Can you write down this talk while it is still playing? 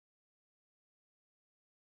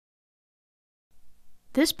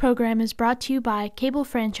This program is brought to you by cable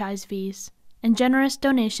franchise fees and generous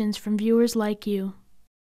donations from viewers like you.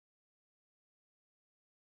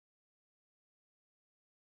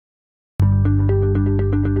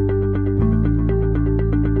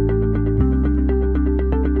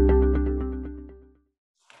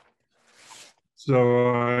 So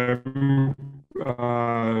I'm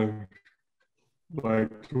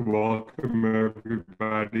like to welcome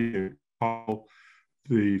everybody and call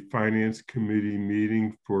the Finance Committee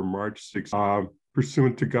meeting for March 6th.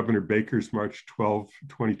 Pursuant to Governor Baker's March 12,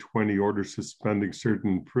 2020 order suspending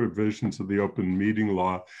certain provisions of the Open Meeting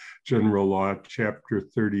Law, General Law, Chapter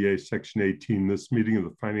 38, Section 18, this meeting of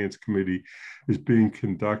the Finance Committee is being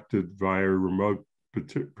conducted via remote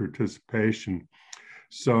participation.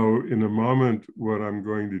 So in a moment, what I'm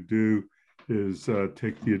going to do is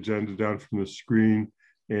take the agenda down from the screen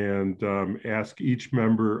and ask each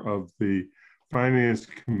member of the Finance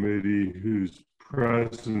Committee who's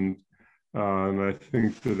present, and I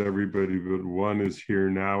think that everybody but one is here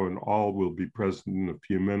now and all will be present in a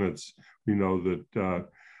few minutes. We know that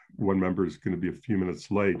one member is going to be a few minutes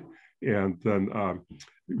late, and then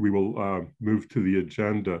we will move to the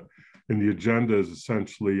agenda. And the agenda is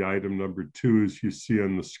essentially item number 2, as you see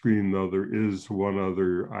on the screen, though there is one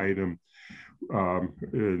other item,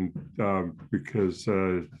 because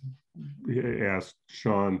he asked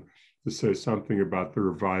Sean to say something about the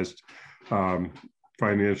revised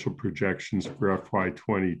financial projections for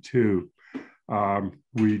FY22.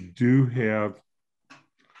 We do have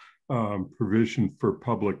provision for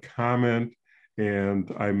public comment,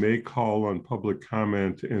 and I may call on public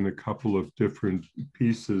comment in a couple of different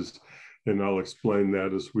pieces, and I'll explain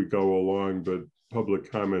that as we go along. But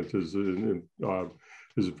public comment is a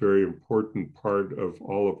very important part of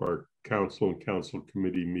all of our council and council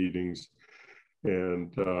committee meetings.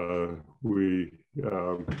 And we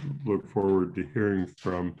look forward to hearing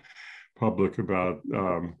from public about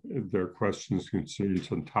their questions, concerns,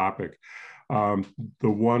 and topic. The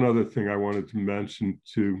one other thing I wanted to mention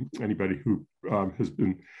to anybody who has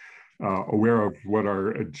been aware of what our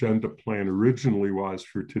agenda plan originally was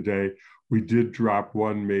for today, we did drop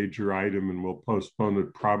one major item, and we'll postpone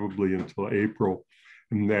it probably until April,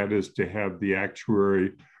 and that is to have the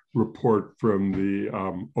actuary report from the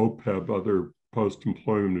OPEB, other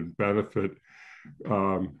post-employment and benefit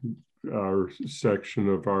our section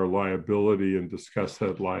of our liability, and discuss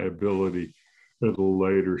that liability at a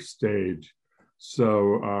later stage.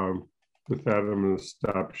 So with that, I'm going to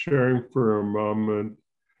stop sharing for a moment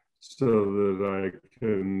so that I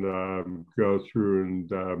can go through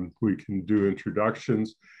and we can do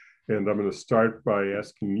introductions. And I'm going to start by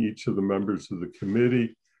asking each of the members of the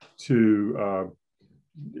committee to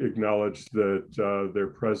acknowledge that they're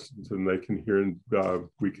present and they can hear, and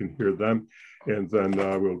we can hear them. And then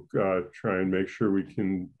we'll try and make sure we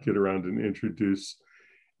can get around and introduce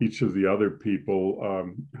each of the other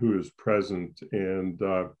people who is present. And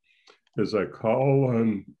as I call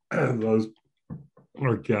on those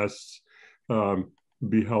our guests,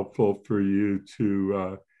 be helpful for you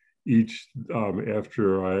to each,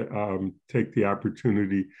 after I take the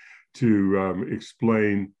opportunity to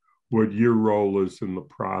explain what your role is in the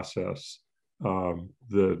process, so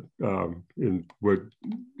that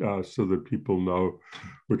people know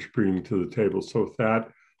what you're bringing to the table. So with that,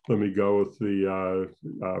 let me go with the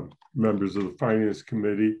members of the Finance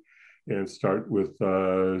Committee and start with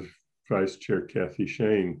Vice Chair Kathy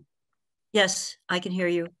Shane. Yes, I can hear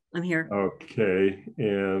you. I'm here. Okay,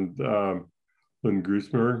 and Lynn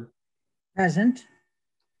Grusmer. Present.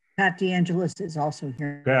 Pat DeAngelis is also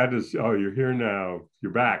here. Pat is, oh, you're here now.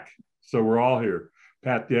 You're back. So we're all here.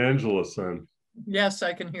 Pat DeAngelis then. Yes,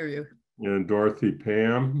 I can hear you. And Dorothy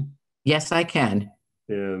Pam. Yes, I can.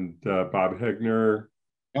 And Bob Hegner.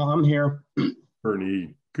 Oh, I'm here.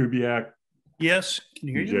 Bernie Kubiak. Yes, can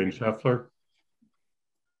you hear you? Jane Scheffler.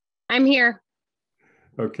 I'm here.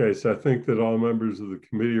 Okay, so I think that all members of the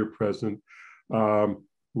committee are present.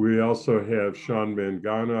 We also have Sean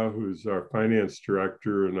Mangana, who's our finance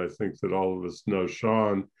director, and I think that all of us know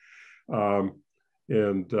Sean.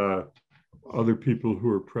 And other people who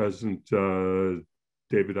are present,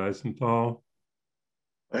 David Eisenthal.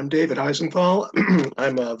 I'm David Eisenthal.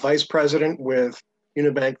 I'm a vice president with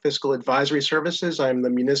Unibank Fiscal Advisory Services. I'm the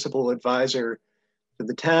municipal advisor to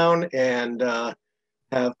the town, and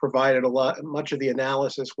have provided much of the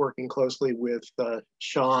analysis, working closely with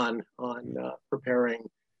Sean on preparing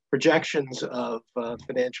projections of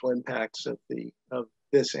financial impacts of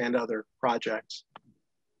this and other projects.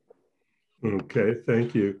 Okay,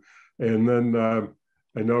 thank you. And then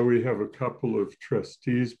I know we have a couple of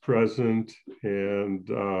trustees present, and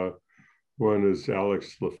one is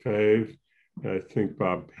Alex Lefebvre. I think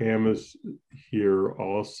Bob Pam is here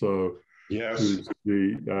also. Yes. Who's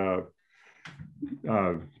the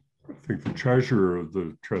I think the treasurer of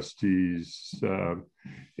the trustees,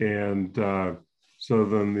 and so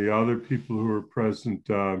then the other people who are present,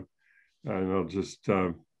 and I'll just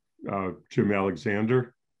Jim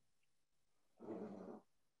Alexander.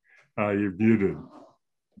 You're muted.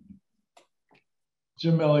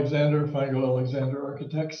 Jim Alexander, Feingold Alexander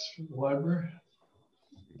Architects from the library.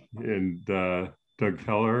 And Doug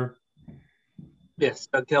Keller. Yes,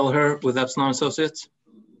 Doug Kelleher with Epsilon Associates.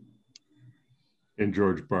 And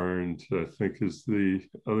George Barnes, I think, is the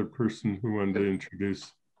other person who wanted to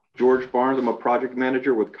introduce. George Barnes, I'm a project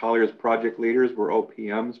manager with Collier's Project Leaders. We're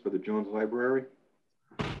OPMs for the Jones Library.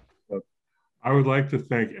 I would like to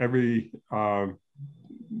thank everybody,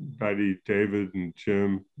 David and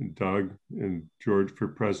Jim and Doug and George for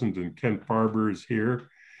present, and Kent Barber is here.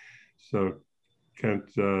 So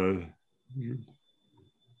Kent.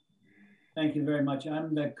 Thank you very much.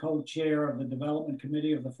 I'm the co-chair of the Development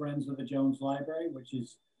Committee of the Friends of the Jones Library, which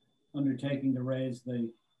is undertaking to raise the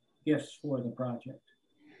gifts for the project.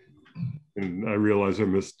 And I realize I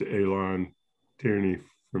missed Elon Tierney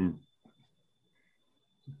from.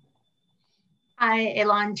 Hi,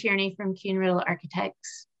 Elon Tierney from Kuhn Riddle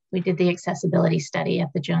Architects. We did the accessibility study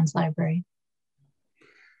at the Jones Library.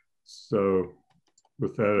 So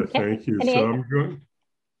with that, I thank you. So I'm going.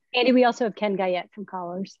 Andy, we also have Ken Guyette from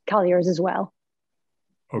Collier's as well.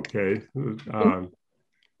 Okay.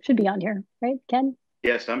 Should be on here, right, Ken?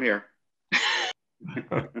 Yes, I'm here.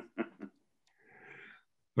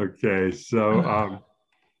 Okay, so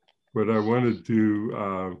what I want to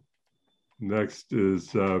do next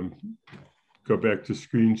is go back to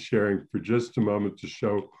screen sharing for just a moment to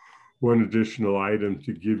show one additional item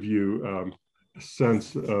to give you a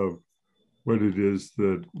sense of what it is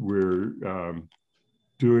that we're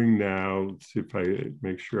doing now. Let's see if I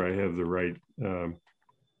make sure I have the right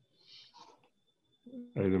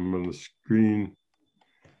item on the screen.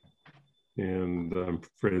 And I'm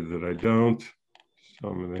afraid that I don't. So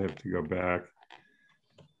I'm going to have to go back,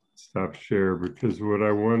 stop share, because what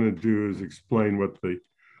I want to do is explain what the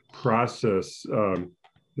process that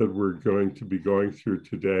we're going to be going through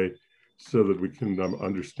today so that we can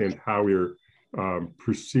understand how we're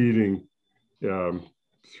proceeding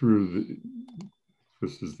through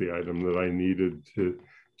this is the item that I needed to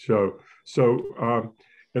show. So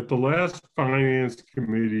at the last Finance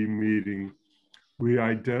Committee meeting, we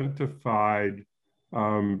identified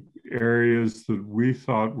areas that we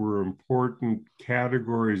thought were important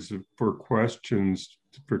categories for questions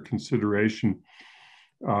for consideration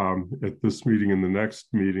at this meeting and the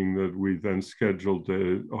next meeting that we then scheduled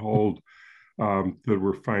to hold that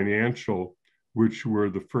were financial, which were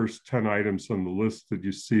the first 10 items on the list that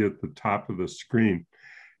you see at the top of the screen.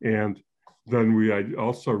 And then we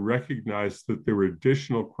also recognized that there were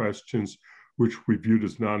additional questions which we viewed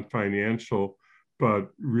as non-financial, but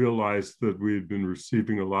realized that we had been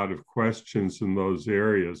receiving a lot of questions in those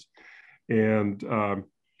areas. And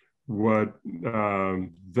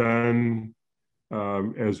then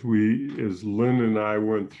as Lynn and I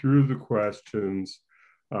went through the questions,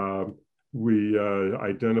 we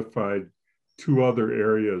identified two other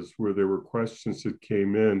areas where there were questions that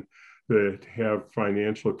came in that have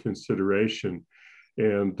financial consideration.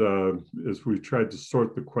 And as we tried to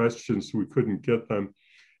sort the questions, we couldn't get them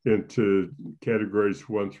into categories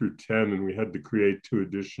 1 through 10, and we had to create 2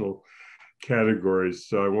 additional categories.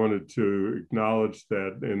 So I wanted to acknowledge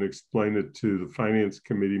that and explain it to the Finance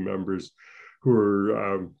Committee members who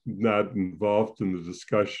are not involved in the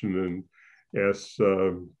discussion, and ask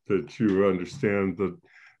that you understand that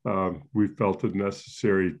we felt it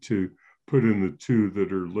necessary to put in the 2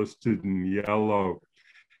 that are listed in yellow,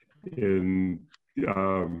 in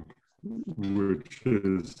which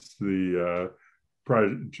is the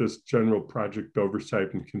just general project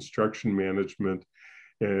oversight and construction management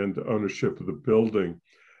and ownership of the building.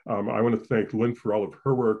 I want to thank Lynn for all of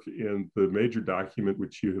her work in the major document,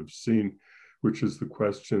 which you have seen, which is the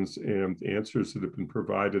questions and answers that have been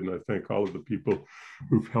provided. And I thank all of the people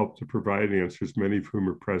who've helped to provide answers, many of whom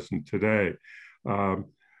are present today.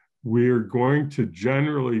 We're going to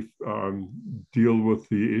generally deal with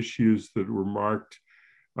the issues that were marked,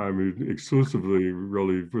 exclusively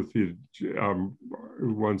really with the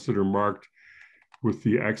ones that are marked with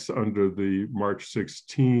the X under the March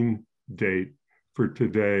 16 date for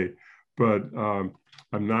today. But I'm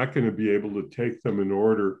not going to be able to take them in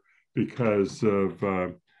order because of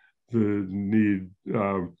the need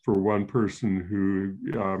for one person who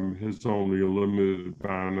has only a limited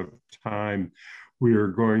amount of time. We are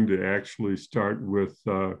going to actually start with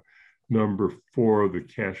the number 4, the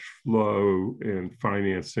cash flow and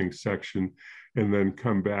financing section, and then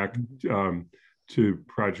come back to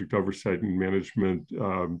project oversight and management,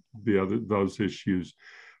 those issues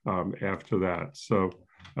after that. So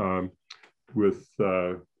with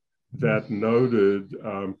that noted,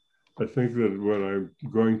 I think that what I'm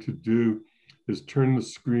going to do is turn the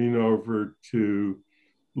screen over to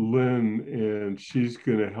Lynn, and she's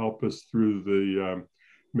going to help us through the,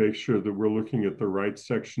 make sure that we're looking at the right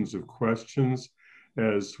sections of questions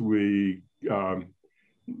as we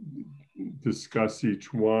discuss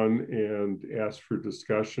each one and ask for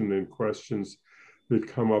discussion and questions that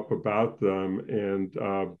come up about them. And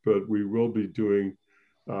but we will be doing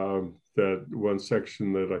that one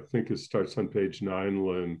section that I think starts on page 9,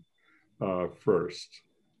 Lynn, first.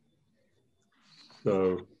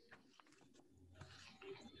 So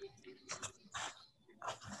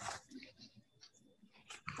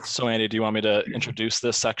Andy, do you want me to introduce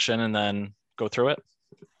this section and then go through it?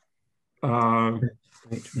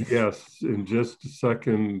 Yes, in just a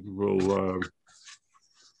second, we'll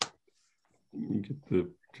get the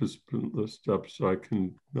participant list up so I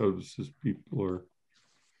can notice as people are.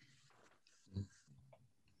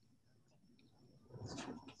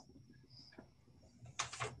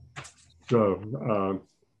 So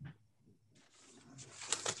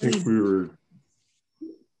I think we were.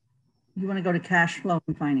 You want to go to cash flow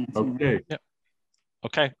and financing? Okay. Right? Yep.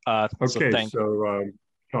 Okay. Okay. So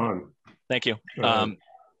Sean. Thank you.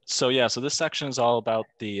 So yeah, so this section is all about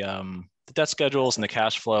the debt schedules and the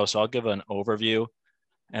cash flow. So I'll give an overview,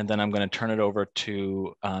 and then I'm going to turn it over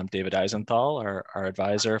to David Eisenthal, our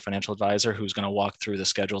advisor, financial advisor, who's going to walk through the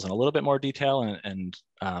schedules in a little bit more detail and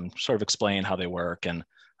sort of explain how they work and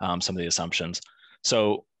some of the assumptions.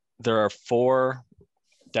 So there are 4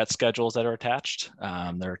 debt schedules that are attached.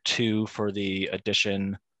 There are 2 for the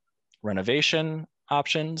addition renovation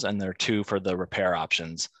options, and there are 2 for the repair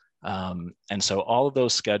options. And so all of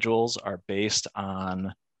those schedules are based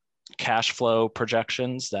on cash flow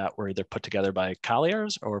projections that were either put together by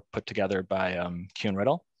Colliers or put together by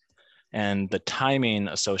Kuhn-Riddle. And the timing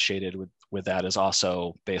associated with that is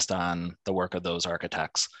also based on the work of those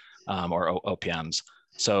architects or OPMs.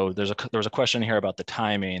 So there was a question here about the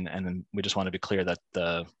timing, and we just want to be clear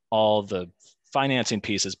that all the financing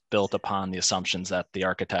piece is built upon the assumptions that the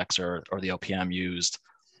architects or the OPM used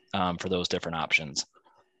for those different options.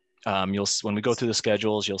 When we go through the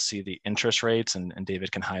schedules, you'll see the interest rates, and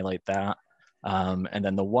David can highlight that. And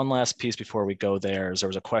then the one last piece before we go there is there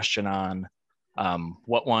was a question on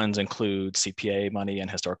what ones include CPA money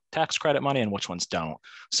and historic tax credit money and which ones don't.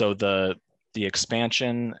 So the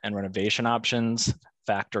expansion and renovation options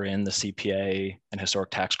factor in the CPA and historic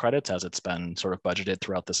tax credits as it's been sort of budgeted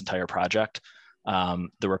throughout this entire project.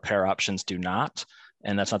 The repair options do not.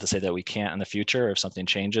 And that's not to say that we can't in the future if something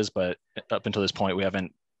changes, but up until this point, we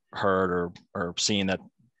haven't heard or seen that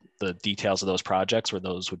the details of those projects where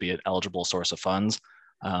those would be an eligible source of funds.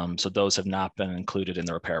 So those have not been included in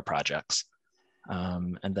the repair projects.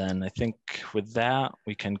 And then I think with that,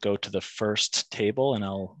 we can go to the first table, and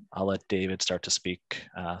I'll let David start to speak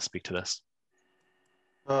to this.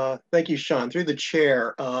 Thank you, Sean. Through the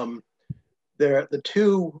chair, the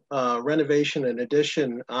 2 renovation and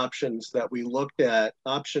addition options that we looked at,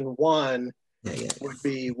 option 1 would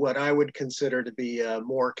be what I would consider to be a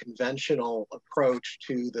more conventional approach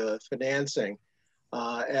to the financing.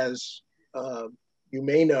 As you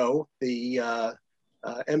may know, the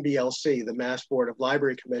MBLC, the Mass Board of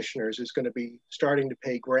Library Commissioners, is going to be starting to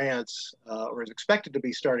pay grants, or is expected to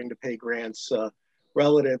be starting to pay grants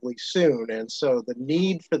relatively soon. And so the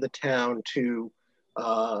need for the town to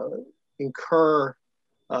incur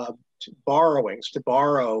borrowings, to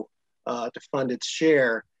borrow to fund its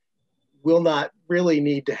share, will not really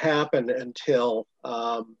need to happen until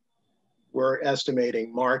we're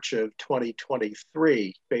estimating March of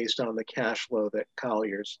 2023 based on the cash flow that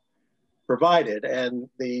Colliers provided. And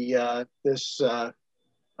this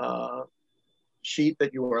sheet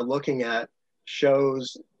that you are looking at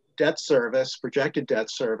shows debt service, projected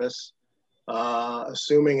debt service,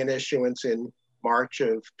 assuming an issuance in March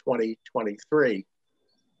of 2023.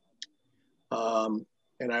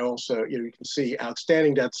 And I also, you can see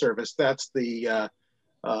outstanding debt service. That's the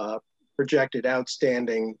projected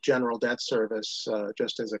outstanding general debt service,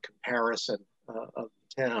 just as a comparison of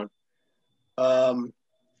the town.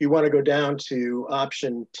 If you want to go down to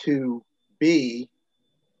option 2B,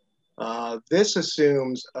 this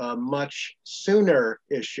assumes a much sooner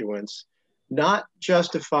issuance, not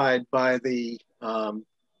justified by the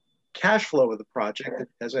cash flow of the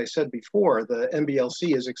project. As I said before, the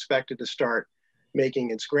MBLC is expected to start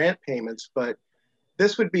making its grant payments, but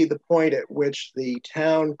this would be the point at which the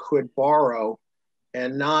town could borrow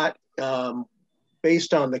and not,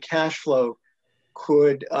 based on the cash flow,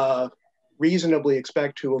 could reasonably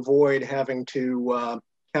expect to avoid having to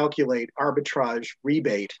calculate arbitrage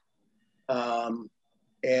rebate, and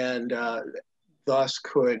thus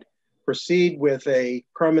could proceed with a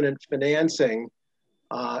permanent financing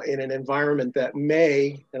in an environment that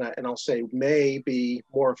may, and I'll say may, be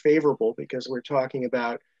more favorable, because we're talking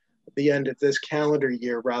about the end of this calendar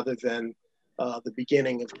year rather than the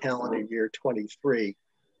beginning of calendar year 23.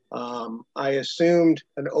 I assumed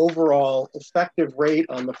an overall effective rate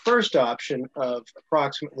on the first option of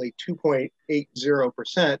approximately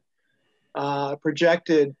 2.80%,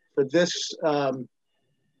 projected for this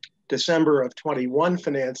December of 21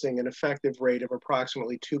 financing, an effective rate of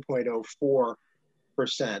approximately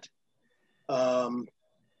 2.04%.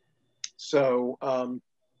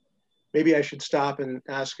 Maybe I should stop and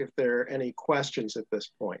ask if there are any questions at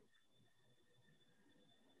this point.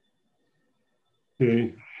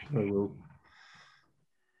 Okay, I will.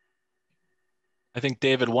 I think,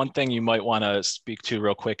 David, one thing you might want to speak to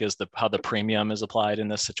real quick is how the premium is applied in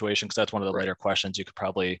this situation, because that's one of the later questions. You could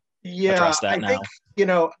probably address that now. I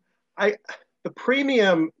think, the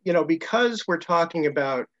premium, because we're talking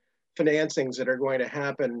about financings that are going to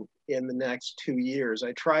happen in the next 2 years,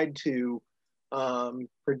 I tried to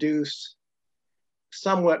produce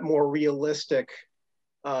somewhat more realistic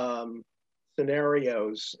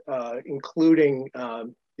scenarios, including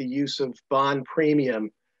the use of bond premium.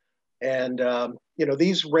 And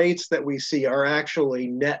these rates that we see are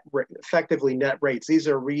actually effectively net rates. These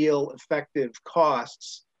are real effective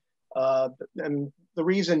costs. And the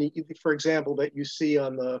reason, for example, that you see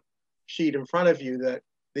on the sheet in front of you that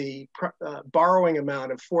the borrowing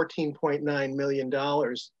amount of $14.9 million,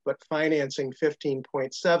 but financing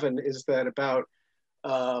 15.7, is that about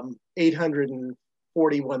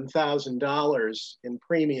 $841,000 in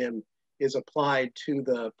premium is applied to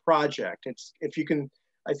the project. If you can,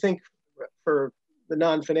 I think for the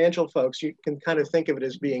non-financial folks, you can kind of think of it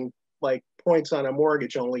as being like points on a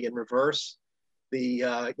mortgage, only in reverse.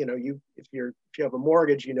 If you have a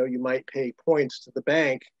mortgage, you might pay points to the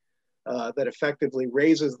bank that effectively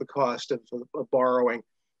raises the cost of borrowing.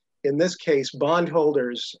 In this case,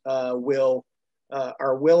 bondholders are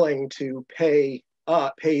willing to pay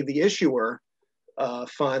the issuer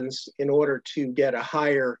funds in order to get a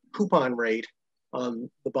higher coupon rate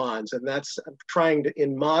on the bonds. And that's trying to,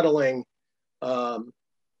 in modeling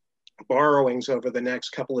borrowings over the next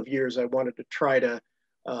couple of years, I wanted to try to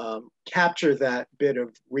capture that bit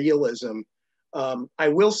of realism. I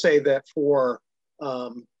will say that for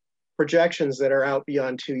projections that are out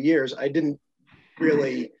beyond 2 years, I didn't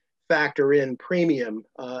really factor in premium.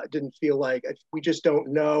 Didn't feel like, we just don't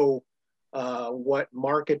know what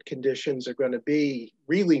market conditions are going to be.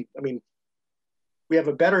 Really, we have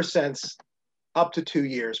a better sense up to 2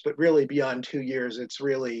 years, but really beyond 2 years, it's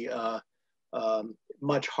really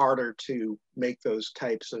much harder to make those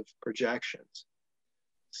types of projections.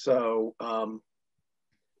 So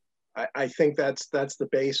I think that's the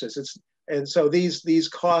basis. And so these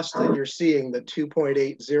costs that you're seeing, the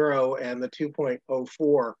 2.80 and the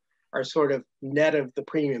 2.04, are sort of net of the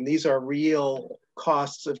premium. These are real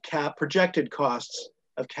costs of projected costs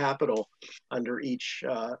of capital under each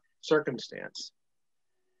circumstance.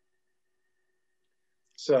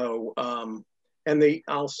 So, I'll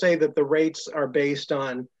say that the rates are based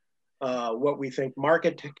on what we think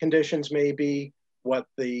market conditions may be, what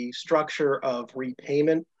the structure of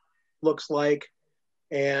repayment looks like,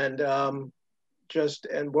 and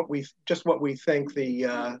what we think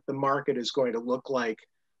the market is going to look like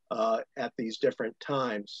at these different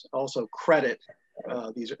times. Also, credit.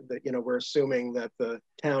 We're assuming that the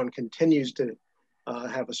town continues to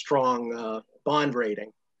have a strong bond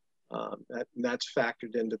rating. That's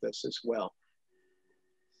factored into this as well.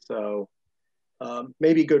 So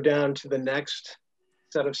maybe go down to the next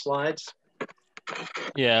set of slides.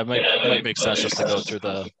 Yeah, it might make sense just to go through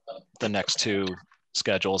the next two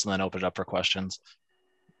schedules and then open it up for questions.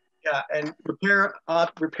 Yeah, and repair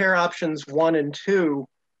options 1 and 2,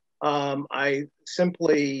 I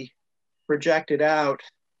simply projected out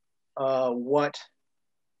what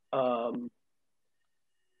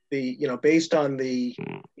based on the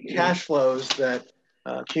cash flows that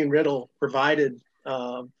Kuhn-Riddle provided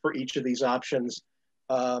for each of these options,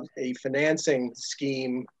 a financing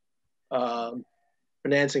scheme,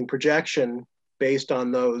 financing projection based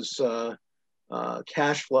on those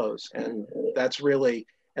cash flows. And that's really,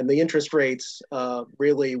 and the interest rates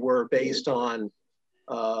really were based on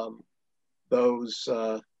those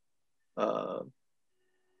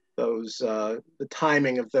the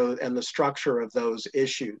timing of those and the structure of those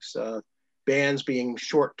issues. Bans being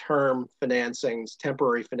short-term financings,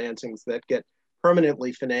 temporary financings that get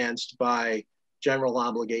permanently financed by general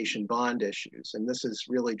obligation bond issues. And this is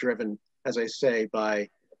really driven, as I say, by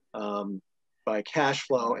cash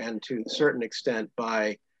flow and to a certain extent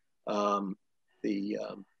by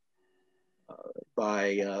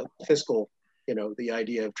fiscal, the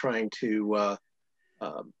idea of trying to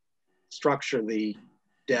structure the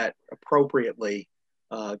debt appropriately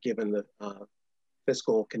given the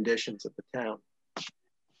fiscal conditions of the town.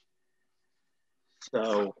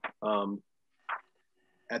 So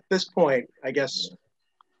at this point, I guess,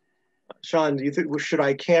 Sean, do you think should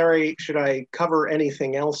I cover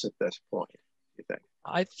anything else at this point? You think?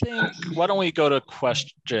 I think, why don't we go to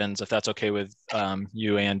questions if that's okay with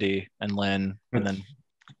you, Andy, and Lynn, and then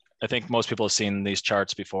I think most people have seen these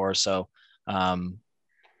charts before, so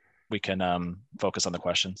we can focus on the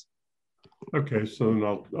questions. Okay, so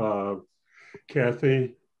now,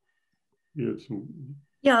 Kathy, you had some.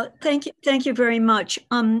 Yeah, thank you very much.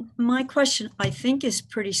 My question, I think, is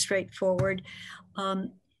pretty straightforward.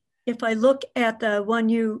 If I look at the one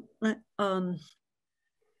you,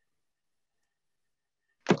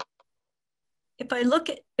 if I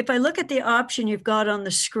look at the option you've got on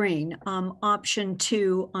the screen, option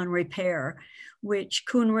 2 on repair, which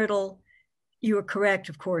Kuhn-Riddle, you were correct,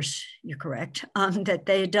 of course, you're correct, that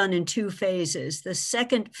they had done in 2 phases. The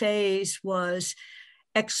second phase was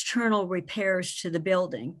external repairs to the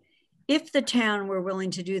building. If the town were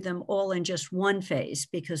willing to do them all in just 1 phase,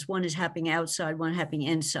 because one is happening outside, one happening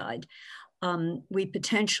inside, we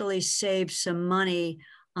potentially save some money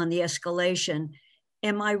on the escalation.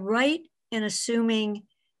 Am I right in assuming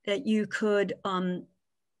that you could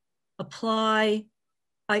apply,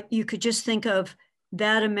 you could just think of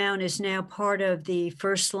that amount is now part of the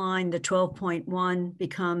first line, the 12.1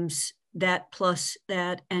 becomes that plus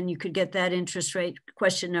that, and you could get that interest rate,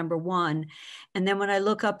 question number 1. And then when I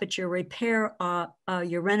look up at your repair,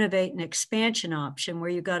 your renovate and expansion option, where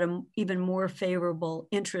you got an even more favorable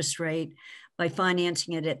interest rate by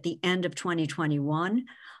financing it at the end of 2021,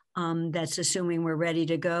 that's assuming we're ready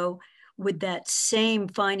to go, would that same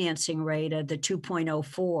financing rate of the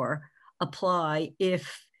 2.04 apply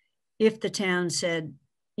if the town said,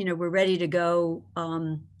 we're ready to go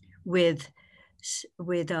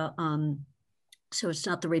so it's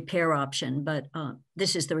not the repair option, but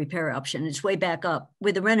this is the repair option. It's way back up.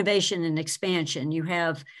 With the renovation and expansion, you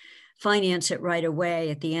have finance it right away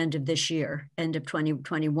at the end of this year, end of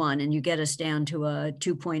 2021, and you get us down to a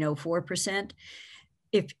 2.04%.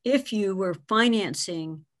 If you were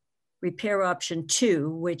financing repair option 2,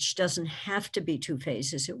 which doesn't have to be 2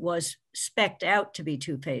 phases, it was spec'd out to be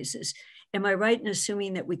 2 phases. Am I right in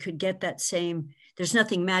assuming that we could get that same, there's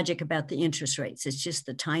nothing magic about the interest rates, it's just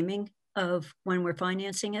the timing of when we're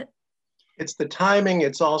financing it? It's the timing,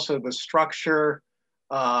 it's also the structure.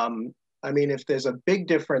 I mean, if there's a big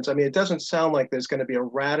difference, I mean, it doesn't sound like there's going to be a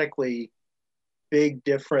radically big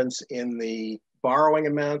difference in the borrowing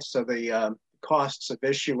amounts. So the costs of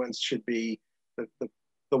issuance should be,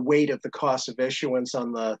 the weight of the cost of issuance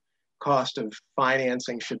on the cost of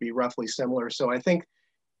financing should be roughly similar. So I think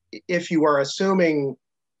if you are assuming,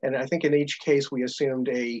 and I think in each case we assumed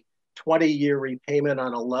a 20-year repayment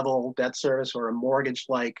on a level debt service or a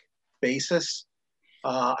mortgage-like basis,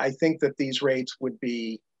 I think that these rates would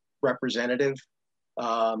be representative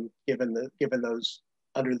given those,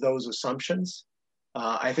 under those assumptions.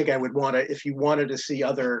 I think I would want to, if you wanted to see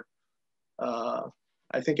other,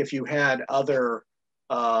 I think if you had other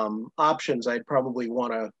options, I'd probably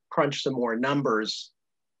want to crunch some more numbers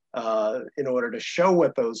in order to show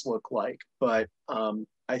what those look like. But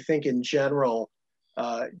I think in general,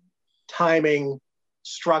 timing,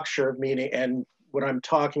 structure, meaning, and what I'm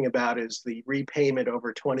talking about is the repayment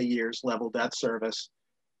over 20 years level debt service,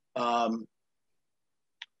 that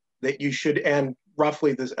you should, and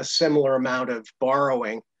roughly a similar amount of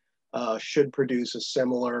borrowing should produce a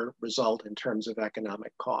similar result in terms of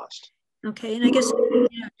economic cost. Okay, and I guess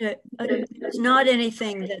it's not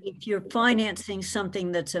anything that if you're financing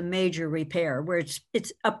something that's a major repair, where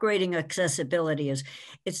it's upgrading accessibility,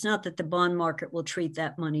 it's not that the bond market will treat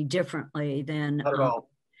that money differently than. Not at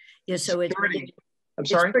all. Yeah, so I'm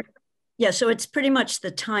sorry? Yeah, so it's pretty much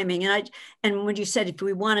the timing. And when you said if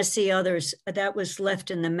we want to see others, that was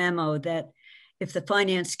left in the memo that if the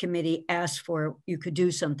finance committee asked for it, you could do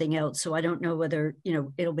something else. So I don't know whether,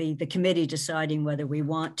 it'll be the committee deciding whether we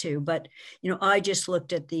want to, but, I just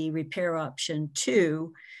looked at the repair option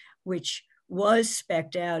 2, which was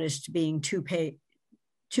spec'd out as to being 2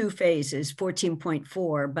 phases,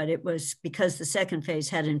 14.4, but it was because the second phase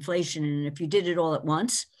had inflation in it. If you did it all at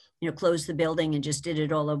once, closed the building and just did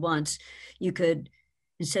it all at once, you could,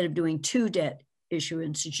 instead of doing 2 debt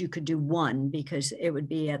issuances, you could do 1 because it would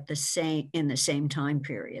be at in the same time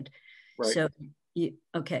period. Right. So,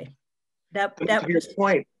 okay. That to your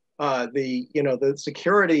point, the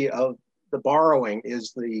security of the borrowing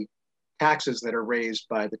is the taxes that are raised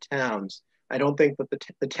by the towns. I don't think that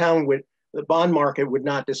the bond market would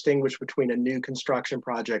not distinguish between a new construction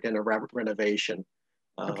project and a renovation.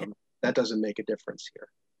 Okay. That doesn't make a difference here.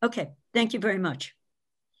 Okay, thank you very much.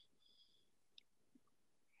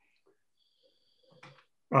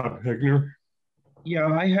 Hegner? Yeah,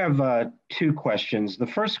 I have 2 questions. The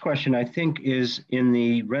first question, I think, is in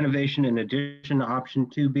the renovation and addition option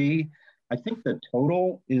 2B. I think the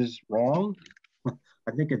total is wrong.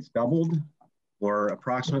 I think it's doubled or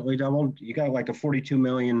approximately doubled. You got like a $42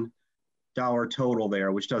 million total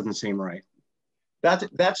there, which doesn't seem right.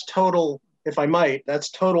 That's total, if I might, that's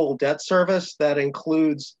total debt service. That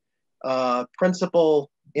includes principal,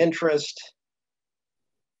 interest.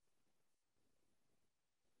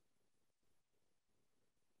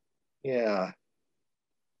 Yeah.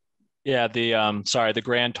 Yeah, the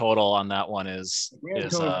grand total on that one is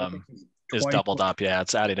doubled up. Yeah,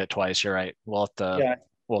 it's added it twice. You're right. We'll have to. Yeah.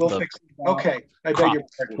 Okay.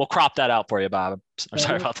 We'll crop that out for you, Bob. I'm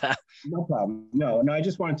sorry about that. No problem. No, I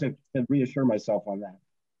just wanted to reassure myself on that.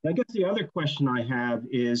 And I guess the other question I have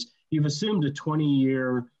is, you've assumed a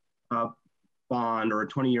 20-year bond or a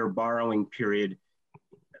 20-year borrowing period.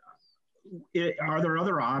 Are there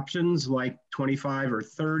other options like 25 or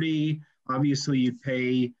 30? Obviously, you'd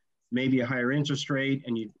pay maybe a higher interest rate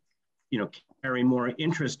and you carry more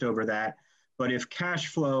interest over that. But if cash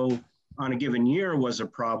flow on a given year was a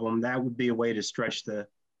problem, that would be a way to stretch the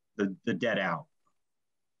debt out.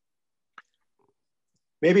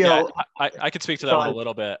 Maybe I could speak to that one a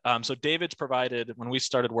little bit. So David's provided, when we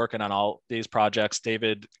started working on all these projects,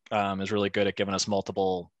 David is really good at giving us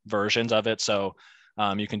multiple versions of it. So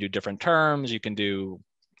you can do different terms, you can do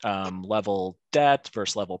level debt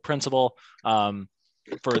versus level principal.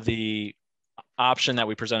 For the option that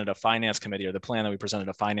we presented to finance committee, or the plan that we presented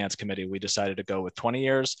to finance committee, we decided to go with 20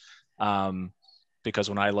 years. Because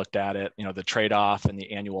when I looked at it, the trade-off and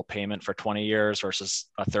the annual payment for 20 years versus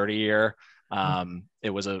a 30-year, it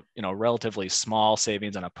was a relatively small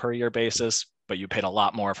savings on a per year basis, but you paid a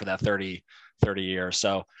lot more for that 30 years.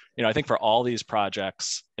 So, I think for all these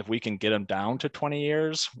projects, if we can get them down to 20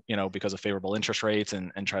 years, because of favorable interest rates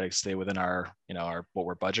and try to stay within our what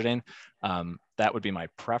we're budgeting, that would be my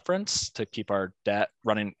preference, to keep our debt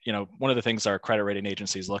running. One of the things our credit rating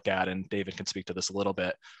agencies look at, and David can speak to this a little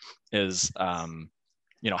bit, is,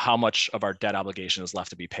 how much of our debt obligation is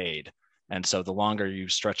left to be paid. And so the longer you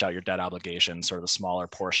stretch out your debt obligation, sort of the smaller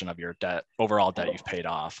portion of your overall debt you've paid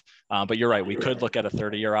off. But you're right, we could look at a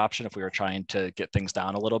 30-year option if we were trying to get things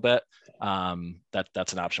down a little bit.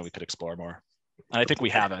 That's an option we could explore more. And I think we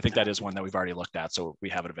have it. I think that is one that we've already looked at, so we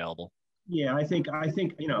have it available. Yeah, I think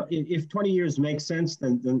if 20 years makes sense,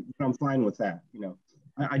 then I'm fine with that.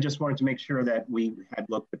 I just wanted to make sure that we had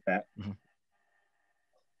looked at that. Mm-hmm.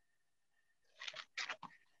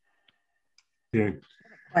 Yeah.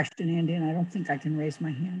 Question, Andy, and I don't think I can raise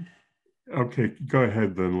my hand. Okay, go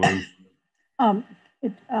ahead then, Lynn.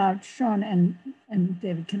 Sean and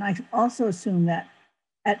David, can I also assume that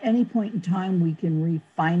at any point in time we can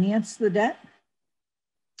refinance the debt?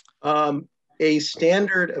 A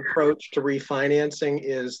standard approach to refinancing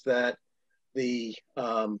is that the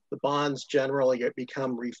bonds generally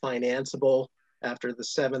become refinanceable after the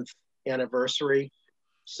 7th anniversary.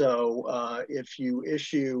 So if you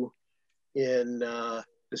issue in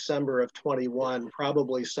December of 21,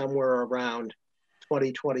 probably somewhere around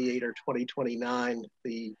 2028 or 2029,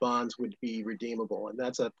 the bonds would be redeemable. And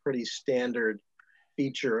that's a pretty standard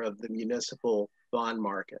feature of the municipal bond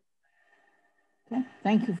market. Okay,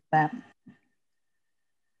 thank you for that.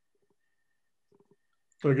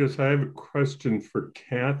 So I guess I have a question for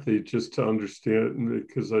Kathy, just to understand,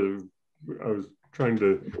 because I was trying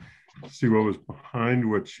to see what was behind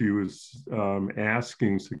what she was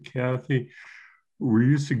asking. So Kathy, were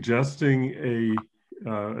you suggesting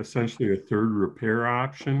essentially a third repair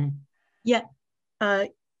option? Yeah.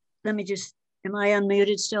 Let me just, am I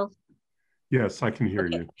unmuted still? Yes, I can hear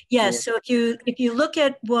you. Yes. So if you look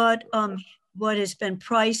at what has been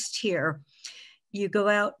priced here, you go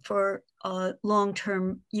out for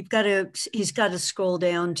long-term, he's got to scroll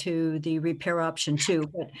down to the repair option 2.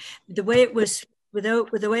 But the way it was,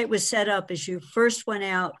 the way it was set up is you first went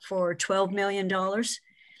out for $12 million,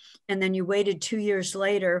 and then you waited 2 years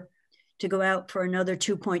later to go out for another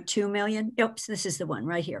 2.2 million. Oops, this is the one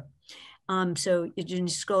right here. So you can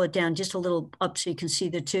scroll it down just a little up so you can see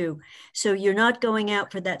the two. So you're not going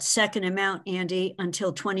out for that second amount, Andy,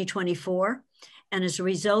 until 2024. And as a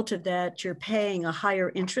result of that, you're paying a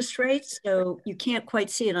higher interest rate. So you can't quite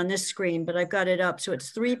see it on this screen, but I've got it up. So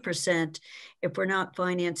it's 3% if we're not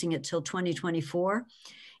financing it till 2024.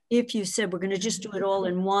 If you said we're going to just do it all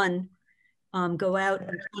in one, go out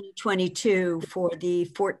in 2022 for the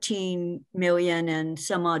 14 million and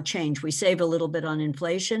some odd change, we save a little bit on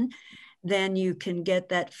inflation, then you can get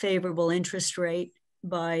that favorable interest rate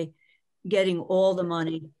by getting all the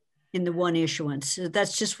money in the one issuance. So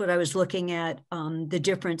that's just what I was looking at, the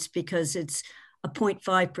difference, because it's a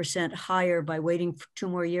 0.5% higher by waiting for 2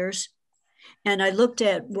 more years. And I looked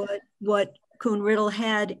at what Kuhn-Riddle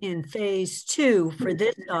had in phase 2 for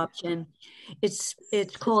this option. It's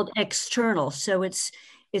called external. So it's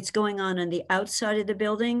going on the outside of the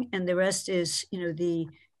building, and the rest is, the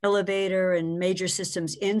elevator and major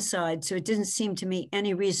systems inside. So it didn't seem to me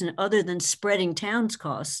any reason other than spreading town's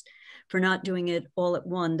costs for not doing it all at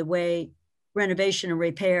one, the way renovation and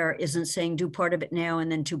repair isn't saying do part of it now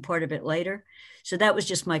and then do part of it later. So that was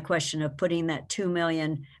just my question of putting that 2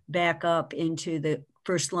 million back up into the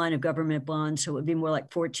first line of government bonds. So it would be more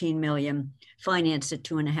like 14 million financed at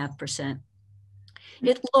 2.5%.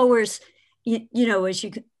 It lowers, as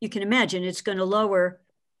you can imagine, it's going to lower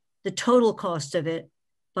the total cost of it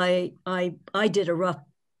by, I did a rough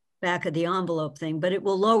back of the envelope thing, but it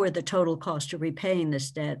will lower the total cost of repaying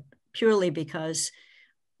this debt purely because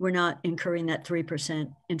we're not incurring that 3%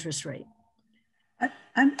 interest rate.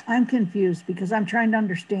 I'm confused because I'm trying to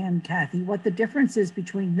understand, Kathy, what the difference is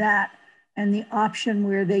between that and the option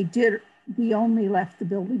where we only left the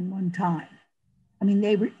building one time. I mean,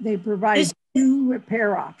 they provide 2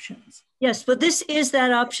 repair options. Yes, but this is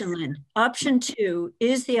that option, Lynn. Option 2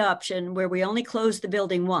 is the option where we only close the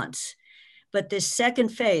building once. But this second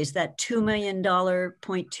phase, that $2 million,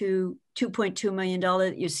 $2.2 million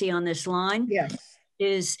that you see on this line, yes,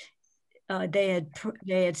 is they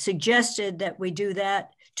had suggested that we do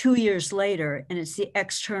that 2 years later, and it's the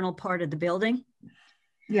external part of the building.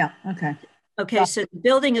 Yeah, okay. Okay, so the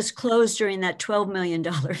building is closed during that $12 million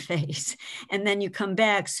phase, and then you come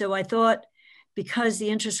back. So I thought, because the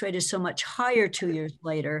interest rate is so much higher 2 years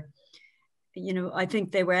later, I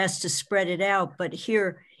think they were asked to spread it out. But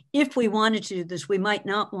here, if we wanted to do this, we might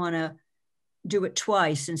not want to do it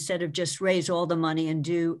twice instead of just raise all the money and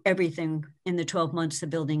do everything in the 12 months the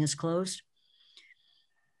building is closed.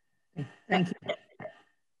 Thank you.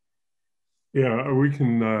 Yeah, we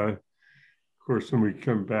can, of course, when we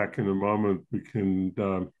come back in a moment, we can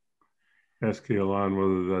ask Kaylon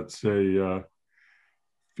whether that's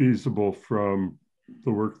feasible from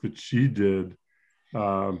the work that she did.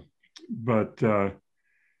 But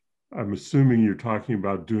I'm assuming you're talking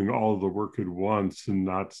about doing all of the work at once and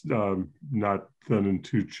not done in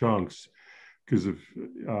 2 chunks, because if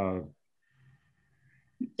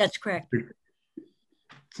that's correct.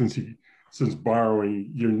 Since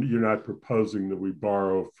borrowing, you're not proposing that we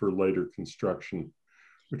borrow for later construction.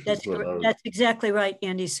 That's exactly right,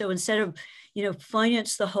 Andy. So instead of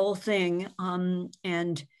finance the whole thing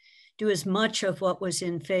and do as much of what was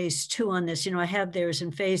in phase 2 on this. I have theirs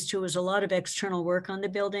in phase 2 was a lot of external work on the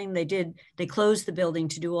building. They closed the building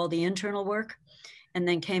to do all the internal work and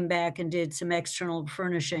then came back and did some external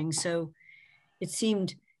furnishing. So it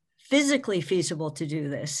seemed physically feasible to do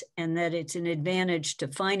this, and that it's an advantage to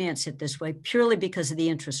finance it this way purely because of the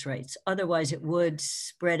interest rates. Otherwise it would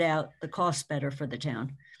spread out the cost better for the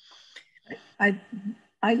town.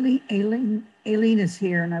 Aileen is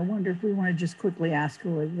here, and I wonder if we want to just quickly ask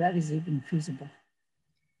her whether that is even feasible.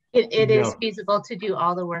 It is feasible to do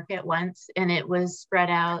all the work at once, and it was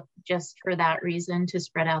spread out just for that reason, to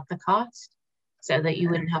spread out the cost so that you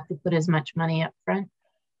wouldn't have to put as much money up front.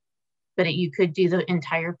 But you could do the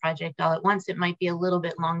entire project all at once. It might be a little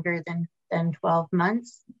bit longer than 12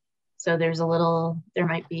 months. So there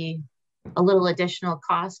might be a little additional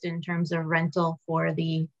cost in terms of rental for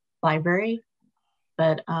the library.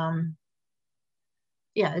 But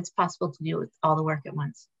yeah, it's possible to do all the work at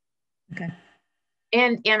once. Okay.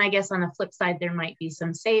 And I guess on the flip side, there might be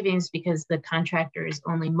some savings because the contractor is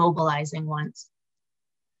only mobilizing once.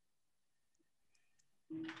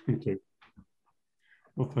 Okay.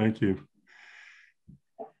 Well, thank you.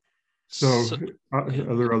 So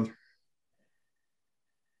other go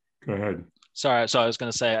ahead. Sorry, so I was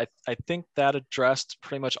going to say, I think that addressed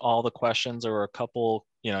pretty much all the questions. There were a couple,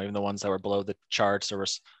 even the ones that were below the charts. There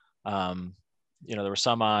was, there were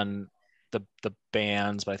some on the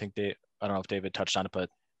bans, but I think I don't know if David touched on it, but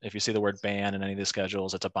if you see the word ban in any of the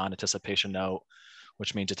schedules, it's a bond anticipation note,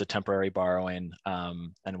 which means it's a temporary borrowing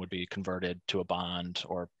and would be converted to a bond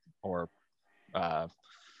or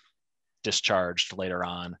discharged later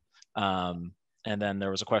on. And then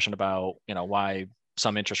there was a question about, why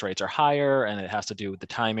some interest rates are higher, and it has to do with the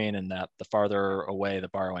timing, and that the farther away the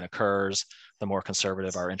borrowing occurs, the more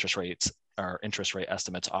conservative our interest rate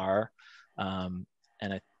estimates are. And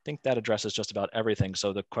I think that addresses just about everything.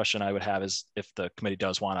 So the question I would have is if the committee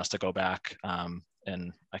does want us to go back,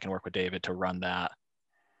 and I can work with David to run that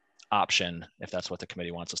option if that's what the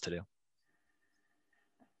committee wants us to do.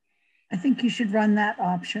 I think you should run that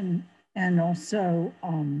option, and also,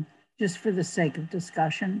 just for the sake of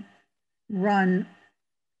discussion, run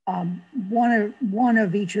one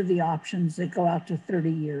of each of the options that go out to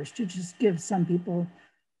 30 years to just give some people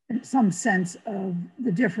some sense of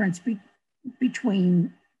the difference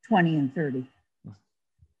between 20 and 30.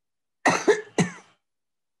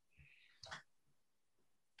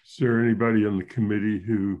 Is there anybody on the committee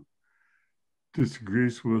who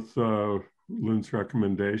disagrees with Lynn's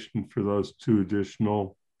recommendation for those two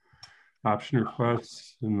additional option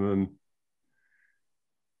requests? And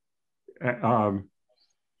then,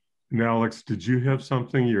 and Alex, did you have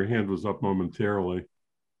something? Your hand was up momentarily.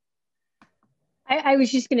 I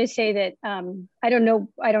was just going to say that I don't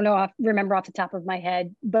remember off the top of my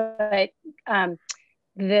head, but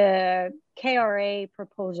the KRA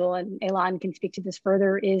proposal, and Elan can speak to this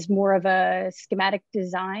further, is more of a schematic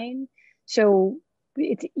design. So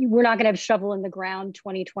we're not going to have shovel in the ground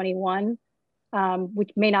 2021,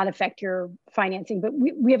 which may not affect your financing, but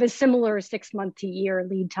we have a similar 6 month to year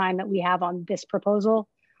lead time that we have on this proposal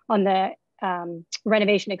on the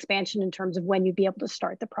renovation expansion in terms of when you'd be able to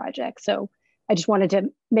start the project. So I just wanted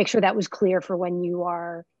to make sure that was clear for when you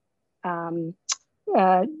are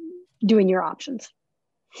doing your options.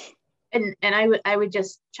 And I would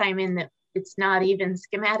just chime in that it's not even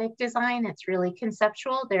schematic design, it's really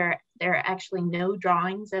conceptual. There are actually no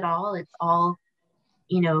drawings at all. It's all,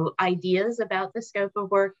 ideas about the scope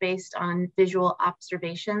of work based on visual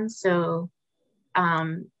observations. So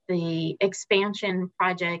the expansion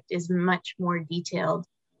project is much more detailed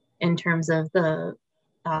in terms of the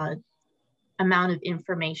amount of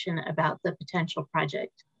information about the potential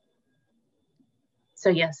project. So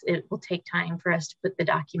yes, it will take time for us to put the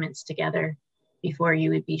documents together before you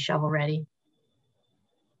would be shovel ready.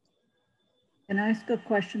 Can I ask a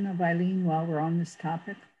question of Eileen while we're on this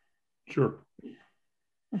topic? Sure.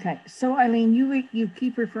 Okay, so Eileen, you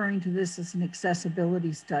keep referring to this as an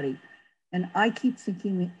accessibility study, and I keep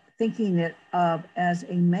thinking it of as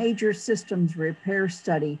a major systems repair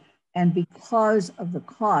study, and because of the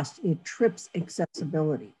cost, it trips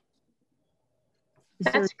accessibility.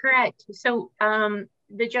 That's correct. So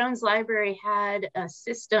the Jones Library had a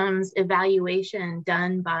systems evaluation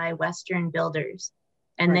done by Western Builders,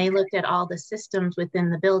 and they looked at all the systems within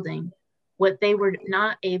the building. What they were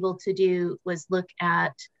not able to do was look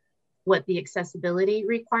at what the accessibility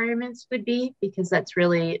requirements would be, because that's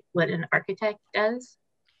really what an architect does.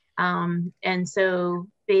 And so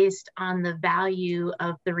based on the value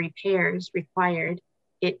of the repairs required,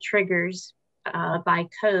 it triggers by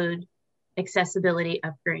code accessibility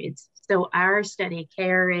upgrades. So our study,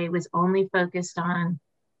 KRA, was only focused on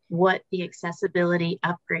what the accessibility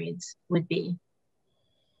upgrades would be.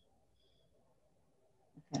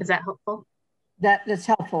 Is that helpful? That's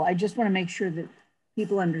helpful. I just want to make sure that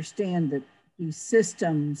people understand that these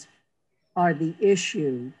systems are the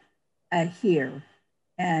issue here.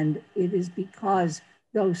 And it is because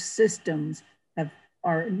those systems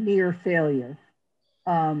are near failure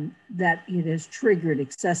that it has triggered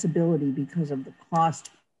accessibility because of the cost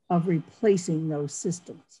of replacing those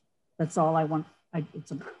systems. That's all I want.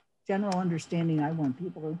 It's a general understanding I want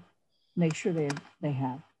people to make sure they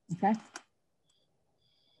have, okay?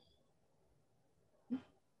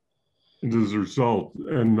 And as a result,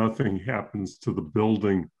 and nothing happens to the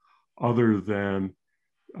building other than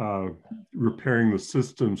repairing the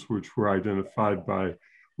systems which were identified by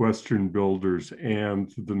Western Builders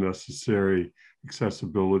and the necessary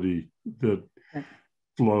accessibility that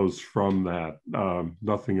flows from that.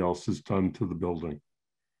 Nothing else is done to the building.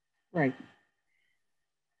 Right.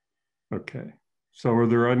 Okay. So are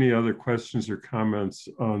there any other questions or comments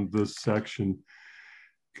on this section?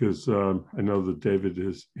 Because I know that David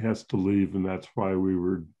has to leave, and that's why we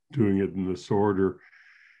were doing it in this order.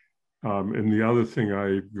 And the other thing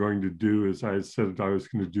I'm going to do is I said I was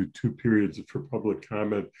going to do 2 periods for public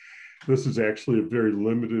comment. This is actually a very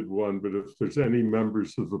limited one, but if there's any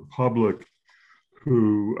members of the public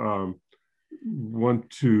who want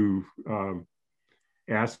to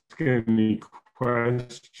ask any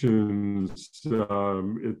questions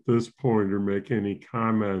at this point or make any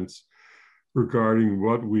comments regarding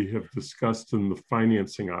what we have discussed in the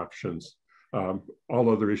financing options, all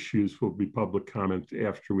other issues will be public comment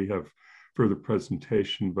after we have further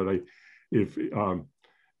presentation. But if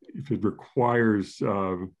it requires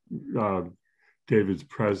David's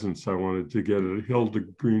presence, I wanted to get it. Hilda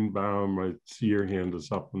Greenbaum, I see your hand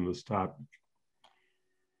is up on this topic.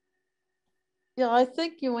 Yeah, I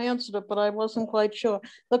think you answered it, but I wasn't quite sure.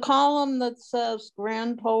 The column that says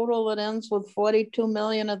grand total that ends with 42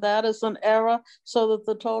 million, of that is an error, so that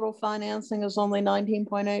the total financing is only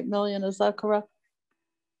 19.8 million. Is that correct?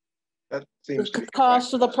 That seems the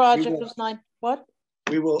cost of the project is what?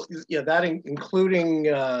 We will, yeah, that including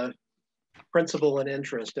principal and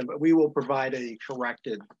interest, but we will provide a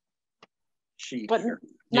corrected sheet. But here.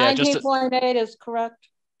 19.8 is correct.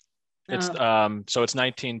 It's so it's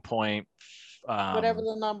 19 point whatever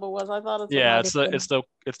the number was. I thought it's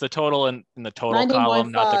it's the total in the total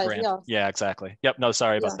column, not the grant. Yeah, exactly. Yep. No,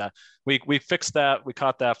 sorry about that. We fixed that. We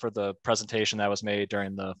caught that for the presentation that was made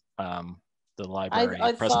during the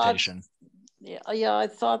library presentation. I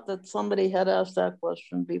thought that somebody had asked that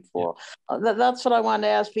question before. That's what I wanted to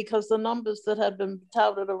ask, because the numbers that had been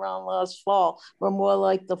touted around last fall were more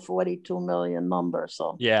like the 42 million number.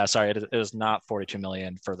 So yeah, sorry, it is not 42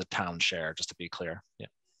 million for the town share, just to be clear. Yeah.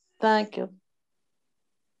 Thank you.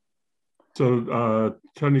 So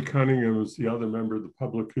Tony Cunningham was the other member of the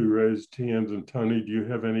public who raised hands. And Tony, do you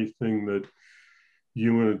have anything that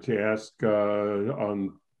you wanted to ask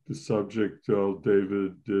on the subject?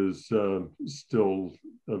 David is still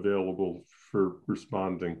available for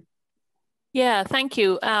responding. Yeah, thank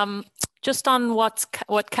you. Just on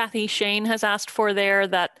what Kathy Shane has asked for there,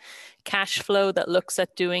 that cash flow that looks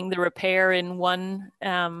at doing the repair in one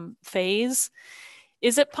phase.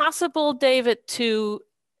 Is it possible, David, to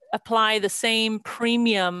apply the same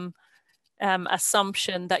premium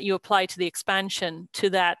assumption that you apply to the expansion to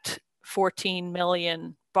that 14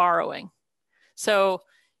 million borrowing? So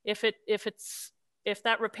if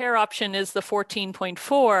that repair option is the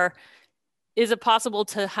 14.4, is it possible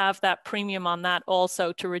to have that premium on that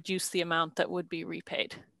also to reduce the amount that would be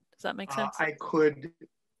repaid? Does that make sense? I could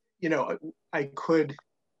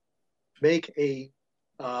make a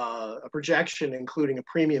projection including a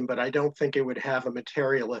premium, but I don't think it would have a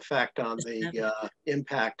material effect on the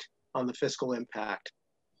impact, on the fiscal impact.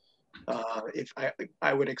 If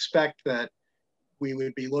I would expect that we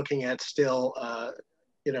would be looking at still,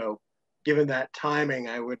 given that timing,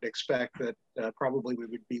 I would expect that probably we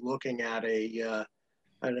would be looking at an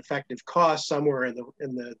effective cost somewhere in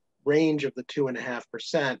the range of the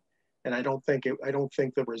 2.5%, and I don't think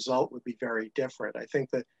the result would be very different. I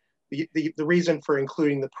think that the reason for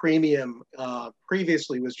including the premium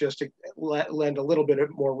previously was just to lend a little bit of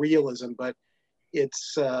more realism, but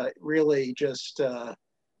it's really just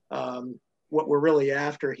what we're really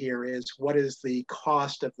after here is what is the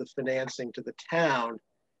cost of the financing to the town.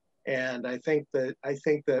 And I think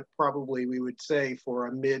that probably we would say for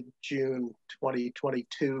a mid-June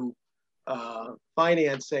 2022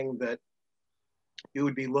 financing that you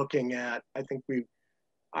would be looking at,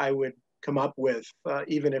 I would come up with,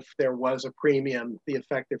 even if there was a premium, the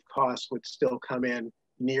effective cost would still come in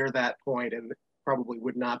near that point and probably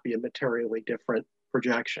would not be a materially different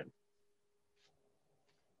projection.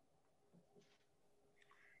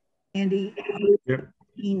 Andy, yep.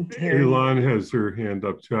 Elon has her hand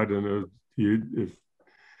up too. I don't know if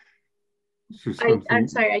I'm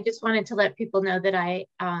sorry, I just wanted to let people know that I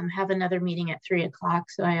have another meeting at 3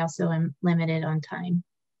 o'clock, so I also am limited on time.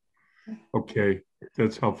 Okay,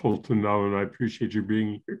 that's helpful to know, and I appreciate you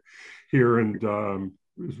being here. And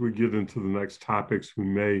as we get into the next topics, we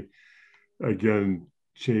may again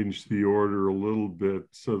change the order a little bit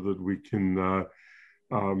so that we can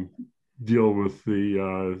deal with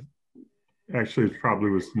the actually it probably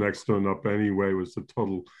was the next one up anyway, was the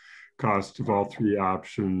total cost of all three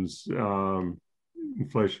options,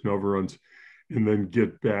 inflation overruns, and then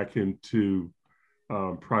get back into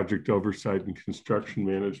project oversight and construction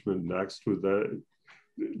management next. With that,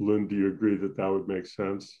 Lynn, do you agree that that would make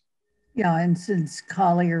sense? Yeah, and since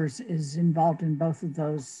Colliers is involved in both of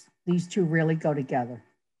those, these two really go together.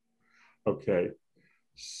 Okay,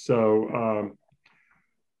 so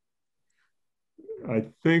I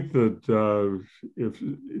think that if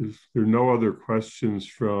there are no other questions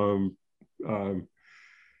from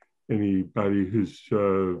anybody who's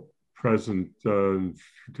present,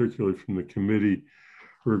 particularly from the committee,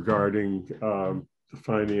 regarding the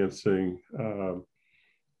financing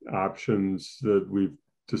options that we've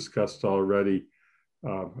discussed already, I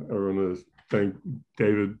want to thank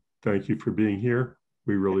David. Thank you for being here.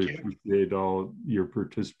 We really appreciate all your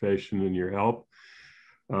participation and your help.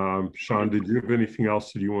 Sean, did you have anything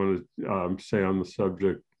else that you want to say on the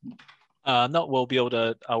subject? No, we'll be able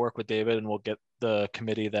to, I'll work with David and we'll get the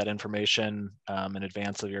committee that information in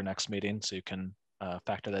advance of your next meeting so you can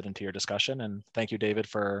factor that into your discussion. And thank you, David,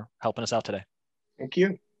 for helping us out today. Thank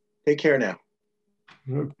you. Take care now.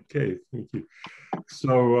 Okay, thank you.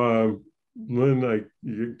 So, Lynn, I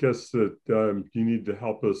guess that you need to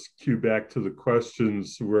help us cue back to the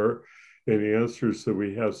questions where and answers that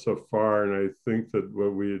we have so far. And I think that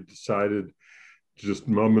what we had decided just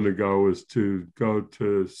a moment ago is to go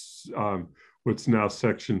to what's now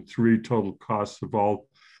section 3, total costs of all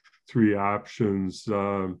 3 options,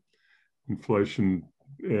 inflation,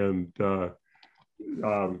 and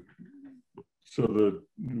so that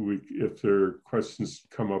if there are questions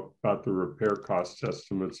come up about the repair cost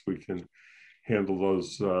estimates, we can handle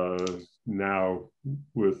those now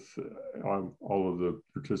with all of the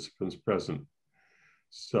participants present.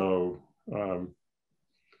 So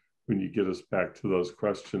when you get us back to those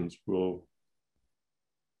questions, we'll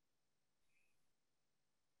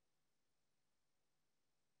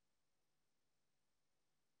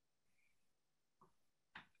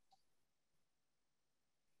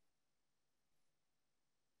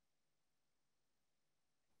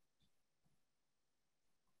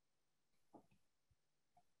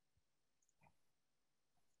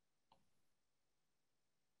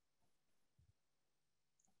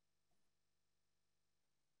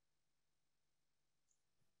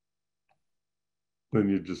then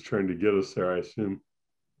you're just trying to get us there, I assume.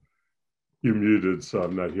 You're muted, so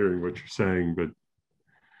I'm not hearing what you're saying, but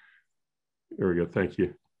there we go. Thank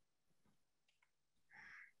you.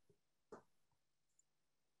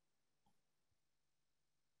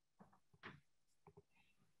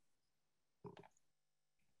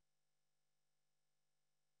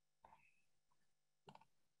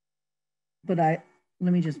 But let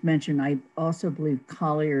me just mention, I also believe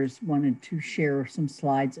Colliers wanted to share some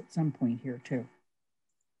slides at some point here too.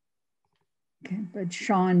 Okay, but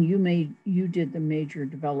Sean, you did the major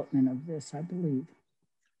development of this, I believe.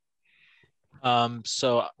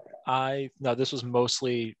 So no, this was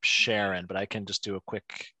mostly Sharon, but I can just do a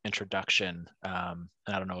quick introduction. And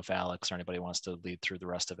I don't know if Alex or anybody wants to lead through the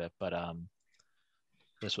rest of it, but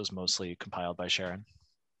this was mostly compiled by Sharon.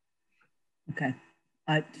 Okay.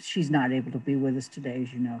 She's not able to be with us today,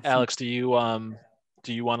 as you know. So. Alex, do you want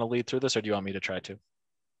to lead through this, or do you want me to try to?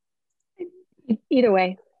 Either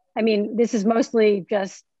way. I mean, this is mostly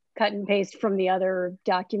just cut and paste from the other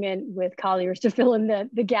document with Colliers to fill in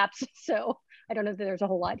the gaps. So I don't know if there's a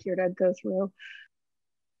whole lot here to go through.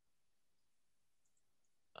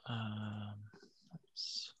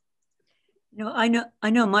 No, I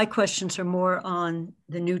know my questions are more on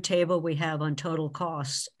the new table we have on total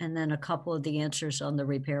costs, and then a couple of the answers on the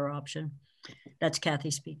repair option. That's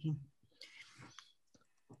Kathy speaking.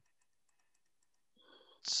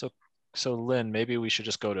 So Lynn, maybe we should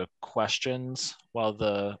just go to questions while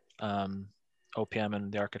the OPM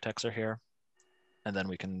and the architects are here, and then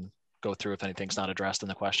we can go through if anything's not addressed in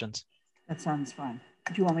the questions. That sounds fine.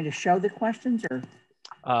 Do you want me to show the questions or?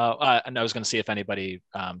 And I was going to see if anybody,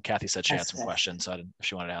 Kathy said she had some questions, so I didn't, if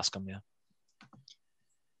she wanted to ask them, yeah.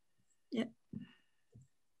 Yeah.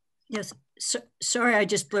 Yes. So, sorry, I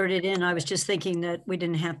just blurted in. I was just thinking that we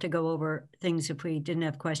didn't have to go over things if we didn't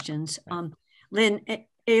have questions. Lynn,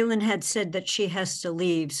 Aylin had said that she has to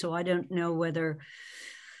leave, so I don't know whether.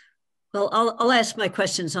 Well, I'll ask my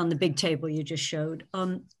questions on the big table you just showed.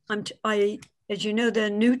 As you know, the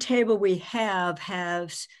new table we have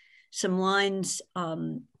has some lines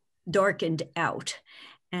darkened out,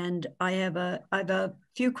 and I have a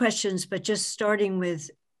few questions, but just starting with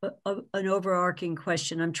an overarching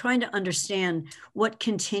question. I'm trying to understand what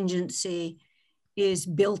contingency is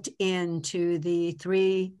built into the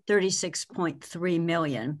 36.3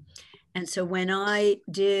 million. And so when I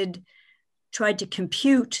tried to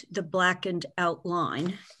compute the blackened out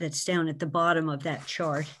line that's down at the bottom of that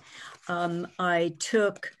chart, I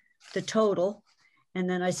took the total and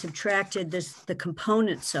then I subtracted the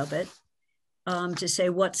components of it to say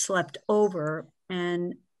what's left over.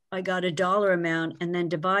 And I got a dollar amount and then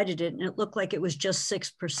divided it, and it looked like it was just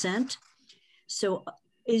 6%. So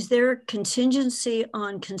is there contingency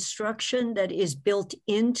on construction that is built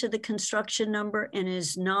into the construction number and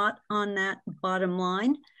is not on that bottom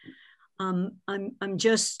line? I'm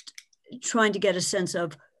just trying to get a sense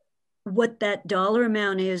of what that dollar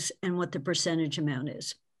amount is and what the percentage amount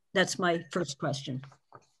is. That's my first question.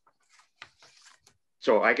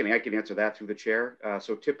 So I can answer that through the chair.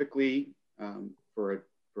 So typically for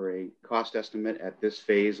a cost estimate at this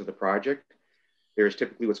phase of the project, there's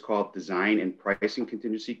typically what's called design and pricing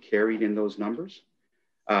contingency carried in those numbers,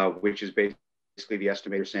 which is basically the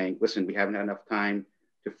estimator saying, listen, we haven't had enough time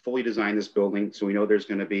to fully design this building. So we know there's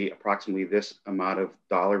going to be approximately this amount of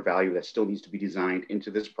dollar value that still needs to be designed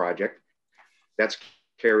into this project. That's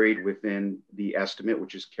carried within the estimate,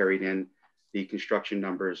 which is carried in the construction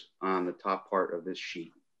numbers on the top part of this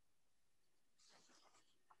sheet.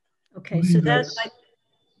 Okay, so that's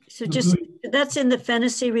in the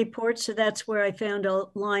Fennessy report. So that's where I found a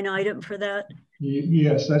line item for that.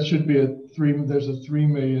 Yes, that should be there's a $3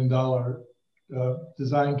 million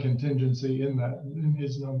design contingency in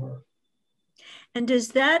his number. And does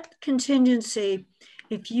that contingency,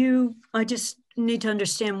 I just need to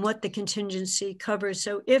understand what the contingency covers.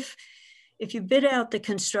 So if you bid out the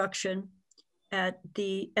construction at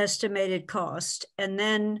the estimated cost, and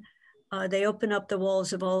then they open up the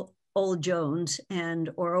walls of Old Jones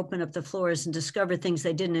or open up the floors and discover things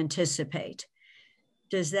they didn't anticipate,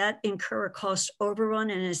 does that incur a cost overrun?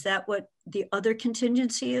 And is that what the other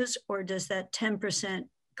contingency is? Or does that 10%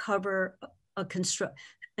 cover a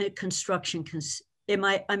construction?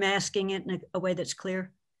 I'm asking it in a way that's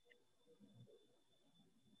clear?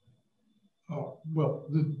 Oh, well,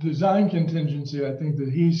 the design contingency, I think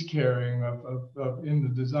that he's carrying in the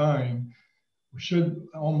design should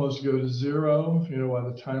almost go to zero, by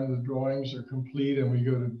the time the drawings are complete and we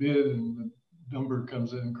go to bid and the number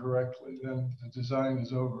comes in correctly, then the design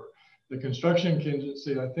is over. The construction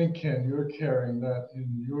contingency, I think, Ken, you're carrying that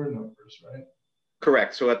in your numbers, right?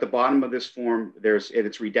 Correct. So at the bottom of this form,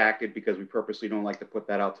 it's redacted because we purposely don't like to put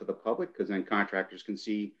that out to the public, because then contractors can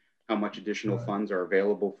see how much additional funds are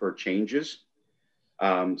available for changes.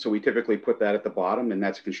 So we typically put that at the bottom, and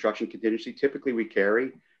that's a construction contingency. Typically we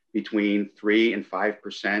carry between 3 and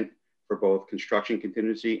 5% for both construction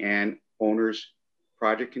contingency and owner's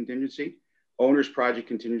project contingency. Owner's project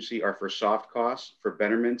contingency are for soft costs, for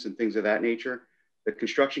betterments and things of that nature. The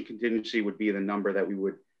construction contingency would be the number that we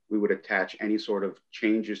would attach any sort of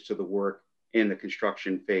changes to the work in the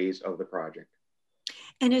construction phase of the project.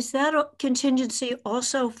 And is that a contingency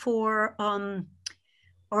also for, I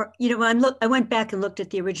went back and looked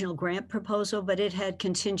at the original grant proposal, but it had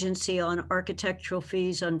contingency on architectural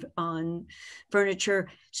fees, on furniture.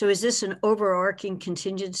 So is this an overarching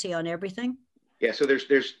contingency on everything? Yeah, so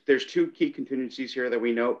there's two key contingencies here that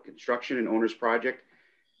we note: construction and owner's project.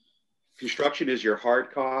 Construction is your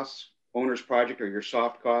hard costs. Owner's project are your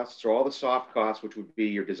soft costs. So all the soft costs, which would be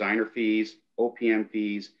your designer fees, OPM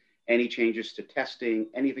fees, any changes to testing,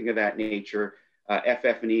 anything of that nature,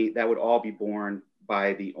 FF&E, that would all be borne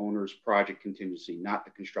by the owner's project contingency, not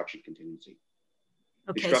the construction contingency.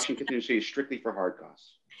 Okay. Construction contingency is strictly for hard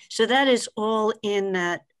costs. So that is all in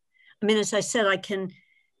that. I mean, as I said, I can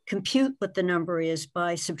compute what the number is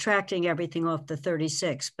by subtracting everything off the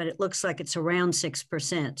 36, but it looks like it's around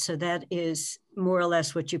 6%. So that is more or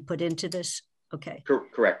less what you put into this. Okay.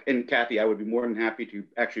 Correct. And Kathy, I would be more than happy to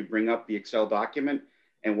actually bring up the Excel document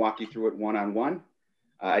and walk you through it one-on-one.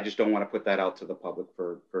 I just don't want to put that out to the public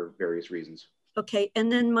for various reasons. Okay,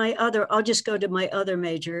 and then I'll just go to my other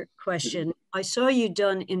major question. Mm-hmm. I saw you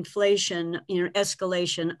done inflation,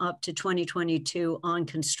 escalation up to 2022 on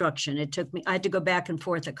construction. I had to go back and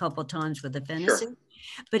forth a couple of times with the Fennessy, sure,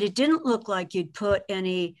 but it didn't look like you'd put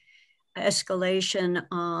any escalation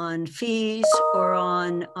on fees or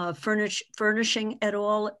on furnishing at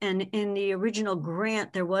all. And in the original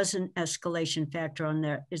grant, there was an escalation factor on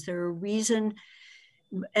there. Is there a reason?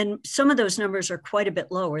 And some of those numbers are quite a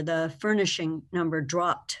bit lower. The furnishing number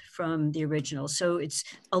dropped from the original. So it's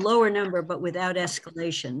a lower number, but without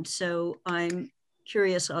escalation. So I'm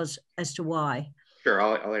curious as to why. Sure,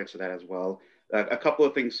 I'll answer that as well. A couple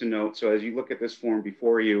of things to note. So as you look at this form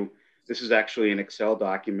before you, this is actually an Excel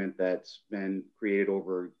document that's been created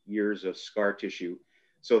over years of scar tissue.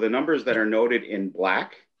 So the numbers that are noted in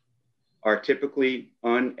black are typically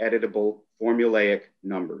uneditable formulaic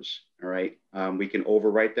numbers. All right, we can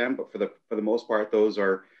overwrite them, but for the most part, those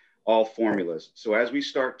are all formulas. So as we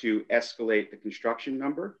start to escalate the construction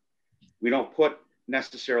number, we don't put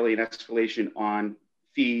necessarily an escalation on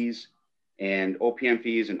fees and OPM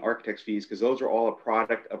fees and architect's fees, because those are all a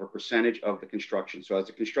product of a percentage of the construction. So as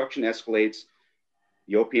the construction escalates,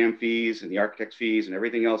 the OPM fees and the architect's fees and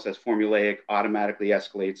everything else that's formulaic automatically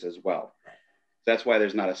escalates as well. That's why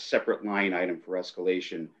there's not a separate line item for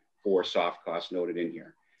escalation for soft costs noted in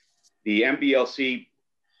here. The MBLC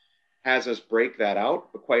has us break that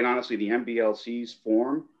out, but quite honestly, the MBLC's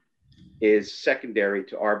form is secondary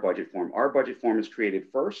to our budget form. Our budget form is created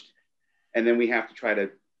first, and then we have to try to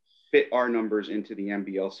fit our numbers into the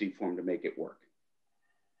MBLC form to make it work.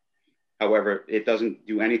 However, it doesn't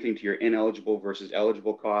do anything to your ineligible versus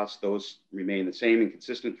eligible costs. Those remain the same and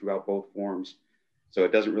consistent throughout both forms. So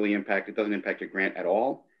it doesn't impact your grant at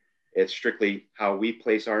all. It's strictly how we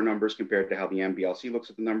place our numbers compared to how the MBLC looks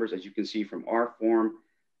at the numbers. As you can see from our form,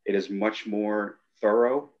 it is much more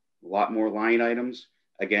thorough, a lot more line items.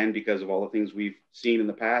 Again, because of all the things we've seen in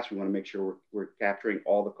the past, we want to make sure we're capturing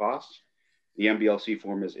all the costs. The MBLC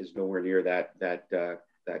form is nowhere near that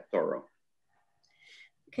thorough.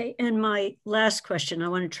 Okay, and my last question, I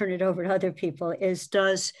want to turn it over to other people, is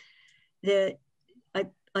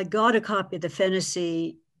I got a copy of the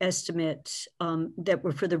Fennessy estimates that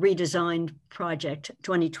were for the redesigned project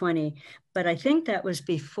 2020, but I think that was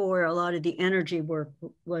before a lot of the energy work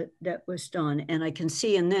that was done. And I can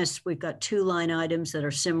see in this, we've got 2 line items that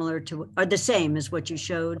are similar to, are the same as what you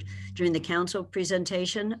showed during the council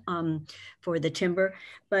presentation for the timber.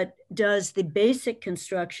 But does the basic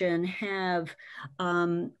construction have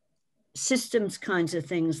systems kinds of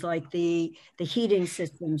things like the heating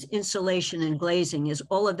systems, insulation and glazing? Is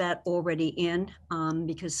all of that already in?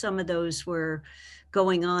 Because some of those were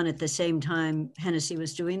going on at the same time Hennessy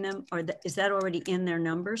was doing them. Is that already in their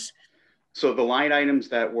numbers? So the line items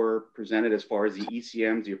that were presented as far as the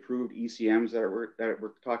ECMs, the approved ECMs that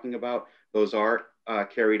we're talking about, those are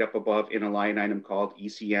carried up above in a line item called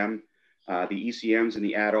ECM. The ECMs and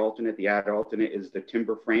the ad alternate is the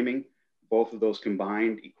timber framing. Both of those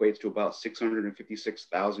combined equates to about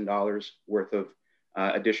 $656,000 worth of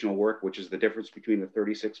additional work, which is the difference between the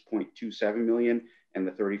 36.27 million and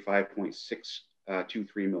the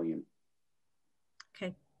 35.623 million.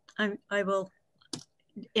 Okay, I will,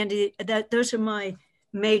 Andy, those are my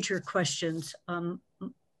major questions.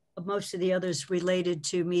 Most of the others related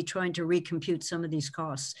to me trying to recompute some of these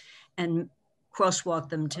costs and crosswalk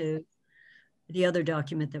them to the other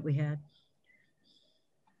document that we had.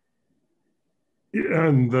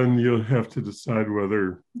 And then you'll have to decide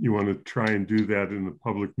whether you want to try and do that in the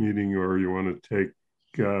public meeting or you want to take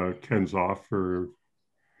Ken's offer,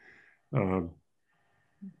 walking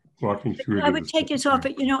through. I would take his offer.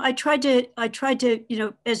 You know, I tried to, you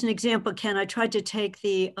know, as an example, Ken, I tried to take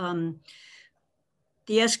the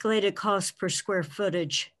escalated cost per square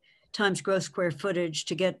footage times gross square footage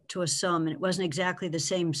to get to a sum. And it wasn't exactly the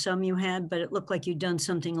same sum you had, but it looked like you'd done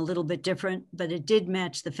something a little bit different, but it did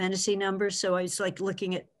match the Fennessy numbers. So I was like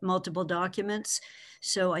looking at multiple documents.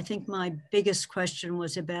 So I think my biggest question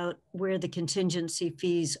was about where the contingency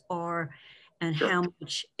fees are and how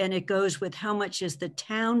much, and it goes with how much is the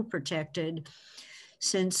town protected,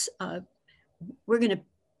 since we're going to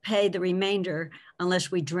pay the remainder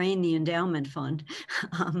unless we drain the endowment fund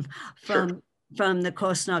from the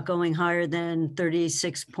cost not going higher than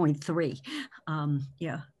 36.3.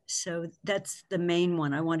 Yeah, so that's the main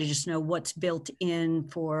one. I want to just know what's built in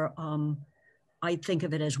for, I think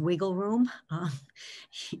of it as wiggle room,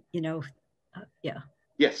 you know, yeah.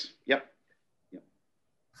 Yes, yep.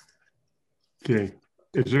 Okay,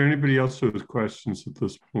 is there anybody else who has questions at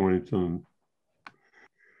this point on the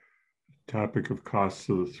topic of costs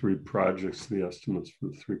of the 3 projects, the estimates for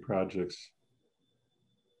the 3 projects?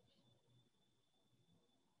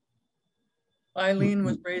 Eileen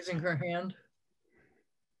was raising her hand.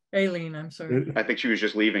 Aileen, I'm sorry. I think she was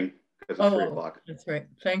just leaving because it's 3 o'clock. That's right.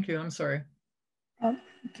 Thank you. I'm sorry.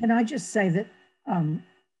 Can I just say that I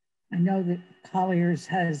know that Colliers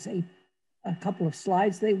has a couple of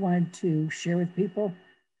slides they wanted to share with people.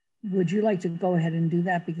 Would you like to go ahead and do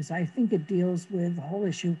that? Because I think it deals with the whole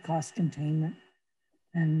issue of cost containment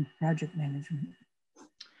and project management.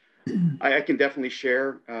 I can definitely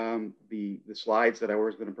share the slides that I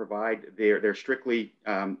was going to provide. They're strictly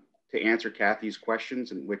to answer Kathy's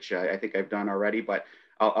questions, in which I think I've done already, but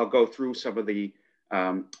I'll go through some of the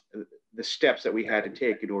steps that we had to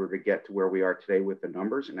take in order to get to where we are today with the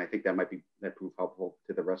numbers. And I think that prove helpful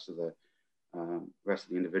to the rest of the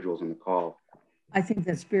individuals on the call. I think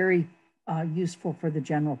that's very useful for the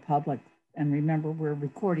general public. And remember, we're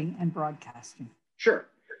recording and broadcasting. Sure.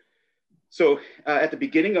 So at the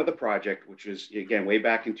beginning of the project, which was, again, way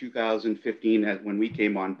back in 2015, when we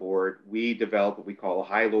came on board, we developed what we call a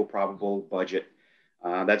high-low probable budget.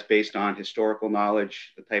 That's based on historical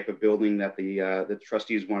knowledge, the type of building that the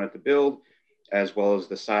trustees wanted to build, as well as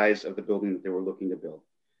the size of the building that they were looking to build.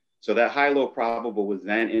 So that high-low probable was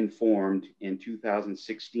then informed in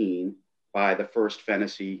 2016 by the first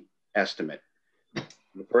Fennessy estimate.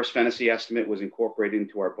 The first Fennessy estimate was incorporated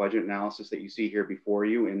into our budget analysis that you see here before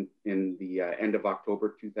you in the end of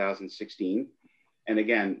October 2016. And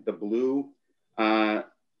again, the blue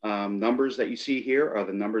numbers that you see here are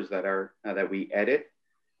the numbers that we edit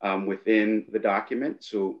within the document.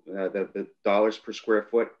 So the dollars per square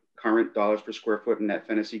foot, current dollars per square foot in that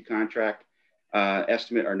Fennessy contract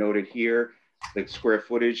estimate are noted here. The square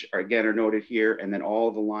footage are noted here, and then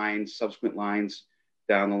all the lines, subsequent lines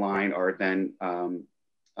down the line are then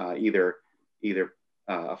either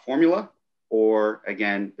a formula, or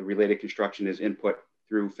again, the related construction is input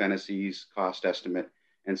through Fennessy's cost estimate,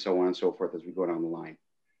 and so on and so forth as we go down the line.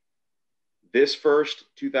 This first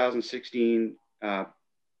 2016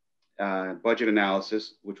 budget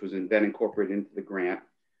analysis, which was then incorporated into the grant,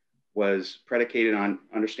 was predicated on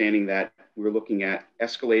understanding that we were looking at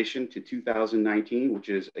escalation to 2019, which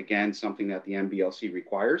is again something that the MBLC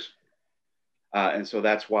requires. And so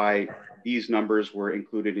that's why these numbers were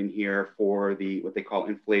included in here for what they call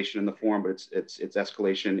inflation in the form, but it's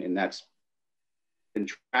escalation, and that's been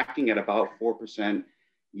tracking at about 4%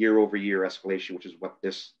 year-over-year escalation, which is what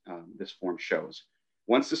this form shows.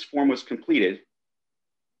 Once this form was completed,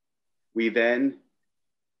 we then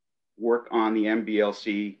work on the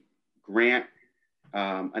MBLC grant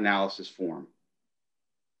analysis form,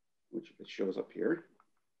 which it shows up here.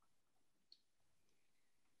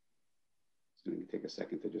 It's going to take a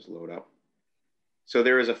second to just load up. So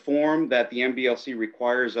there is a form that the MBLC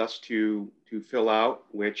requires us to fill out,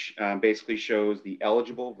 which basically shows the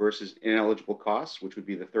eligible versus ineligible costs, which would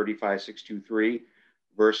be the 35,623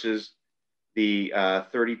 versus the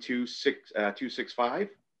 32,265.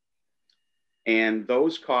 And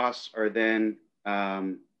those costs are then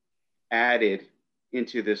added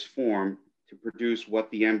into this form to produce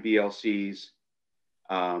what the MBLC's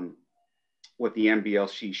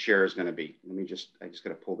share is going to be. I just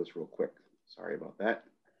got to pull this real quick. Sorry about that.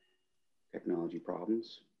 Technology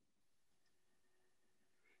problems.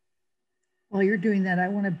 While you're doing that, I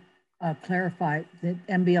want to clarify that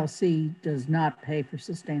MBLC does not pay for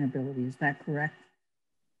sustainability. Is that correct?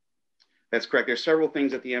 That's correct. There's several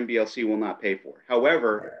things that the MBLC will not pay for.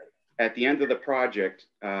 However, at the end of the project,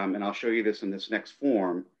 and I'll show you this in this next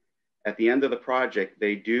form, at the end of the project,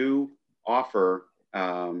 they do offer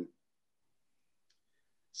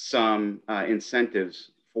some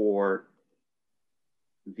incentives for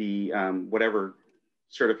the whatever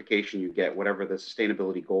certification you get, whatever the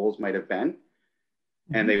sustainability goals might have been,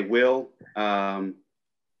 and they will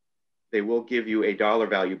give you a dollar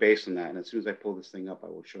value based on that. And as soon as I pull this thing up, I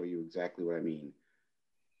will show you exactly what I mean.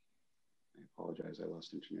 I apologize, I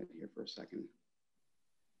lost internet here for a second.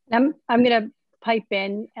 I'm going to pipe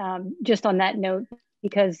in just on that note,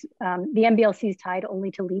 because the MBLC is tied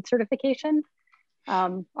only to LEED certification.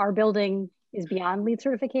 Our building is beyond LEED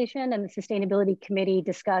certification, and the Sustainability Committee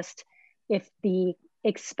discussed if the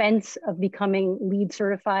expense of becoming LEED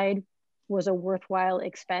certified was a worthwhile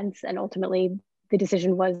expense. And ultimately the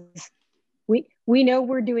decision was, we know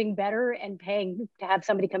we're doing better, and paying to have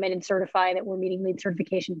somebody come in and certify that we're meeting LEED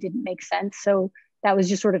certification didn't make sense. So that was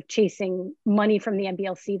just sort of chasing money from the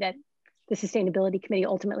MBLC that the Sustainability Committee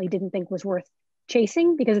ultimately didn't think was worth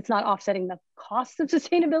chasing, because it's not offsetting the cost of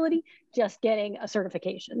sustainability, just getting a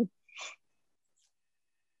certification.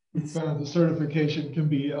 We found the certification can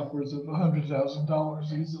be upwards of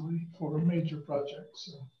 $100,000 easily for a major project.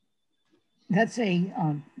 So that's a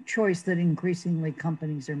choice that increasingly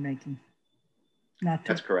companies are making.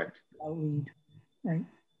 That's correct. LEED, right?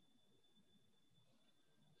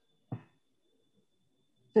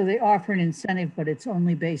 So they offer an incentive, but it's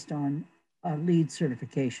only based on LEED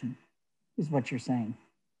certification, is what you're saying.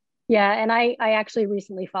 Yeah, and I actually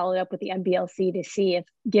recently followed up with the MBLC to see if,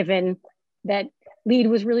 given that LEED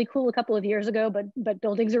was really cool a couple of years ago, but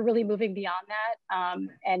buildings are really moving beyond that,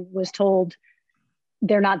 and was told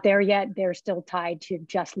they're not there yet. They're still tied to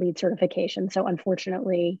just LEED certification. So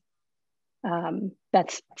unfortunately,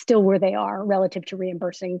 that's still where they are relative to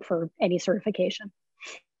reimbursing for any certification.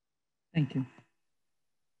 Thank you.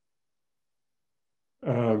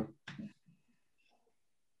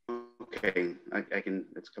 Okay, I can,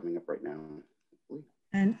 it's coming up right now.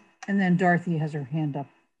 And then Dorothy has her hand up.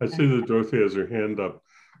 I see that Dorothy has her hand up,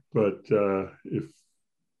 but if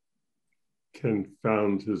Ken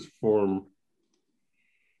found his form,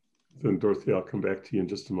 then Dorothy, I'll come back to you in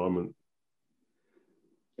just a moment.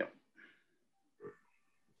 Yep.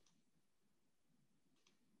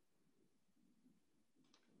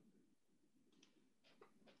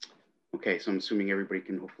 Okay, so I'm assuming everybody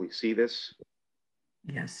can hopefully see this.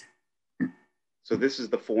 Yes. So this is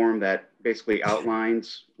the form that basically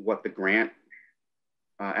outlines what the grant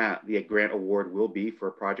award will be for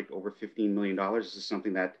a project over $15 million. This is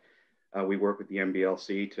something that we work with the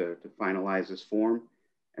MBLC to finalize this form.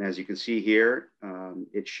 And as you can see here,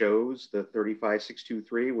 it shows the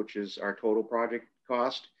 35,623, which is our total project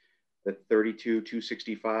cost, the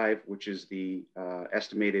 32,265, which is the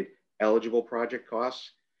estimated eligible project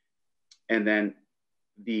costs. And then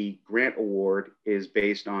the grant award is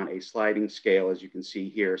based on a sliding scale, as you can see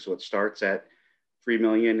here. So it starts at 3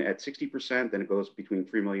 million at 60%, then it goes between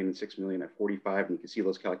 3 million and 6 million at 45. And you can see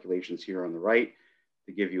those calculations here on the right.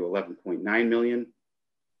 to give you 11.9 million.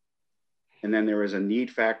 And then there is a need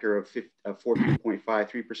factor of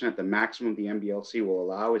 14.53%. The maximum the MBLC will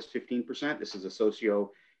allow is 15%. This is a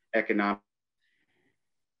socioeconomic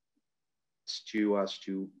to us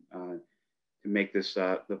to make this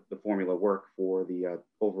the formula work for the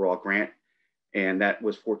overall grant. And that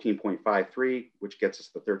was 14.53, which gets us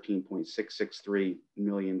the 13.663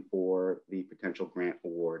 million for the potential grant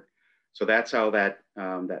award. So that's how that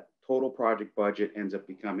that total project budget ends up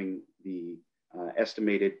becoming the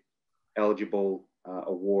estimated eligible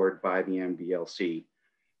award by the MBLC.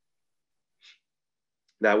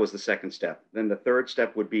 That was the second step. Then the third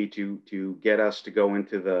step would be to get us to go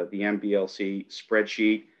into the MBLC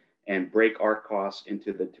spreadsheet and break our costs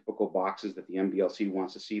into the typical boxes that the MBLC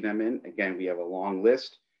wants to see them in. Again, we have a long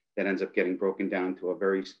list that ends up getting broken down to a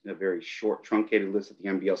very short, truncated list that the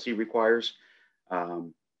MBLC requires.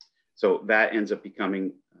 So that ends up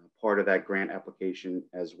becoming part of that grant application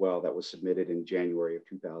as well that was submitted in January of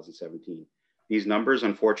 2017. These numbers,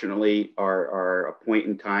 unfortunately, are a point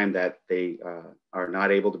in time that they are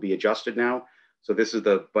not able to be adjusted now. So this is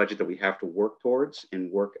the budget that we have to work towards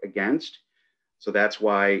and work against. So that's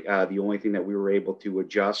why the only thing that we were able to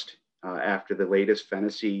adjust after the latest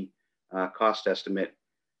Fennessy cost estimate,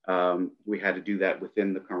 we had to do that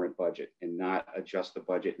within the current budget and not adjust the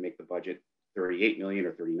budget, make the budget 38 million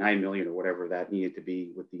or 39 million or whatever that needed to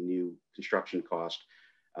be with the new construction cost.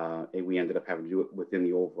 And we ended up having to do it within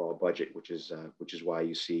the overall budget, which is why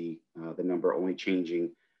you see the number only changing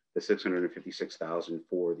the 656,000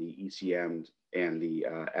 for the ECM and the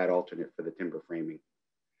ad alternate for the timber framing.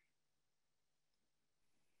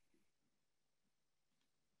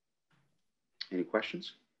 Any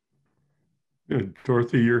questions? Yeah,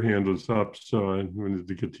 Dorothy, your hand was up, so I wanted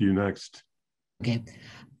to get to you next. Okay.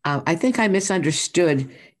 I think I misunderstood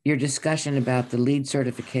your discussion about the LEED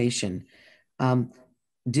certification.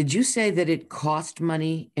 Did you say that it cost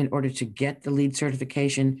money in order to get the LEED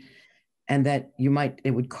certification and that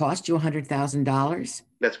it would cost you $100,000?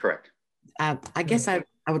 That's correct. I guess I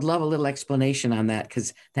would love a little explanation on that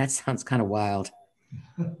because that sounds kind of wild.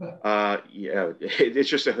 Yeah, it's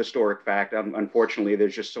just a historic fact. Unfortunately,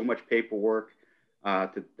 there's just so much paperwork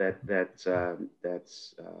that's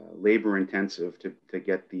labor intensive to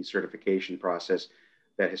get the certification process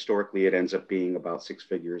that historically it ends up being about 6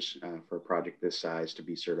 figures for a project this size to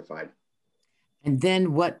be certified. And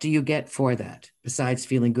then what do you get for that besides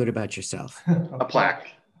feeling good about yourself? A plaque.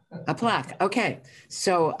 A plaque. Okay.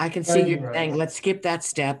 So I can see you saying, let's skip that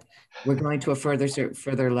step. We're going to a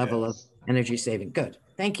further level of energy saving. Good.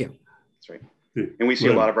 Thank you. That's right. And we see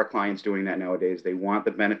a lot of our clients doing that nowadays. They want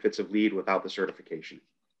the benefits of LEED without the certification.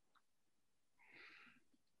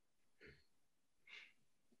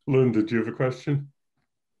 Lynn, did you have a question?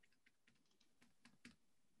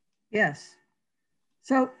 Yes.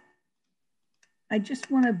 So I just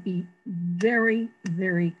want to be very,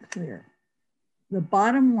 very clear. The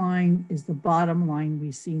bottom line is the bottom line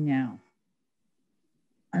we see now.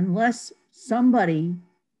 Unless somebody,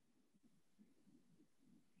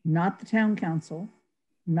 not the town council,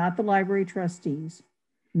 not the library trustees,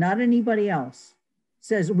 not anybody else,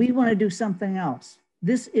 says we want to do something else,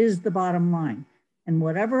 this is the bottom line. And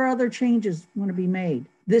whatever other changes want to be made,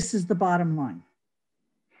 this is the bottom line.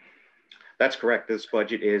 That's correct. This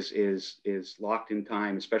budget is locked in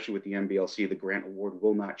time, especially with the MBLC. The grant award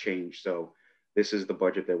will not change. So this is the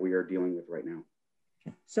budget that we are dealing with right now.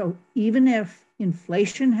 So even if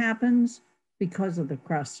inflation happens because of the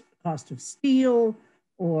cost of steel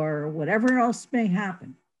or whatever else may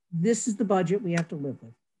happen, this is the budget we have to live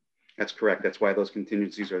with. That's correct. That's why those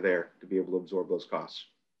contingencies are there, to be able to absorb those costs.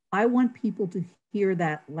 I want people to hear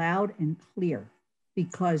that loud and clear,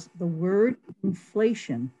 because the word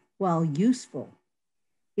inflation, while useful,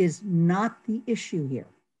 is not the issue here.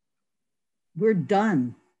 We're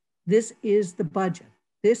done. This is the budget.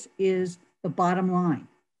 This is the bottom line.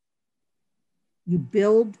 You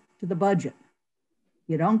build to the budget.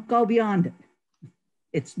 You don't go beyond it.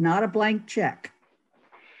 It's not a blank check.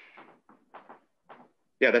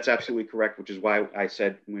 Yeah, that's absolutely correct, which is why I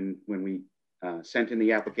said when we sent in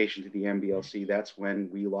the application to the MBLC, that's when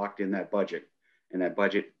we locked in that budget. And that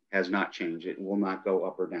budget has not changed. It will not go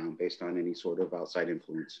up or down based on any sort of outside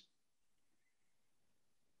influence.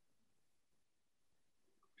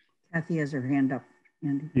 Kathy has her hand up,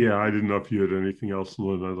 Andy. Yeah, I didn't know if you had anything else,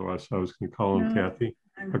 Lynn. Otherwise, I was going to call on Kathy.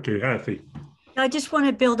 Okay, Kathy. I just want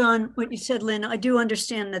to build on what you said, Lynn. I do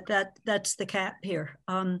understand that's the cap here.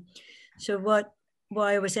 So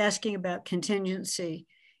why I was asking about contingency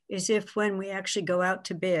is if when we actually go out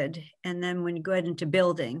to bid and then when you go into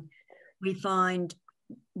building, we find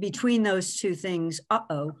between those two things,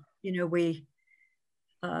 we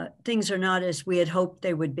things are not as we had hoped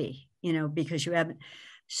they would be, you know, because you haven't.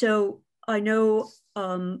 So I know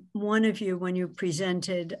one of you, when you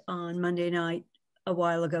presented on Monday night a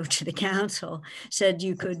while ago to the council, said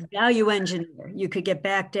you could value engineer, you could get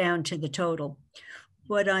back down to the total.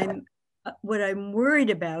 What I'm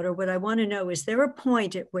worried about, or what I want to know, is there a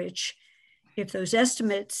point at which, if those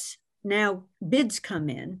estimates now bids come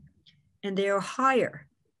in and they are higher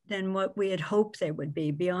than what we had hoped they would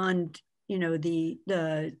be, beyond, you know, the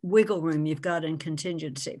wiggle room you've got in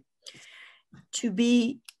contingency, to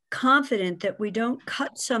be confident that we don't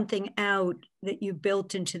cut something out that you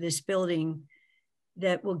built into this building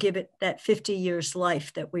that will give it that 50 years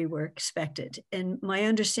life that we were expected. And my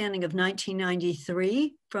understanding of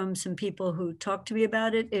 1993 from some people who talked to me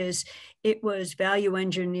about it is it was value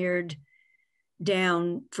engineered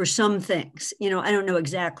down for some things. You know, I don't know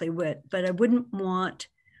exactly what, but I wouldn't want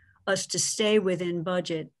us to stay within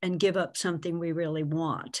budget and give up something we really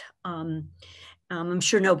want. I'm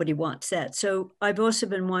sure nobody wants that. So I've also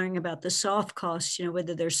been wondering about the soft costs, you know,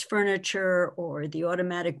 whether there's furniture or the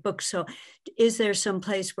automatic book. So is there some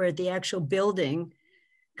place where the actual building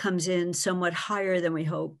comes in somewhat higher than we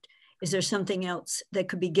hoped? Is there something else that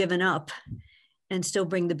could be given up and still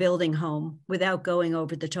bring the building home without going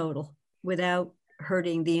over the total, without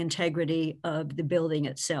hurting the integrity of the building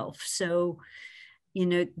itself? So, you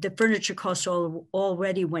know, the furniture costs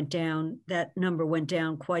already went down. That number went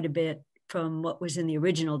down quite a bit from what was in the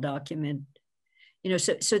original document. You know,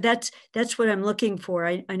 so that's what I'm looking for.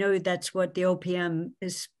 I know that's what the OPM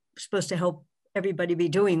is supposed to help everybody be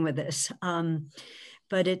doing with this.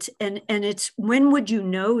 But it's, and it's, when would you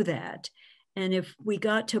know that? And if we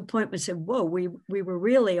got to a point where we said, whoa, we were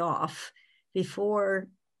really off before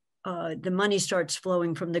the money starts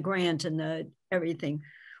flowing from the grant and the everything,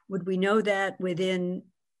 would we know that within,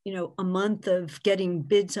 you know, a month of getting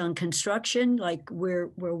bids on construction? Like we're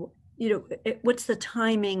you know, what's the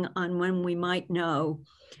timing on when we might know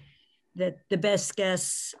that the best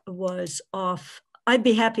guess was off? I'd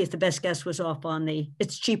be happy if the best guess was off on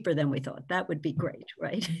it's cheaper than we thought. That would be great,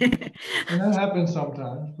 right? And that happens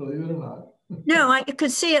sometimes, believe it or not. No, I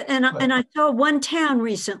could see it. And I saw one town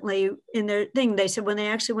recently in their thing, they said when they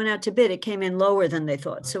actually went out to bid, it came in lower than they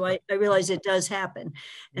thought. So I realized it does happen.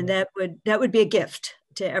 And that would be a gift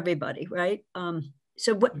to everybody, right?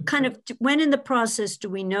 So what kind of, when in the process do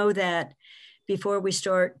we know that before we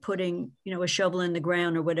start putting, you know, a shovel in the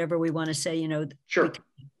ground or whatever we want to say, you know? Sure.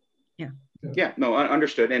 Yeah, no,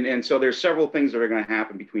 understood. And so there's several things that are going to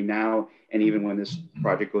happen between now and even when this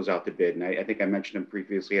project goes out to bid. And I think I mentioned them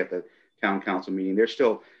previously at the town council meeting. There's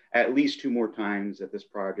still at least 2 more times that this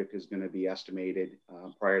project is going to be estimated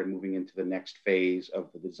prior to moving into the next phase of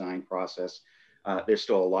the design process. There's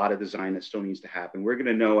still a lot of design that still needs to happen. We're going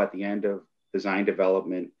to know at the end of design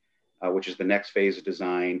development, which is the next phase of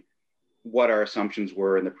design, what our assumptions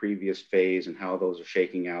were in the previous phase and how those are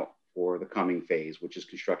shaking out for the coming phase, which is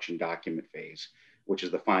construction document phase, which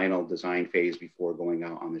is the final design phase before going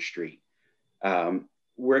out on the street.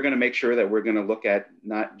 We're going to make sure that we're going to look at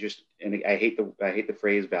not just, and I hate the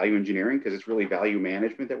phrase value engineering, because it's really value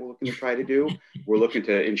management that we're looking to try to do. We're looking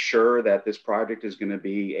to ensure that this project is going to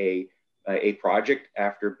be a project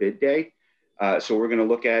after bid day. So we're going to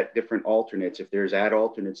look at different alternates. If there's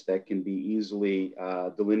alternates that can be easily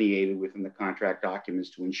delineated within the contract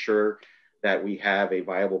documents to ensure that we have a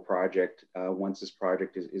viable project once this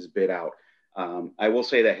project is bid out. I will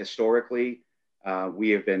say that historically, we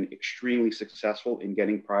have been extremely successful in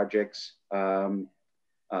getting projects to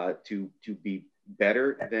be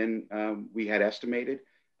better than we had estimated.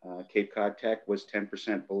 Cape Cod Tech was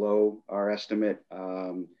 10% below our estimate.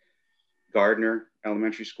 Gardner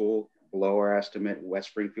Elementary School, below our estimate. West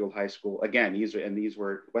Springfield High School, again, these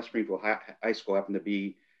were West Springfield High School happened to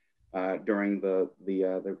be during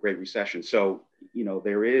the Great Recession. So, you know,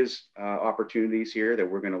 there is opportunities here that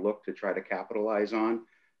we're going to look to try to capitalize on,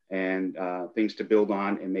 and things to build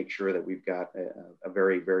on and make sure that we've got a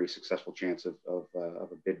very, very successful chance of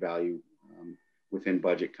a bid value within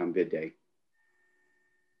budget come bid day.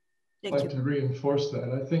 I'd like to reinforce that.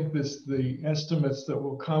 I think the estimates that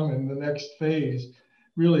will come in the next phase,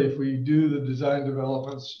 really, if we do the design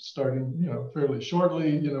developments starting, you know, fairly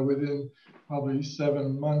shortly, you know, within probably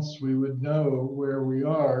 7 months, we would know where we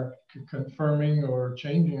are, confirming or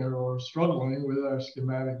changing or struggling with our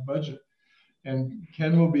schematic budget. And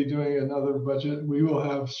Ken will be doing another budget. We will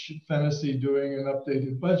have Fennessy doing an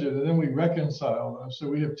updated budget, and then we reconcile them. So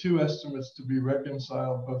we have 2 estimates to be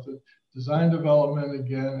reconciled, both the design development,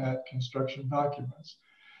 again, at construction documents.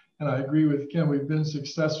 And I agree with Ken, we've been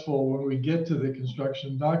successful when we get to the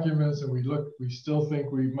construction documents and we still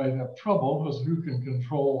think we might have trouble, because who can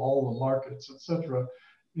control all the markets, et cetera.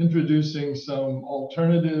 introducing some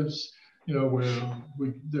alternatives, where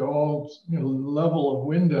they're all, level of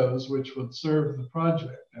windows which would serve the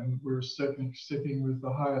project. And we're sticking with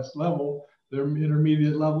the highest level. There are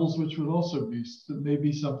intermediate levels, which would also be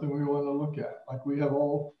maybe something we want to look at. Like we have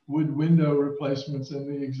all wood window replacements in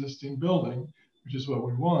the existing building, which is what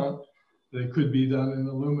we want. They could be done in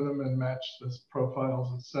aluminum and match the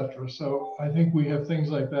profiles, etc. So I think we have things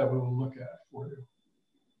like that we will look at for you.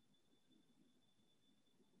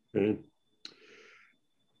 Okay.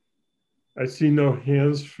 I see no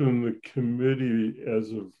hands from the committee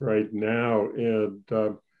as of right now. And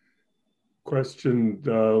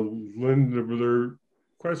Linda, were there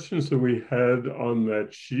questions that we had on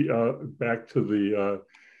that sheet, back to the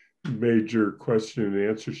major question and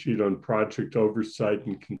answer sheet on project oversight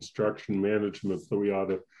and construction management that we ought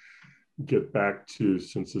to get back to,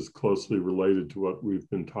 since it's closely related to what we've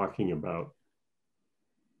been talking about?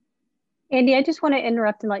 Andy, I just want to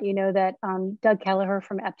interrupt and let you know that Doug Kelleher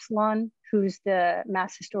from Epsilon, who's the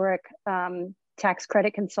Mass Historic tax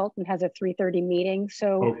credit consultant, has a 3:30 meeting.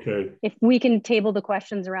 So if we can table the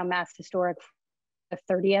questions around Mass Historic for the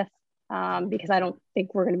 30th, because I don't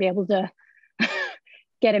think we're going to be able to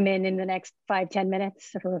get him in the next 5-10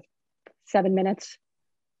 minutes or 7 minutes.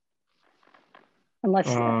 Unless,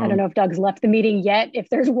 I don't know if Doug's left the meeting yet, if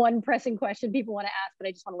there's one pressing question people want to ask, but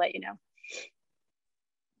I just want to let you know.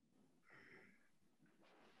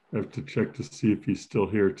 I have to check to see if he's still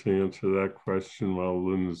here to answer that question while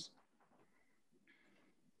Lynn's.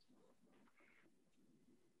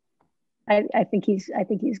 I think he's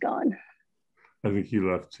gone. I think he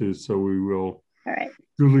left too. So we will. All right.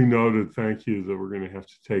 Duly noted. Thank you. That we're going to have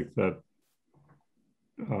to take that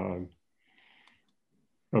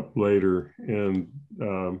up later. And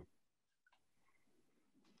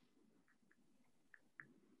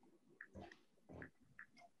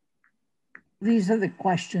these are the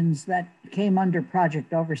questions that came under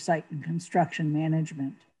project oversight and construction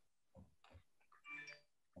management.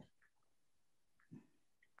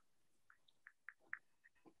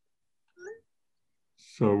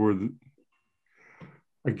 So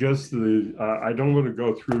I guess I don't want to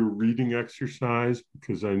go through a reading exercise,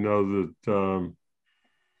 because I know that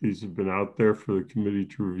these have been out there for the committee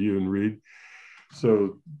to review and read.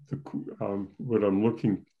 So what I'm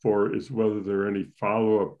looking for is whether there are any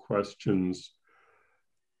follow-up questions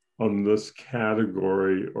on this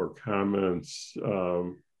category or comments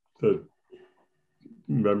that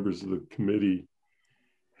members of the committee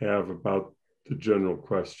have about the general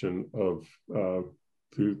question of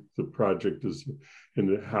the project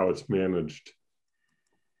and how it's managed.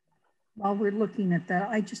 While we're looking at that,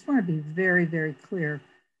 I just want to be very, very clear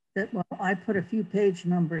that while I put a few page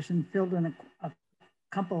numbers and filled in a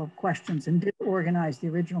couple of questions and did organize the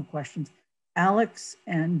original questions, Alex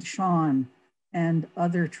and Sean and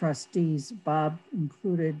other trustees, Bob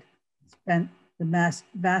included, spent the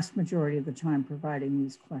vast majority of the time providing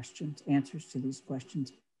these questions, answers to these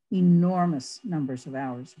questions. Enormous numbers of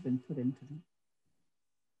hours have been put into them.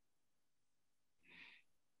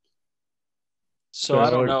 So I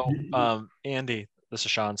don't know, Andy, this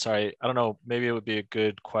is Sean, sorry. I don't know, maybe it would be a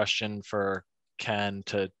good question for Ken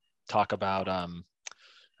to talk about. I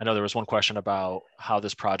know there was one question about how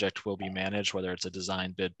this project will be managed, whether it's a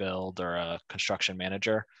design, bid, build, or a construction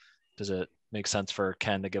manager. Does it make sense for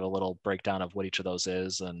Ken to give a little breakdown of what each of those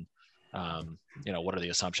is and what are the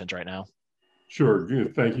assumptions right now? Sure,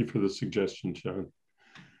 thank you for the suggestion, Sean.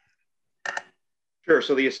 Sure,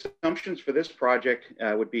 so the assumptions for this project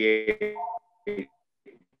would be a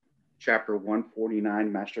Chapter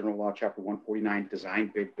 149, Mass General Law, Chapter 149,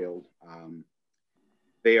 design, bid, build.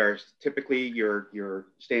 They are typically your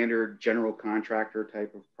standard general contractor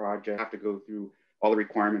type of project. You have to go through all the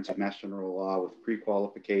requirements of Mass General Law with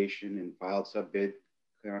pre-qualification and filed sub-bid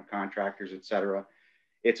contractors, et cetera.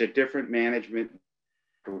 It's a different management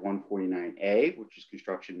for 149A, which is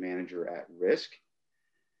construction manager at risk,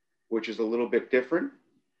 which is a little bit different,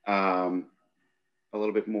 a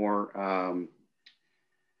little bit more.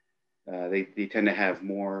 They tend to have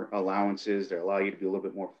more allowances. They allow you to be a little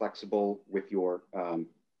bit more flexible with your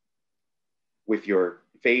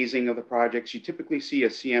phasing of the projects. You typically see a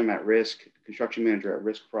CM at risk, construction manager at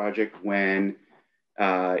risk project when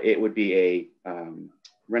it would be a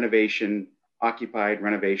occupied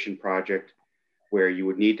renovation project where you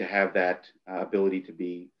would need to have that ability to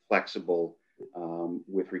be flexible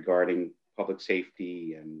with regarding public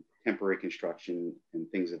safety and temporary construction and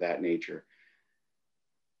things of that nature.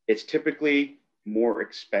 It's typically more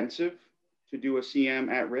expensive to do a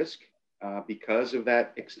CM at risk because of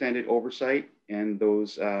that extended oversight and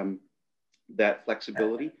those that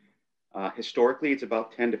flexibility. Historically, it's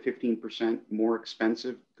about 10 to 15% more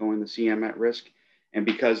expensive going the CM at risk. And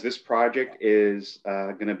because this project is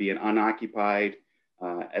going to be an unoccupied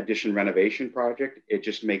addition renovation project, it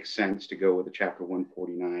just makes sense to go with the Chapter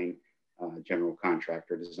 149 general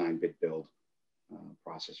contractor design bid build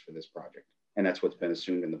process for this project. And that's what's been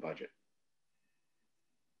assumed in the budget.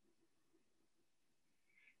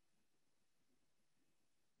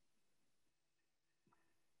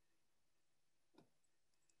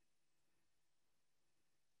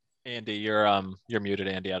 Andy, you're muted,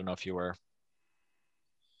 Andy. I don't know if you were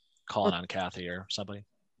calling on Kathy or somebody.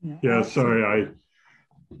 Yeah, sorry,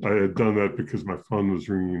 I had done that because my phone was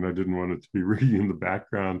ringing and I didn't want it to be ringing in the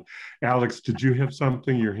background. Alex, did you have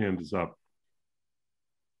something? Your hand is up.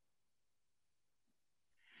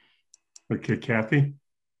 Okay, Kathy?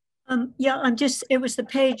 Yeah, it was the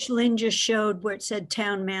page Lynn just showed where it said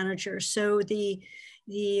town manager. So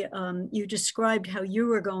you described how you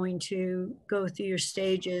were going to go through your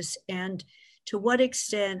stages, and to what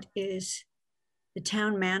extent is the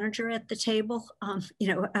town manager at the table,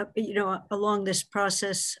 along this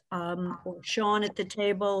process, or Sean at the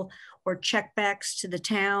table, or checkbacks to the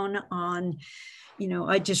town on,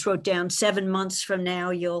 I just wrote down 7 months from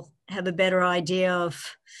now, you'll have a better idea of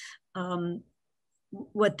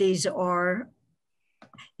what these are.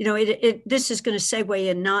 This is going to segue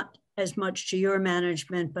in not as much to your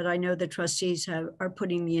management, but I know the trustees are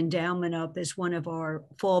putting the endowment up as one of our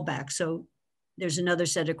fallbacks. So there's another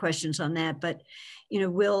set of questions on that. But,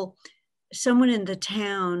 will someone in the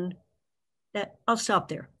town I'll stop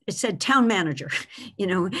there. It said town manager,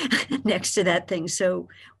 next to that thing. So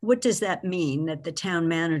what does that mean, that the town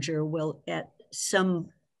manager will at some,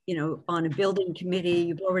 on a building committee,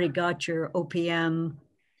 you've already got your OPM.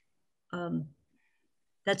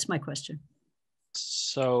 That's my question.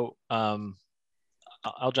 So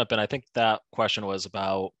I'll jump in. I think that question was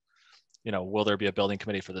about, will there be a building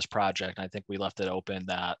committee for this project? And I think we left it open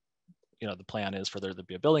that, the plan is for there to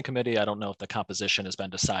be a building committee. I don't know if the composition has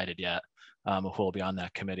been decided yet, who will be on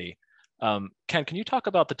that committee. Ken, can you talk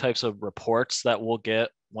about the types of reports that we'll get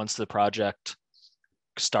once the project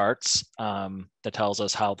starts, that tells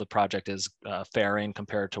us how the project is faring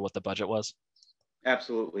compared to what the budget was?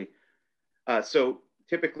 Absolutely. So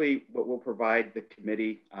typically what we'll provide the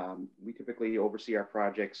committee, we typically oversee our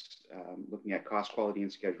projects looking at cost, quality,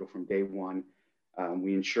 and schedule from day one.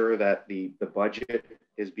 We ensure that the budget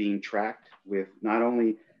is being tracked with not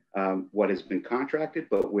only what has been contracted,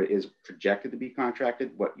 but what is projected to be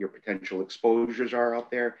contracted, what your potential exposures are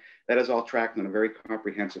out there. That is all tracked in a very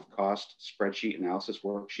comprehensive cost spreadsheet analysis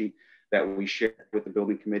worksheet that we share with the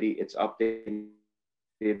building committee. It's updated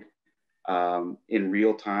in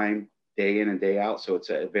real time, day in and day out. So it's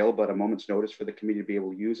available at a moment's notice for the committee to be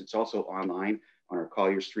able to use. It's also online on our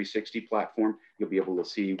Colliers 360 platform. You'll be able to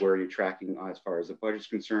see where you're tracking as far as the budget's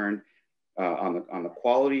concerned. On the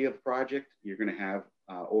quality of the project, you're going to have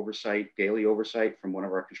daily oversight from one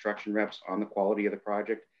of our construction reps on the quality of the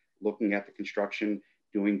project, looking at the construction,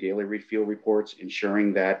 doing daily field reports,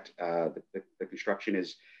 ensuring that the construction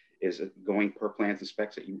is going per plans and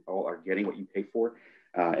specs, that you all are getting what you pay for.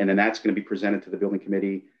 And then that's going to be presented to the building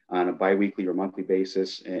committee on a biweekly or monthly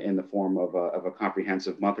basis in the form of a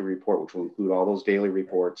comprehensive monthly report, which will include all those daily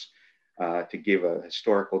reports to give a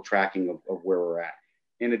historical tracking of where we're at.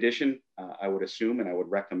 In addition, I would assume and I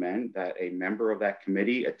would recommend that a member of that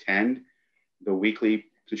committee attend the weekly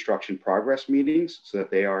construction progress meetings so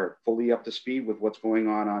that they are fully up to speed with what's going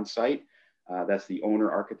on site. That's the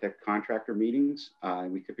owner, architect, contractor meetings.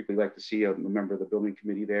 We typically like to see a member of the building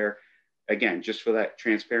committee there. Again, just for that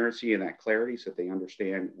transparency and that clarity so that they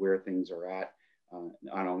understand where things are at,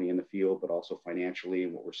 not only in the field, but also financially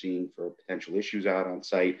and what we're seeing for potential issues out on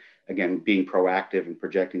site. Again, being proactive and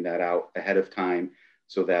projecting that out ahead of time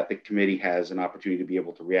so that the committee has an opportunity to be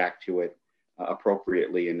able to react to it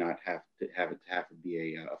appropriately and not have to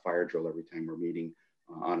be a fire drill every time we're meeting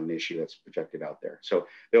on an issue that's projected out there. So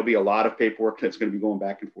there'll be a lot of paperwork that's going to be going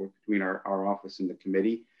back and forth between our office and the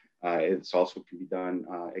committee. It's also can be done,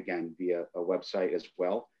 again, via a website as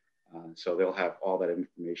well. So they'll have all that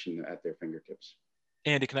information at their fingertips.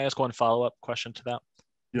 Andy, can I ask one follow-up question to that?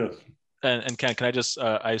 Yes. And Ken, can I just,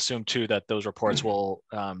 I assume too that those reports will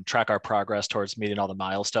track our progress towards meeting all the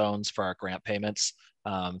milestones for our grant payments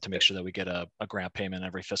to make sure that we get a grant payment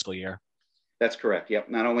every fiscal year? That's correct. Yep.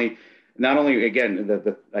 Not only again,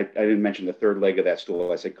 I didn't mention the third leg of that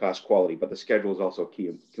stool. I said cost quality, but the schedule is also a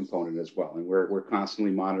key component as well. And we're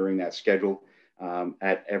constantly monitoring that schedule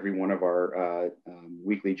at every one of our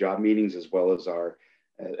weekly job meetings, as well as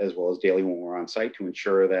daily when we're on site, to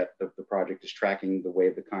ensure that the project is tracking the way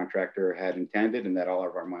the contractor had intended and that all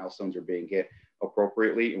of our milestones are being hit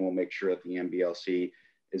appropriately, and we'll make sure that the MBLC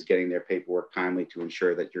is getting their paperwork timely to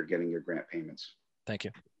ensure that you're getting your grant payments. Thank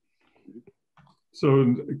you. So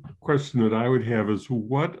the question that I would have is,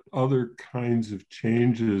 what other kinds of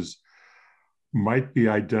changes might be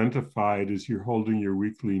identified as you're holding your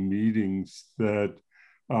weekly meetings that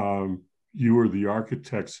you or the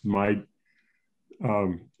architects might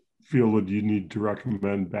feel that you need to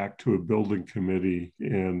recommend back to a building committee,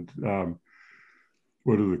 and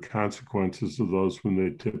what are the consequences of those when they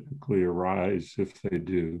typically arise, if they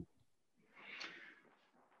do?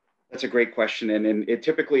 That's a great question, and it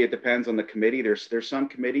typically depends on the committee. There's some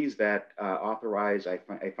committees that authorize a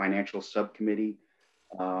financial subcommittee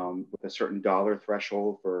with a certain dollar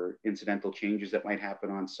threshold for incidental changes that might happen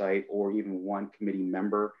on site, or even one committee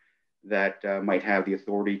member that might have the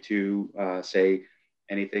authority to say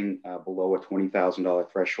anything below a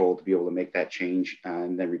 $20,000 threshold to be able to make that change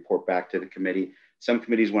and then report back to the committee. Some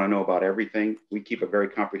committees want to know about everything. We keep a very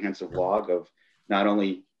comprehensive log of not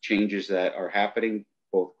only changes that are happening,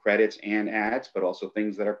 both credits and adds, but also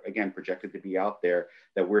things that are, again, projected to be out there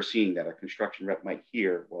that we're seeing that a construction rep might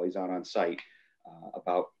hear while he's out on site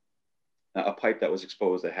about a pipe that was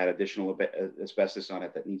exposed that had additional asbestos on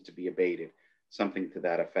it that needs to be abated, something to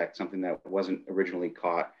that effect, something that wasn't originally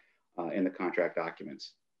caught in the contract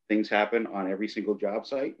documents. Things happen on every single job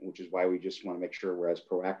site, which is why we just want to make sure we're as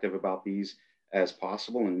proactive about these as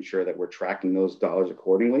possible and ensure that we're tracking those dollars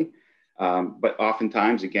accordingly. But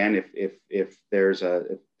oftentimes, again, if there's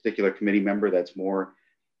a particular committee member that's more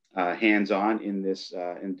hands-on in this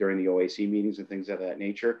and during the OAC meetings and things of that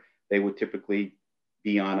nature, they would typically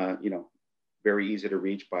be on a, very easy to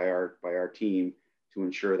reach by our team to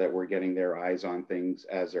ensure that we're getting their eyes on things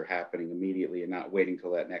as they're happening immediately and not waiting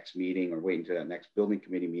till that next meeting or waiting till that next building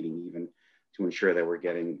committee meeting even to ensure that we're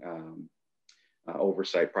getting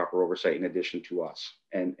proper oversight in addition to us.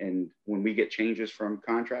 And when we get changes from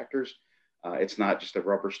contractors, it's not just a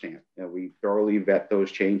rubber stamp. We thoroughly vet those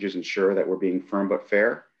changes, ensure that we're being firm but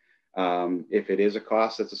fair. If it is a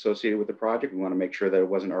cost that's associated with the project, we want to make sure that it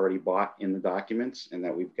wasn't already bought in the documents and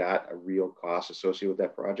that we've got a real cost associated with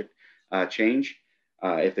that project change.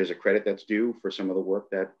 If there's a credit that's due for some of the work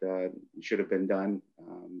that should have been done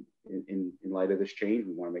in light of this change,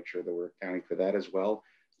 we want to make sure that we're accounting for that as well,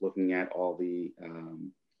 looking at all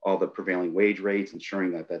the prevailing wage rates,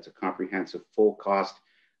 ensuring that that's a comprehensive full cost,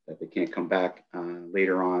 that they can't come back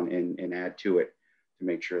later on and add to it, to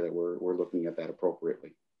make sure that we're looking at that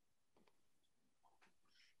appropriately.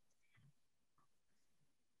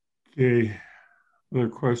 Okay, other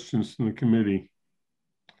questions from the committee?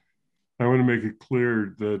 I want to make it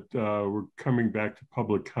clear that we're coming back to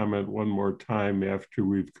public comment one more time after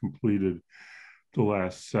we've completed the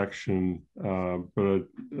last section, but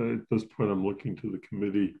at this point I'm looking to the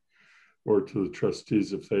committee or to the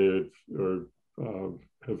trustees if they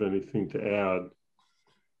have anything to add.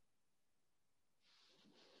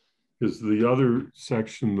 Because the other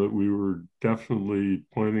section that we were definitely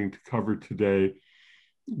planning to cover today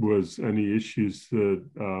was any issues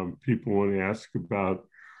that people want to ask about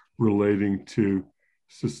relating to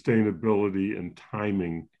sustainability and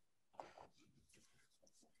timing.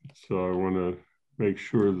 So I want to make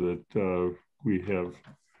sure that we have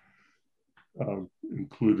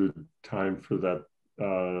included time for that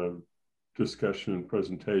discussion and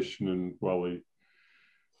presentation, and while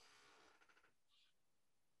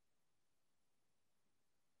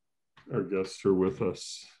our guests are with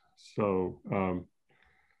us. So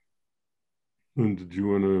Lynn, did you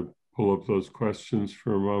want to pull up those questions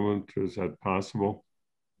for a moment? Is that possible?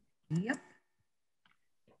 Yep.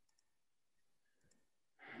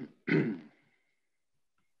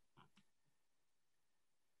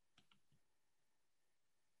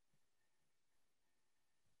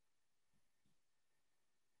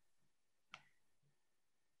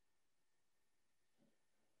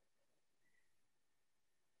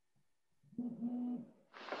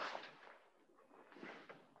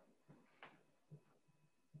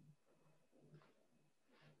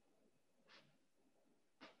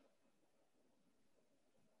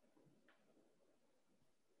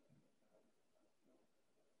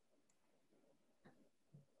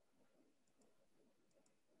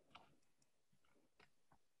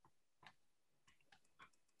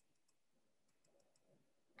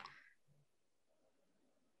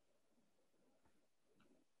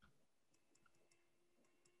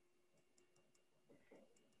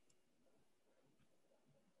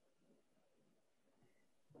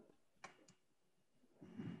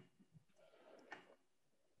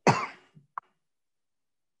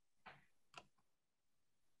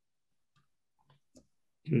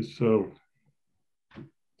 Okay, so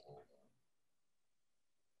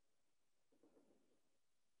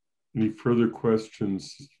Any further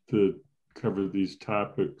questions that cover these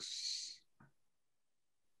topics?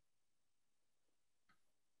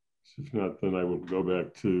 If not, then I will go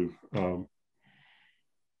back to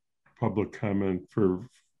public comment for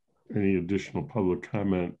any additional public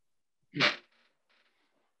comment.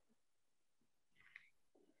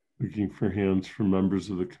 Looking for hands from members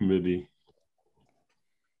of the committee.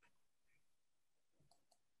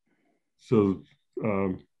 So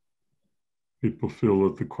people feel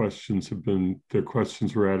that their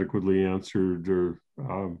questions were adequately answered or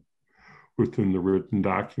within the written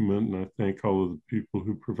document, and I thank all of the people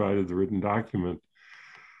who provided the written document.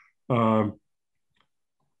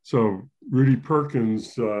 So Rudy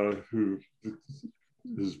Perkins, who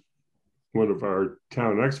is one of our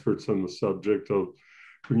town experts on the subject, I'll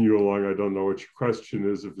bring you along. I don't know what your question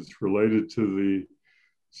is, if it's related to the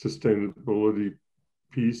sustainability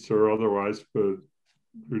piece or otherwise, but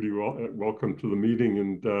Rudy, welcome to the meeting,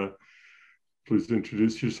 and please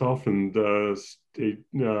introduce yourself and tell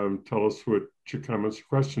us what your comments or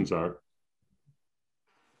questions are.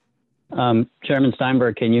 Chairman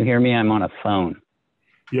Steinberg, can you hear me? I'm on a phone.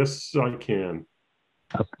 Yes, I can.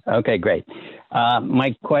 Okay, great.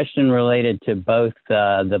 My question related to both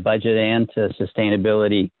the budget and to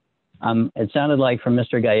sustainability. It sounded like from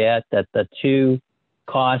Mr. Guyette that the two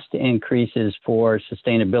cost increases for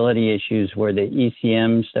sustainability issues were the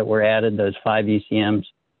ECMs that were added, those 5 ECMs,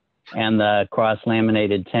 and the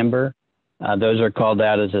cross-laminated timber. Those are called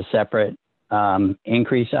out as a separate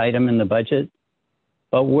increase item in the budget.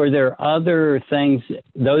 But were there other things,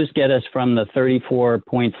 those get us from the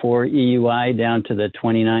 34.4 EUI down to the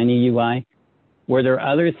 29 EUI. Were there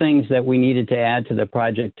other things that we needed to add to the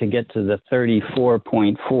project to get to the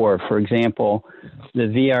 34.4? For example, the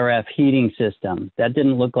VRF heating system. That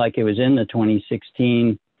didn't look like it was in the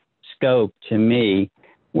 2016 scope to me.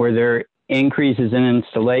 Were there increases in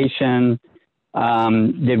installation?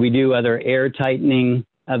 Did we do other air tightening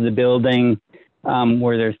of the building?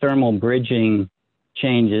 Were there thermal bridging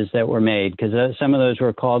changes that were made? Because some of those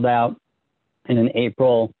were called out in an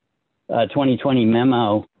April 2020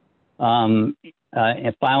 memo,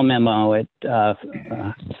 a file memo at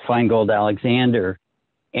Feingold Alexander,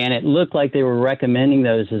 and it looked like they were recommending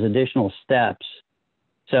those as additional steps.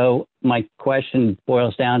 So my question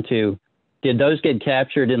boils down to, did those get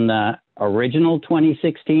captured in the original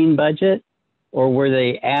 2016 budget, or were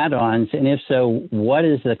they add-ons? And if so, what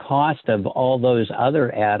is the cost of all those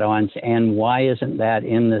other add-ons, and why isn't that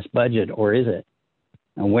in this budget, or is it?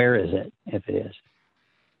 And where is it, if it is?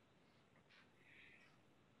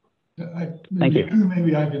 Thank you.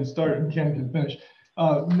 Maybe I can start and Ken can finish.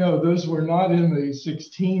 No, those were not in the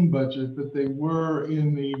 16 budget, but they were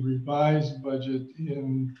in the revised budget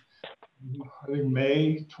in, I think,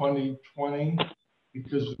 May 2020.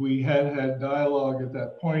 Because we had dialogue at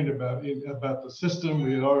that point about the system.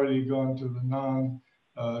 We had already gone to the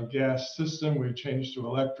non-gas system. We changed to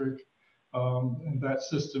electric. And that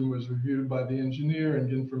system was reviewed by the engineer and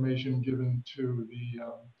information given to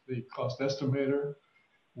the cost estimator.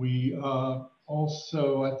 We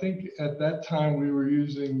also, I think at that time, we were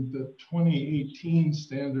using the 2018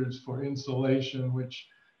 standards for insulation, which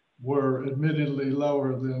were admittedly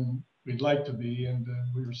lower than we'd like to be, and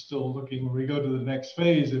we were still looking. When we go to the next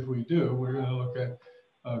phase, if we do, we're going to look at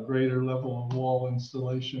a greater level of wall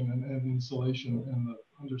installation and insulation in the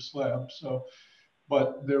under slab. So,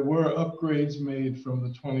 but there were upgrades made from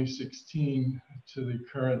the 2016 to the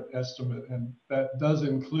current estimate, and that does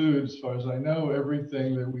include, as far as I know,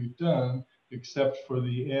 everything that we've done except for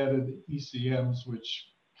the added ECMs, which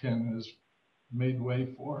Ken has made way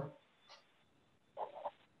for.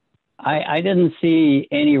 I didn't see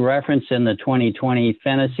any reference in the 2020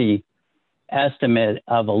 Fennessy estimate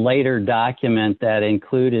of a later document that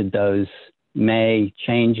included those May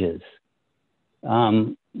changes.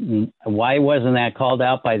 Why wasn't that called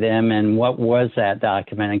out by them, and what was that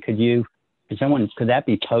document? And could that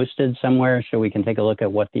be posted somewhere so we can take a look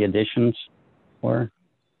at what the additions were?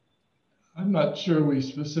 I'm not sure we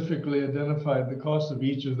specifically identified the cost of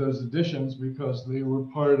each of those additions because they were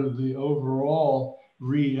part of the overall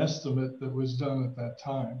re-estimate that was done at that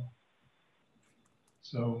time.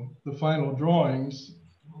 So the final drawings,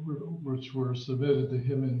 which were submitted to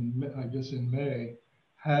him in, I guess, in May,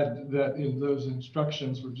 had that in those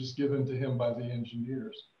instructions were just given to him by the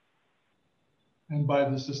engineers and by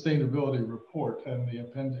the sustainability report and the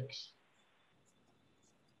appendix.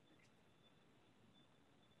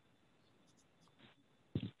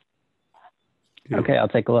 Okay, I'll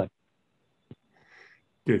take a look.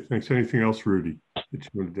 Okay, thanks. Anything else, Rudy, that you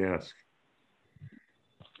wanted to ask?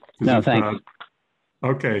 No, thanks.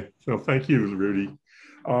 Okay, so thank you, Rudy.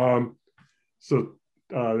 So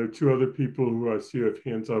there are two other people who I see have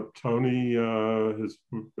hands up. Tony has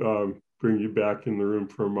bring you back in the room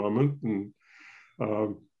for a moment, and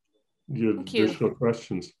you have additional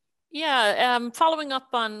questions. Yeah, following up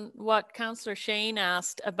on what Councillor Shane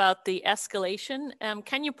asked about the escalation,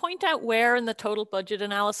 can you point out where in the total budget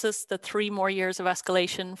analysis the 3 more years of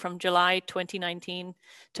escalation from July 2019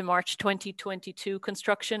 to March 2022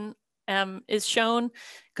 construction is shown?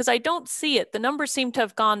 Because I don't see it. The numbers seem to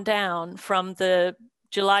have gone down from the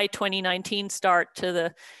July 2019 start to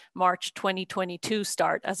the March 2022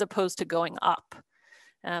 start, as opposed to going up.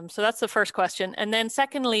 So that's the first question. And then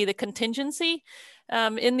secondly, the contingency.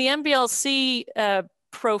 In the MBLC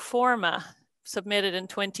pro forma submitted in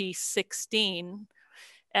 2016,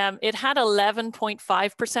 it had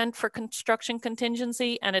 11.5% for construction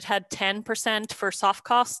contingency, and it had 10% for soft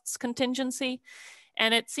costs contingency.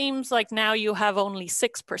 And it seems like now you have only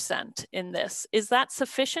 6% in this. Is that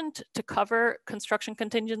sufficient to cover construction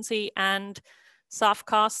contingency and soft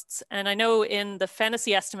costs? And I know in the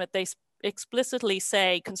Fennessy estimate, they explicitly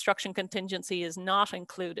say construction contingency is not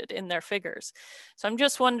included in their figures. So I'm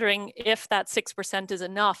just wondering if that 6% is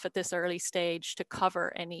enough at this early stage to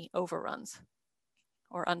cover any overruns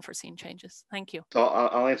or unforeseen changes. Thank you. So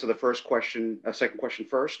I'll answer the first question, second question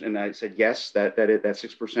first. And I said, yes, that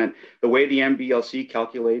 6%. The way the MBLC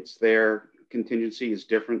calculates their contingency is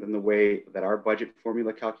different than the way that our budget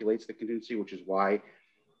formula calculates the contingency, which is why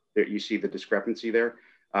you see the discrepancy there.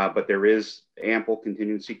 But there is ample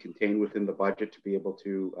contingency contained within the budget to be able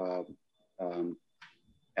to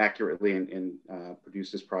accurately and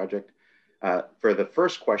produce this project. For the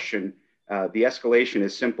first question, the escalation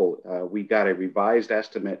is simple. We got a revised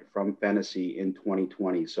estimate from Fennessy in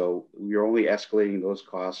 2020. So we're only escalating those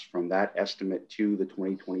costs from that estimate to the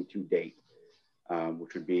 2022 date,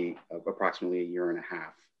 which would be approximately 1.5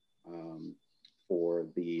 years for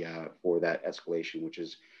that escalation, which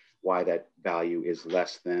is why that value is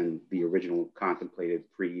less than the original contemplated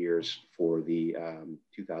 3 years for the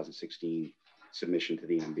 2016 submission to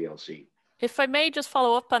the MBLC. If I may just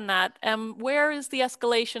follow up on that, where is the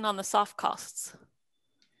escalation on the soft costs?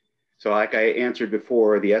 So like I answered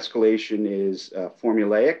before, the escalation is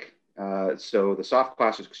formulaic. So the soft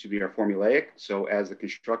costs, are formulaic. So as the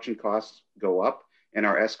construction costs go up and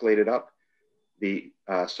are escalated up, the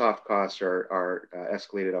soft costs are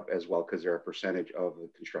escalated up as well because they're a percentage of the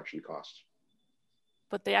construction costs.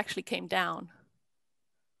 But they actually came down.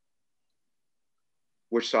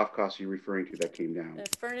 Which soft costs are you referring to that came down?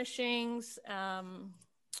 The furnishings.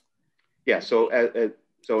 Yeah. So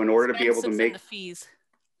so in order to be able to make the fees.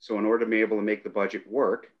 So in order to be able to make the budget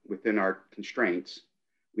work within our constraints,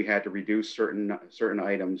 we had to reduce certain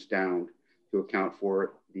items down to account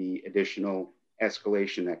for the additional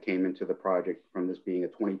escalation that came into the project from this being a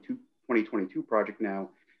 2022 project now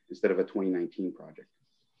instead of a 2019 project.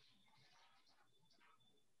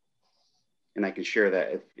 And I can share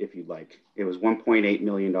that if you'd like. It was $1.8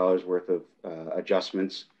 million worth of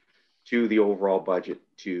adjustments to the overall budget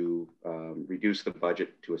to reduce the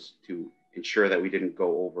budget to ensure that we didn't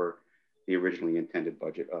go over the originally intended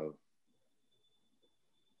budget of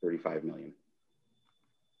 $35 million.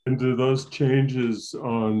 And do those changes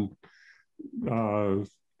on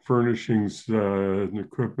furnishings and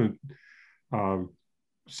equipment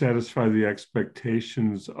satisfy the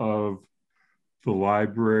expectations of the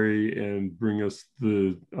library and bring us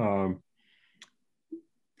the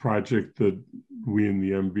project that we in the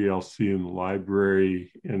MBLC and the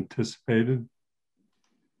library anticipated?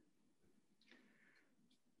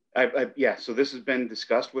 Yeah, so this has been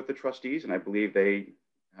discussed with the trustees, and I believe they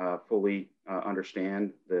fully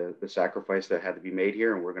understand the sacrifice that had to be made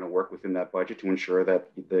here, and we're going to work within that budget to ensure that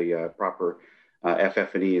the proper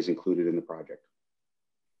FF&E is included in the project.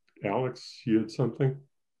 Alex, you had something?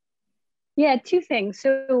 Yeah, two things.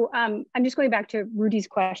 So I'm just going back to Rudy's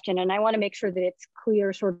question, and I want to make sure that it's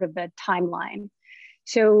clear sort of the timeline.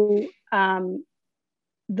 So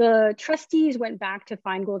the trustees went back to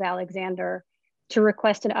Feingold Alexander to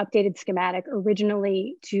request an updated schematic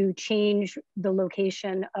originally to change the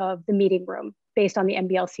location of the meeting room based on the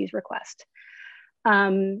MBLC's request.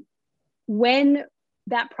 When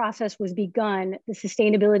that process was begun, the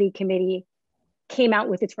Sustainability Committee came out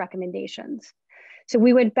with its recommendations. So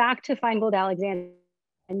we went back to Feingold Alexander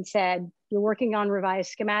and said, you're working on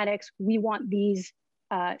revised schematics. We want these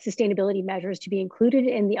sustainability measures to be included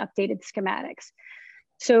in the updated schematics.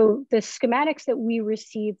 So the schematics that we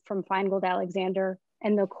received from Feingold Alexander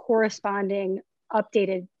and the corresponding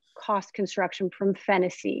updated cost construction from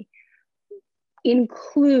Fennessy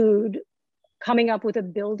include coming up with a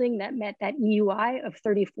building that met that EUI of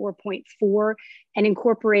 34.4 and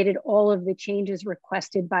incorporated all of the changes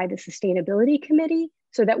requested by the Sustainability Committee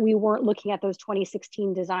so that we weren't looking at those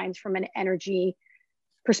 2016 designs from an energy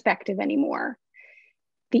perspective anymore.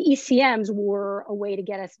 The ECMs were a way to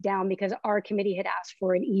get us down because our committee had asked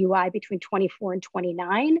for an EUI between 24 and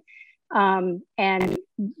 29. And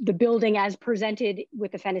the building as presented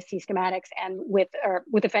with the Fennessy schematics and with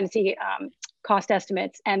the Fennessy cost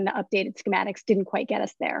estimates and the updated schematics didn't quite get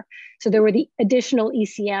us there. So there were the additional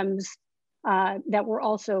ECMs that were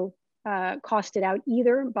also costed out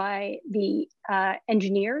either by the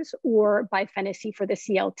engineers or by Fennessy for the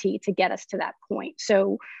CLT to get us to that point.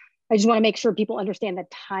 So I just want to make sure people understand the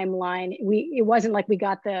timeline. It wasn't like we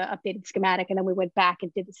got the updated schematic and then we went back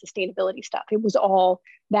and did the sustainability stuff. It was all,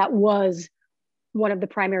 that was one of the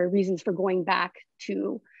primary reasons for going back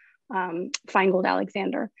to Feingold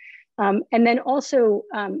Alexander. And then also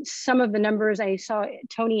some of the numbers, I saw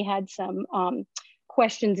Tony had some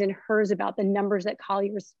questions in hers about the numbers that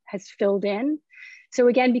Colliers has filled in. So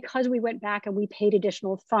again, because we went back and we paid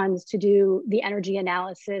additional funds to do the energy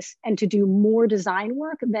analysis and to do more design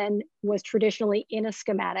work than was traditionally in a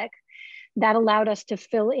schematic, that allowed us to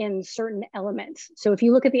fill in certain elements. So if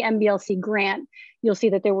you look at the MBLC grant, you'll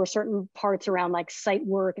see that there were certain parts around like site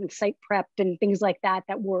work and site prep and things like that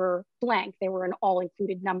that were blank. They were an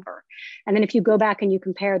all-included number. And then if you go back and you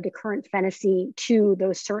compare the current Fennessy to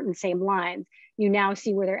those certain same lines, you now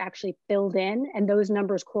see where they're actually filled in, and those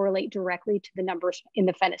numbers correlate directly to the numbers in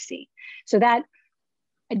the Fennessy. So that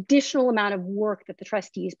additional amount of work that the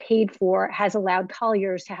trustees paid for has allowed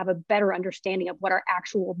Colliers to have a better understanding of what our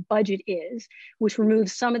actual budget is, which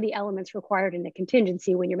removes some of the elements required in the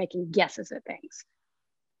contingency when you're making guesses at things.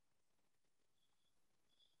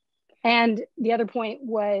 And the other point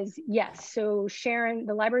was, yes, so Sharon,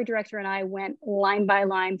 the library director, and I went line by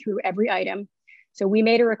line through every item. So we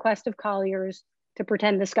made a request of Colliers to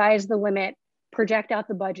pretend the sky is the limit, project out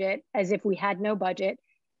the budget as if we had no budget.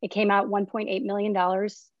 It came out $1.8 million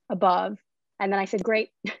above. And then I said, great,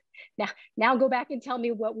 now go back and tell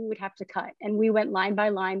me what we would have to cut. And we went line by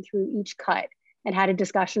line through each cut and had a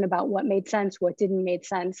discussion about what made sense, what didn't make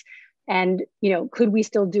sense. And, you know, could we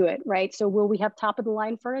still do it, right? So will we have top of the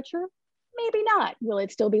line furniture? Maybe not. Will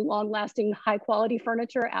it still be long lasting, high quality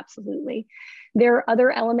furniture? Absolutely. There are other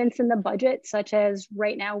elements in the budget, such as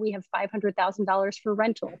right now we have $500,000 for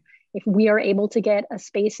rental. If we are able to get a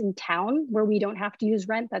space in town where we don't have to use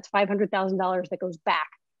rent, that's $500,000 that goes back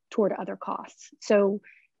toward other costs. So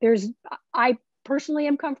I personally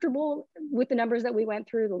am comfortable with the numbers that we went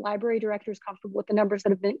through. The library director is comfortable with the numbers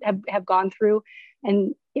that have gone through.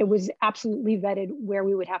 And it was absolutely vetted where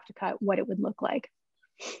we would have to cut, what it would look like.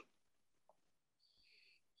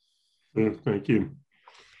 Thank you.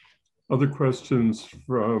 Other questions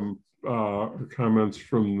from or comments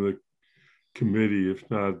from the committee? If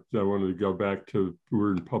not, I wanted to go back to,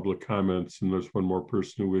 we're in public comments and there's one more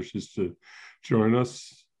person who wishes to join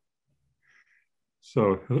us.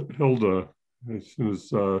 So Hilda, as soon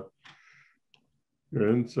as you're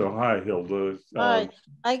in. So hi, Hilda. Hi,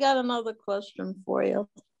 I got another question for you.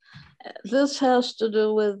 This has to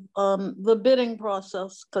do with the bidding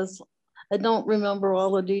process, because I don't remember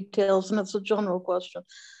all the details, and it's a general question.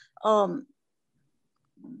 Are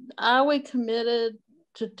we committed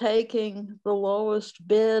to taking the lowest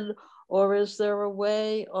bid, or is there a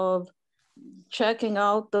way of checking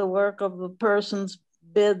out the work of the person's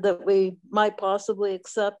bid that we might possibly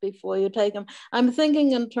accept before you take them? I'm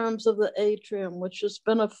thinking in terms of the atrium, which has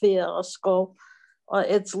been a fiasco.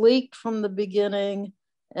 It's leaked from the beginning,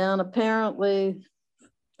 and apparently,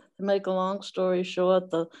 to make a long story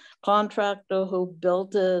short, the contractor who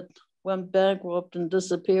built it went bankrupt and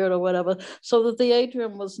disappeared or whatever, so that the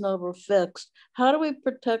atrium was never fixed. How do we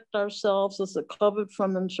protect ourselves? Is it covered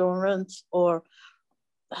from insurance, or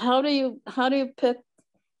how do you pick?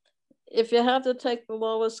 If you have to take the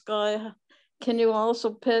lowest guy, can you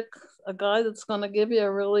also pick a guy that's going to give you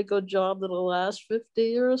a really good job that'll last 50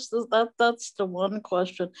 years? That's the one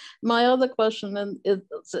question. My other question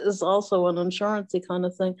is also an insurance-y kind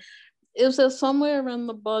of thing. Is there somewhere in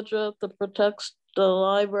the budget that protects the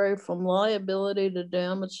library from liability to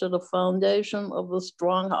damage to the foundation of the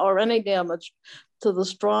strong, or any damage to the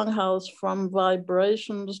strong house from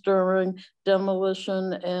vibrations during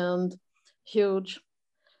demolition and huge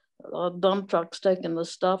dump trucks taking the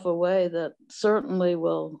stuff away that certainly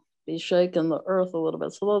will be shaking the earth a little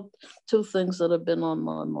bit? So those two things that have been on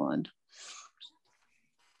my mind.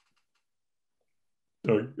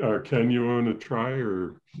 Ken, you want to try,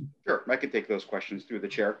 or? Sure, I can take those questions through the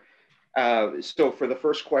chair. So for the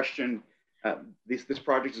first question, this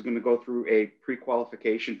project is going to go through a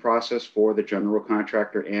pre-qualification process for the general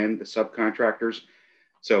contractor and the subcontractors.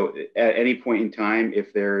 So at any point in time,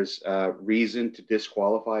 if there's a reason to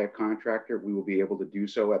disqualify a contractor, we will be able to do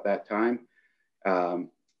so at that time.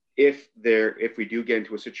 If we do get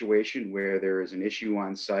into a situation where there is an issue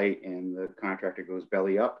on site and the contractor goes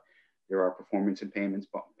belly up, there are performance and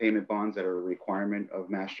payment bonds that are a requirement of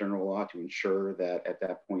Mass General Law to ensure that at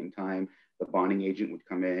that point in time, the bonding agent would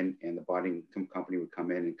come in and the bonding company would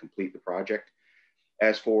come in and complete the project.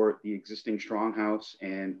 As for the existing strong house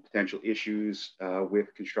and potential issues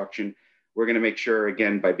with construction, we're going to make sure,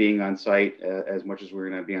 again, by being on site as much as we're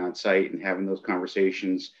going to be on site and having those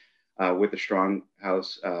conversations with the strong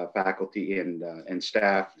house faculty and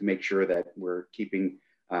staff to make sure that we're keeping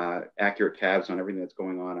accurate tabs on everything that's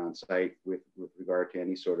going on site with regard to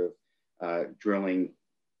any sort of drilling,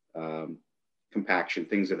 compaction,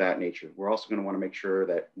 things of that nature. We're also going to want to make sure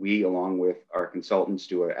that we, along with our consultants,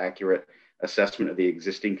 do an accurate assessment of the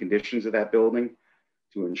existing conditions of that building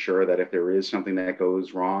to ensure that if there is something that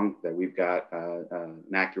goes wrong, that we've got an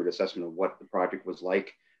accurate assessment of what the project was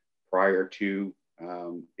like prior to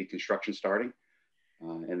the construction starting.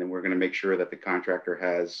 And then we're going to make sure that the contractor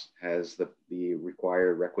has the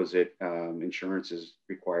required requisite insurances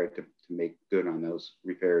required to make good on those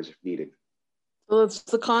repairs if needed. So it's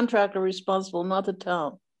the contractor responsible, not the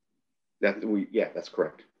town. Yeah, that's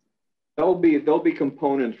correct. There'll be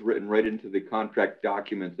components written right into the contract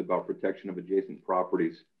documents about protection of adjacent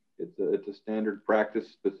properties. It's a standard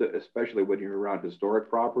practice, especially when you're around historic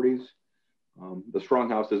properties. The strong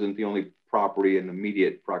house isn't the only property in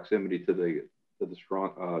immediate proximity to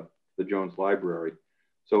the Jones Library.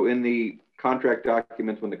 So in the contract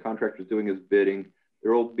documents, when the contractor is doing his bidding,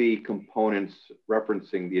 there will be components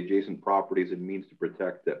referencing the adjacent properties and means to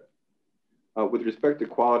protect it. With respect to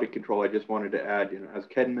quality control, I just wanted to add, as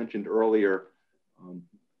Ken mentioned earlier,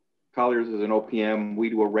 Colliers is an OPM. We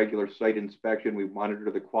do a regular site inspection. We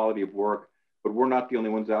monitor the quality of work, but we're not the only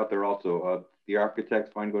ones out there also. The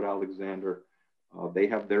architects, Feingold Alexander, they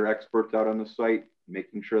have their experts out on the site,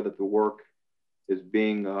 making sure that the work is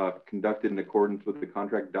being conducted in accordance with the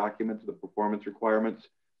contract documents, the performance requirements.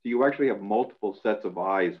 So you actually have multiple sets of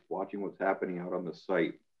eyes watching what's happening out on the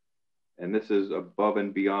site. And this is above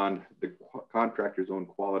and beyond the contractor's own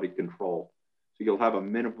quality control. So you'll have a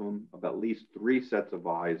minimum of at least 3 sets of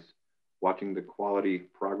eyes watching the quality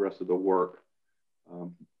progress of the work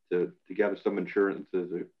to gather some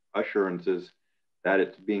assurances that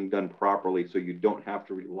it's being done properly, so you don't have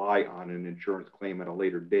to rely on an insurance claim at a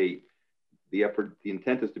later date. The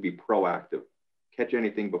intent is to be proactive. Catch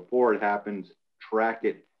anything before it happens, track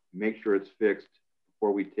it, make sure it's fixed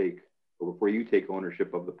before you take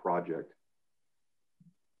ownership of the project.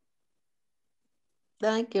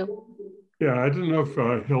 Thank you. Yeah, I don't know if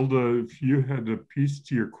Hilda, if you had a piece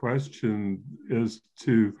to your question as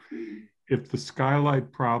to if the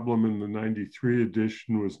skylight problem in the 93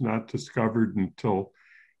 edition was not discovered until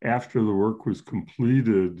after the work was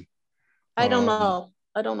completed. I don't know.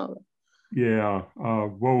 I don't know. Yeah,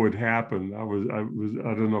 what would happen? I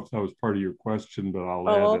don't know if that was part of your question, but I'll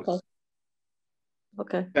add it.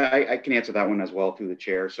 Okay. I can answer that one as well through the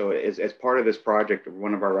chair. So as part of this project,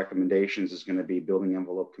 one of our recommendations is going to be building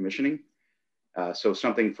envelope commissioning. So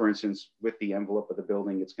something, for instance, with the envelope of the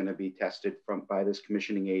building, it's going to be tested by this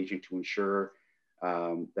commissioning agent to ensure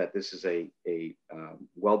that this is a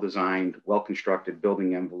well-designed, well-constructed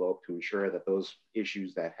building envelope to ensure that those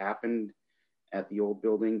issues that happened at the old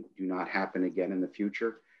building do not happen again in the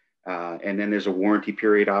future. And then there's a warranty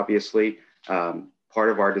period, obviously. Part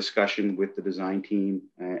of our discussion with the design team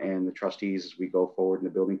and the trustees as we go forward in the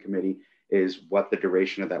building committee is what the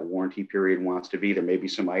duration of that warranty period wants to be. There may be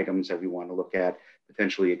some items that we want to look at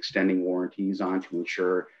potentially extending warranties on to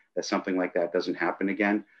ensure that something like that doesn't happen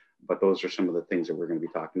again. But those are some of the things that we're going to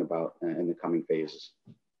be talking about in the coming phases.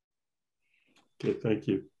 Okay, thank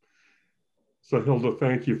you. So Hilda,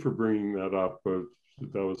 thank you for bringing that up.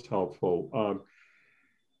 That was helpful.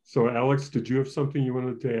 So Alex, did you have something you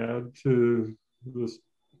wanted to add to this?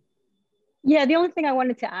 Yeah, the only thing I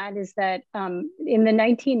wanted to add is that in the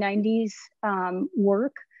 1990s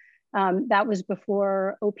work, that was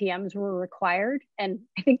before OPMs were required. And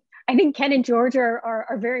I think Ken and George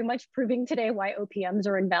are very much proving today why OPMs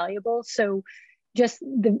are invaluable. So just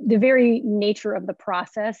the very nature of the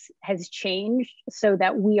process has changed so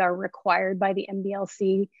that we are required by the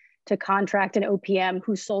MBLC to contract an OPM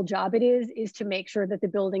whose sole job it is to make sure that the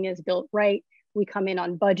building is built right. We come in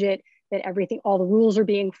on budget, that all the rules are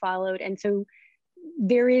being followed. And so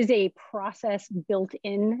there is a process built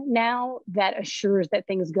in now that assures that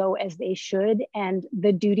things go as they should. And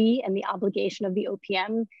the duty and the obligation of the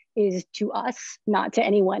OPM is to us, not to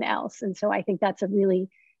anyone else. And so I think that's a really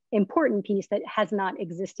important piece that has not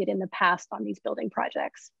existed in the past on these building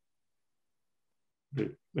projects. Okay,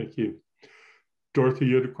 thank you. Dorothy,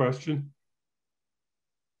 you had a question?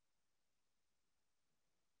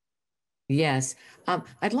 Yes,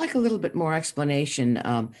 I'd like a little bit more explanation.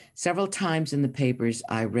 Several times in the papers,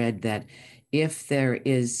 I read that if there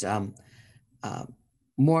is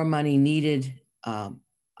more money needed on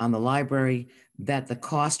the library, that the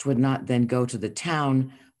cost would not then go to the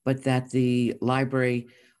town, but that the library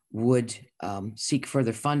would seek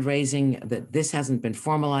further fundraising. That this hasn't been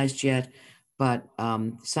formalized yet, but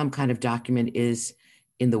some kind of document is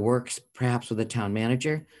in the works, perhaps with the town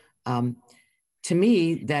manager. To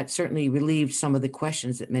me, that certainly relieved some of the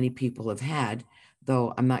questions that many people have had,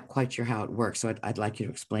 though I'm not quite sure how it works. So I'd like you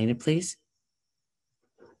to explain it, please.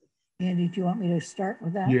 Andy, do you want me to start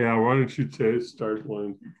with that? Yeah, why don't you start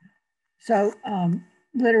one? So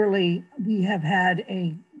literally, we have had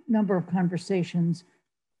a number of conversations,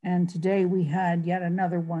 and today we had yet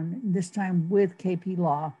another one, this time with KP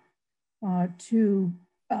Law, to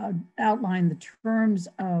outline the terms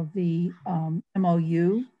of the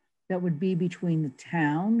MOU that would be between the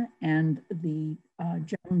town and the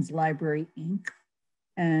Jones Library, Inc.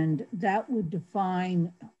 And that would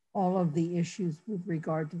define all of the issues with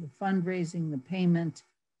regard to the fundraising, the payment,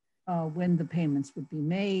 when the payments would be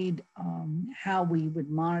made, how we would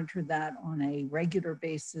monitor that on a regular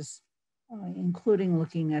basis, including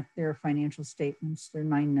looking at their financial statements, their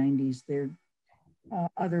 990s, their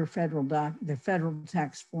other federal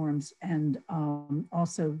tax forms, and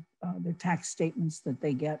also their tax statements that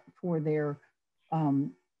they get for their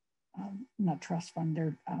not trust fund,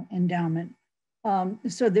 their endowment.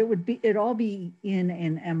 So there would be, it all be in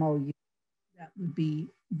an MOU that would be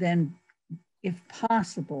then, if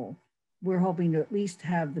possible, we're hoping to at least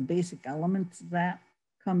have the basic elements of that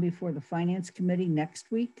come before the Finance Committee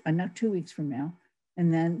next week, not 2 weeks from now.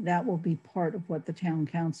 And then that will be part of what the town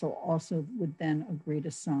council also would then agree to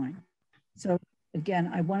sign. So again,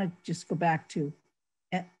 I want to just go back to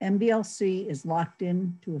MBLC is locked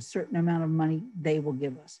in to a certain amount of money they will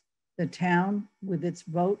give us. The town with its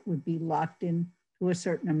vote would be locked in to a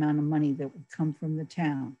certain amount of money that would come from the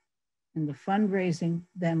town. And the fundraising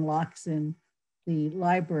then locks in the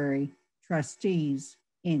library trustees,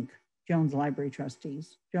 Inc., Jones Library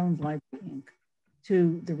Trustees, Jones Library, Inc.,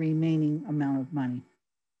 to the remaining amount of money.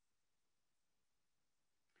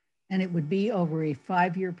 And it would be over a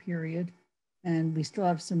 5-year period. And we still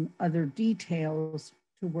have some other details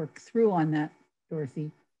to work through on that,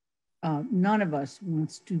 Dorothy. None of us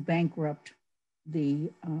wants to bankrupt the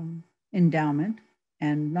endowment,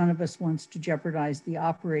 and none of us wants to jeopardize the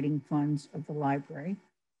operating funds of the library.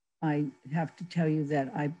 I have to tell you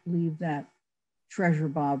that I believe that Treasurer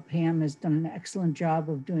Bob Pam has done an excellent job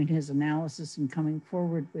of doing his analysis and coming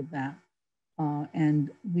forward with that.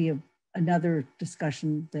 And we have another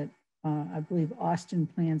discussion that I believe Austin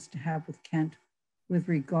plans to have with Kent with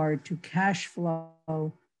regard to cash flow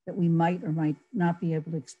that we might or might not be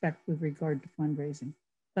able to expect with regard to fundraising.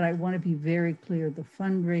 But I want to be very clear, the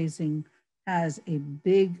fundraising has a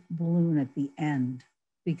big balloon at the end,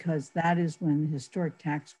 because that is when the historic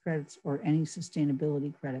tax credits or any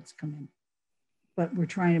sustainability credits come in. But we're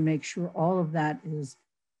trying to make sure all of that is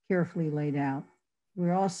carefully laid out.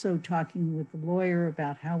 We're also talking with the lawyer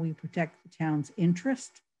about how we protect the town's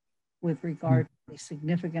interest with regard to a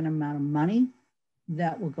significant amount of money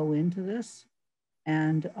that will go into this.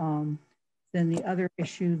 And then the other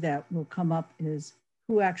issue that will come up is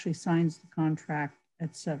who actually signs the contract,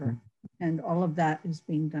 et cetera. And all of that is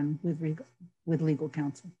being done with legal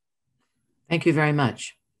counsel. Thank you very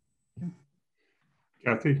much.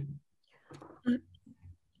 Kathy?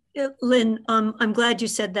 Lynn, I'm glad you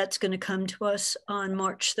said that's going to come to us on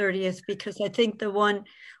March 30th, because I think the one,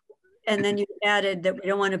 and then you added that we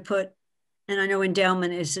don't want to put, and I know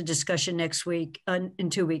endowment is a discussion next week, in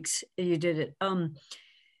 2 weeks, you did it. To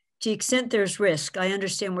the extent there's risk, I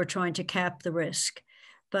understand we're trying to cap the risk,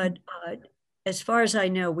 but as far as I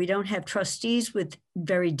know, we don't have trustees with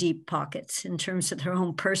very deep pockets in terms of their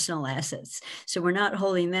own personal assets. So we're not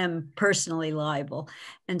holding them personally liable.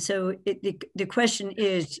 And so the question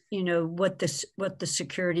is, you know, what the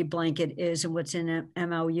security blanket is and what's in a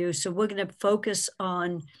MOU. So we're going to focus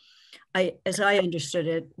on, as I understood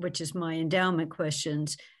it, which is my endowment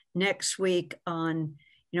questions, next week on,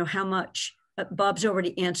 you know, how much, Bob's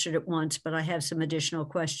already answered it once, but I have some additional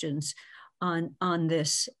questions on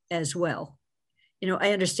this as well. you know,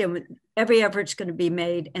 I understand every effort's going to be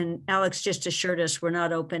made, and Alex just assured us we're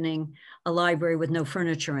not opening a library with no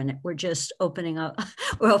furniture in it. We're just opening a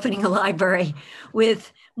library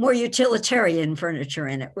with more utilitarian furniture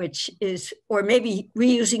in it, which is, or maybe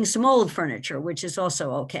reusing some old furniture, which is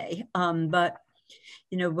also okay. But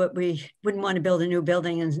you know, but we wouldn't want to build a new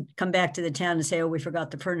building and come back to the town and say, oh, we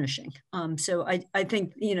forgot the furnishing. So I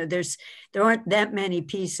think, you know, there aren't that many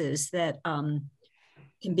pieces that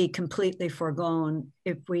can be completely foregone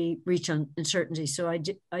if we reach uncertainty. So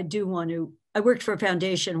I do want to, I worked for a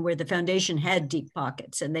foundation where the foundation had deep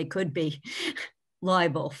pockets and they could be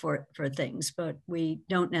liable for things, but we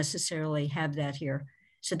don't necessarily have that here.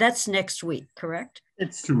 So that's next week, correct?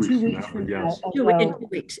 It's 2 weeks from now,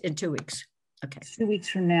 yes. In 2 weeks. Okay. 2 weeks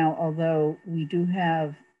from now, although we do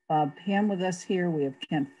have Pam with us here. We have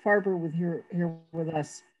Kent Farber here with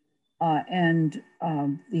us. And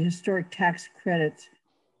the historic tax credits,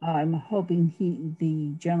 I'm hoping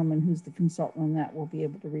the gentleman who's the consultant on that will be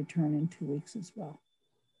able to return in 2 weeks as well.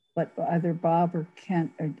 But either Bob or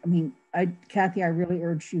Kent, Kathy, I really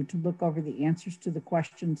urge you to look over the answers to the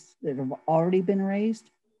questions that have already been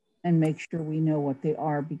raised and make sure we know what they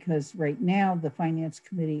are, because right now the Finance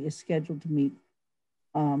Committee is scheduled to meet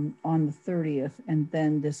on the 30th, and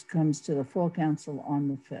then this comes to the full council on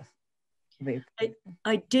the 5th.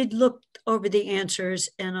 I did look over the answers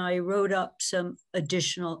and I wrote up some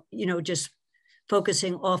additional, you know, just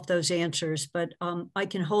focusing off those answers, but I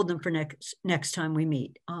can hold them for next time we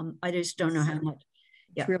meet. I just don't know how much.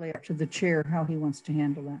 It's really up to the chair how he wants to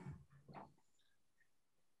handle that.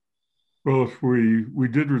 Well, if we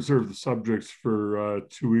did reserve the subjects for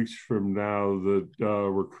 2 weeks from now that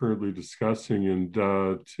we're currently discussing, and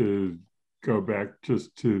to go back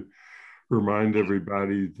just to remind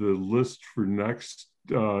everybody, the list for next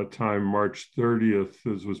time, March 30th,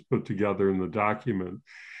 as was put together in the document,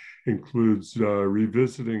 includes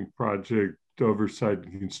revisiting project oversight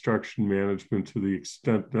and construction management to the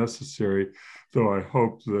extent necessary, though I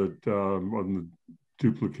hope that on the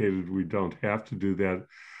duplicated, we don't have to do that.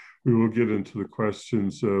 We will get into the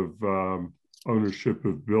questions of ownership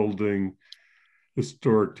of building,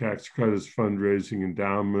 historic tax credits, fundraising,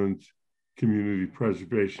 endowment, Community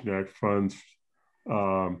Preservation Act funds,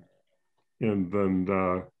 and then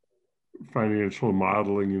financial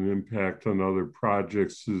modeling and impact on other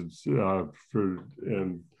projects and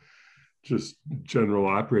just general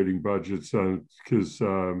operating budgets, because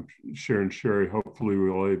Sharon Sherry hopefully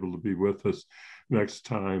will be able to be with us next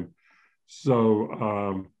time.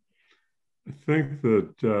 So I think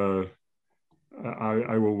that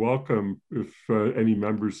I will welcome if any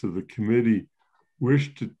members of the committee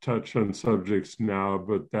wish to touch on subjects now,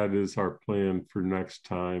 but that is our plan for next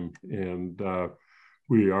time. And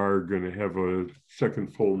we are going to have a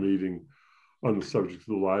second full meeting on the subject of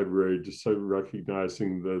the library, just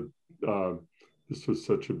recognizing that this was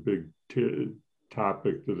such a big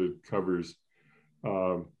topic that it covers.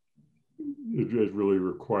 It really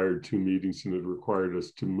required 2 meetings, and it required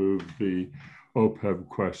us to move the OPEB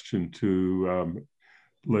question to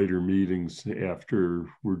later meetings after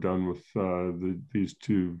we're done with these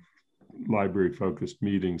 2 library-focused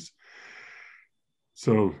meetings.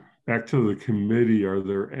 So back to the committee, are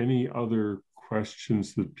there any other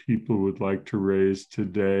questions that people would like to raise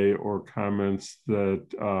today, or comments that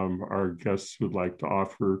our guests would like to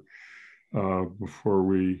offer before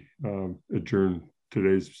we adjourn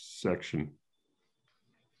today's section?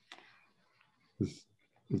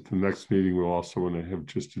 At the next meeting, we'll also want to have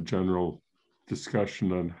just a general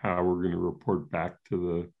discussion on how we're going to report back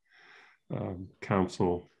to the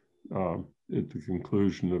council at the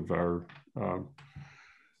conclusion of our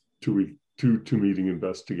two meeting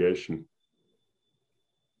investigation.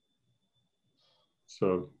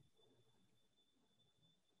 So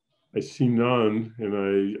I see none,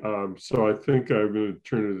 and so I think I'm going to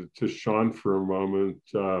turn it to Sean for a moment.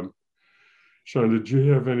 Sean, did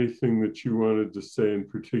you have anything that you wanted to say in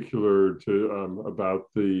particular to about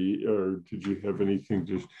or did you have anything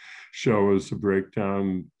to show us a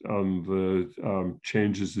breakdown on the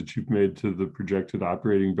changes that you've made to the projected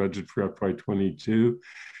operating budget for FY22?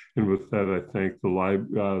 And with that, I thank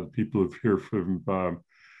the people who here from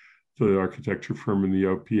the architecture firm and the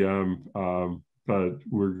OPM, but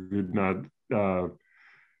we're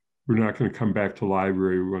not going to come back to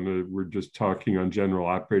library when we're just talking on general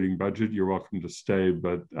operating budget. You're welcome to stay,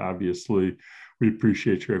 but obviously we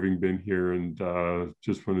appreciate you having been here, and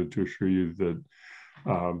just wanted to assure you that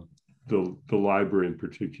the library in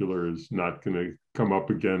particular is not going to come up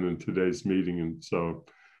again in today's meeting. And so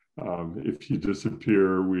if you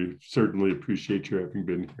disappear, we certainly appreciate you having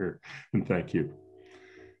been here, and thank you.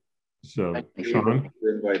 So, Thank you Sean? for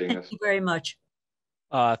inviting us. Thank you very much.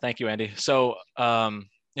 Thank you, Andy. So,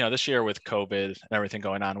 this year with COVID and everything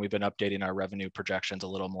going on, we've been updating our revenue projections a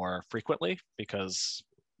little more frequently because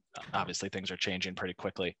obviously things are changing pretty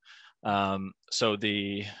quickly.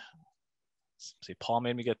 See, Paul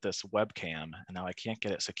made me get this webcam and now I can't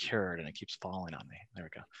get it secured and it keeps falling on me. There we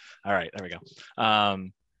go. All right, there we go.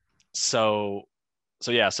 So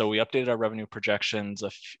we updated our revenue projections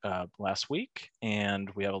last week, and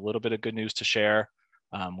we have a little bit of good news to share.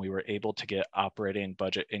 We were able to get operating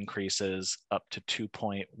budget increases up to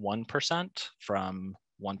 2.1% from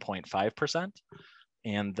 1.5%.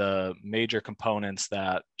 And the major components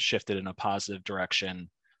that shifted in a positive direction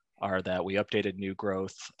are that we updated new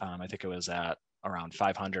growth. I think it was at around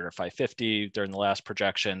 500 or 550 during the last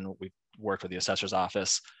projection. We worked with the assessor's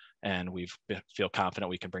office, and we feel confident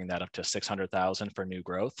we can bring that up to 600,000 for new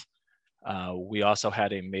growth. We also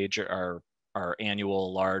had a major, our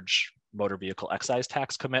annual large motor vehicle excise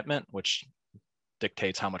tax commitment, which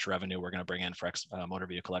dictates how much revenue we're going to bring in for motor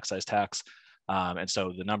vehicle excise tax. And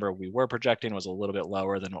so the number we were projecting was a little bit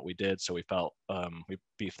lower than what we did. So we felt we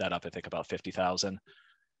beefed that up, I think about 50,000.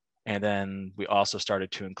 And then we also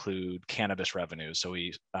started to include cannabis revenues. So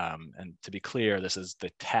and to be clear, this is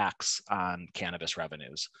the tax on cannabis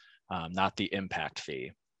revenues, not the impact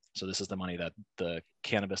fee. So this is the money that the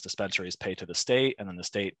cannabis dispensaries pay to the state, and then the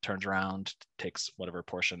state turns around, takes whatever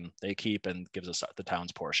portion they keep and gives us the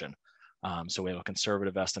town's portion. So we have a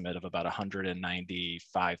conservative estimate of about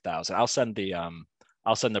 195,000. I'll send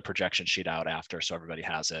the projection sheet out after so everybody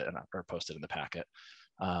has it or post it in the packet.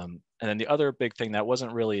 And then the other big thing that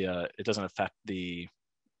wasn't really, it doesn't affect the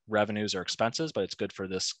revenues or expenses, but it's good for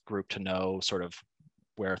this group to know sort of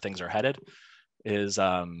where things are headed, is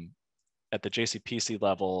at the JCPC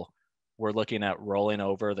level, we're looking at rolling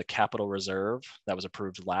over the capital reserve that was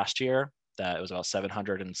approved last year. That it was about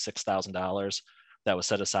 $706,000 that was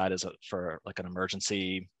set aside for like an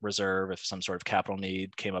emergency reserve if some sort of capital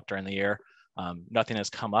need came up during the year. Nothing has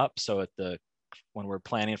come up. So when we're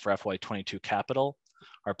planning for FY22 capital,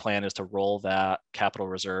 our plan is to roll that capital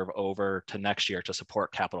reserve over to next year to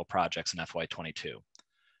support capital projects in FY22.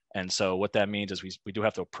 And so what that means is we do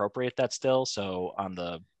have to appropriate that still. So on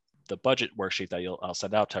the budget worksheet that I'll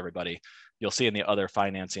send out to everybody, you'll see in the other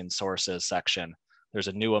financing sources section, there's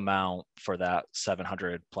a new amount for that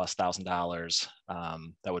 $700,000+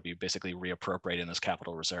 that would be basically reappropriating this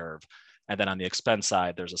capital reserve. And then on the expense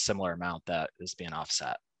side, there's a similar amount that is being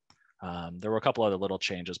offset. There were a couple other little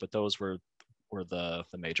changes, but those were the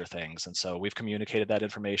major things. And so we've communicated that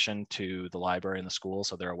information to the library and the school,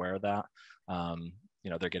 so they're aware of that.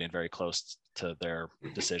 They're getting very close to their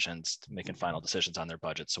decisions, making final decisions on their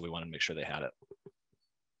budget. So we wanted to make sure they had it.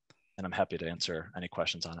 And I'm happy to answer any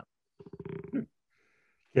questions on it.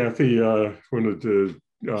 Kathy, wanted to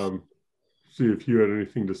see if you had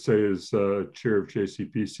anything to say as chair of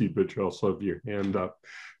JCPC, but you also have your hand up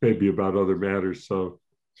maybe about other matters. So.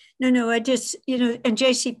 No, I just, and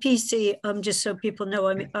JCPC, just so people know,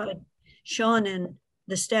 I mean, Sean and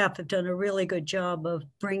the staff have done a really good job of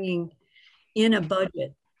bringing in a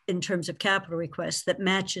budget in terms of capital requests that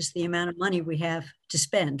matches the amount of money we have to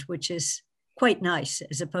spend, which is quite nice,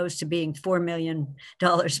 as opposed to being $4 million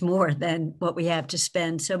more than what we have to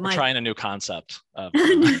spend. So we're trying a new concept.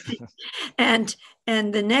 And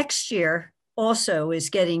the next year also is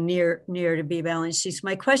getting near to be balanced. So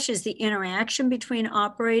my question is the interaction between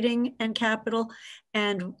operating and capital,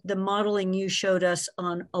 and the modeling you showed us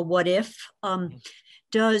on a what if.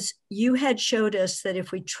 You had showed us that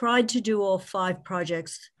if we tried to do all four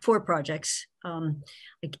projects,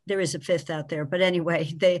 there is a fifth out there, but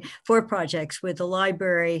anyway, 4 projects with the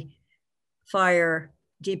library, fire,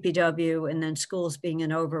 DPW, and then schools being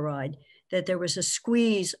an override, that there was a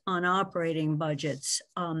squeeze on operating budgets,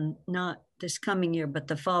 not this coming year, but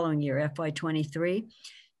the following year, FY23.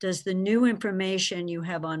 Does the new information you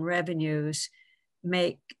have on revenues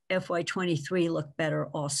make FY23 look better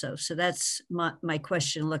also? So that's my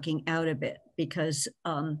question looking out a bit, because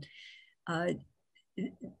and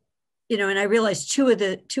I realized two of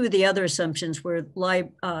the other assumptions were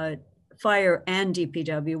fire and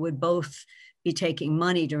DPW would both be taking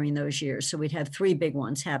money during those years. So we'd have 3 big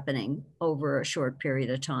ones happening over a short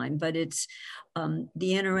period of time. But it's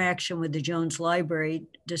the interaction with the Jones Library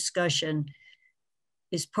discussion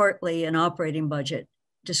is partly an operating budget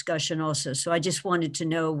discussion also. So I just wanted to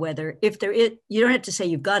know whether, if there is, you don't have to say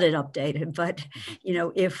you've got it updated, but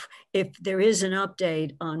if there is an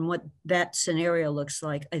update on what that scenario looks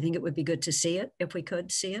like, I think it would be good to see it, if we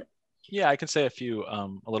could see it. Yeah, I can say a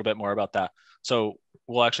little bit more about that. So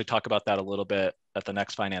we'll actually talk about that a little bit at the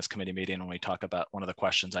next finance committee meeting when we talk about, one of the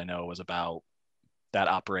questions I know was about that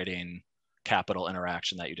operating capital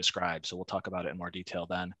interaction that you described. So we'll talk about it in more detail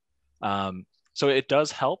then. So it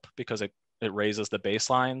does help because it raises the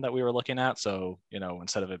baseline that we were looking at. So,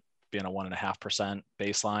 instead of it being a 1.5%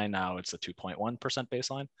 baseline, now it's a 2.1%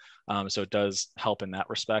 baseline. So it does help in that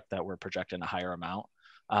respect that we're projecting a higher amount.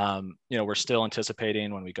 We're still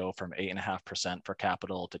anticipating when we go from 8.5% for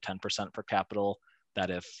capital to 10% for capital, that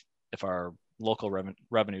if our local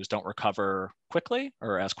revenues don't recover quickly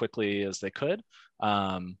or as quickly as they could,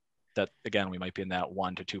 that again, we might be in that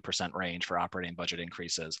 1 to 2% range for operating budget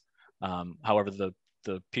increases. However, the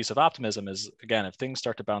piece of optimism is, again, if things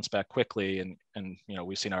start to bounce back quickly and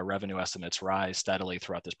we've seen our revenue estimates rise steadily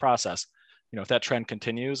throughout this process, if that trend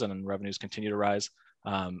continues and revenues continue to rise,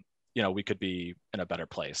 we could be in a better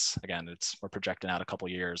place. Again, we're projecting out a couple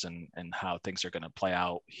of years and how things are going to play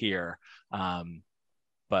out here.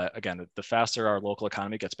 But again, the faster our local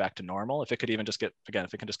economy gets back to normal, if it can just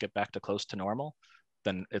get back to close to normal,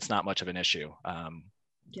 then it's not much of an issue.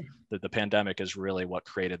 The pandemic is really what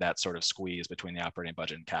created that sort of squeeze between the operating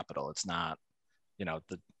budget and capital. It's not,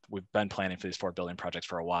 we've been planning for these 4 billion projects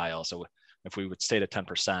for a while. So if we would stay at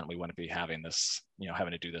 10%, we wouldn't be having this,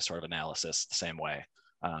 having to do this sort of analysis the same way.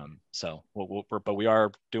 But we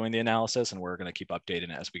are doing the analysis and we're going to keep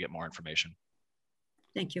updating it as we get more information.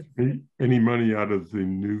 Thank you. Any money out of the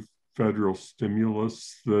new federal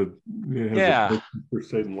stimulus that has a for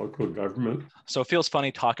state and local government? So it feels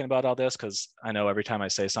funny talking about all this because I know every time I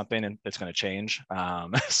say something and it's going to change.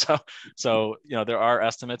 So there are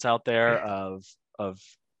estimates out there of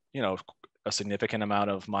a significant amount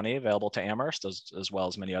of money available to Amherst as well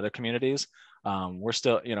as many other communities. We're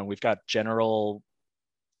still, we've got a general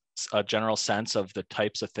sense of the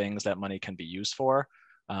types of things that money can be used for.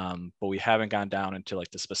 But we haven't gone down into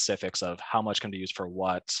like the specifics of how much can be used for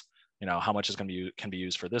what, how much can be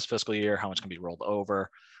used for this fiscal year, how much can be rolled over.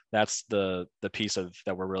 That's the piece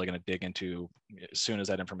that we're really going to dig into as soon as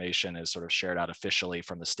that information is sort of shared out officially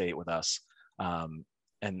from the state with us.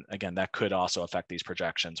 And again, that could also affect these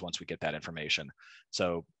projections once we get that information.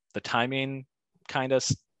 So the timing kind of,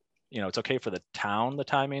 it's okay for the town, the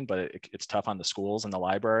timing, but it's tough on the schools and the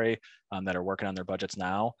library that are working on their budgets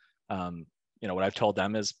now. What I've told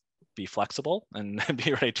them is be flexible and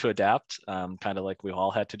be ready to adapt, kind of like we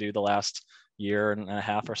all had to do the last year and a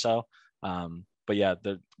half or so. But yeah,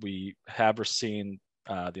 we have seen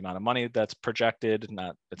the amount of money that's projected,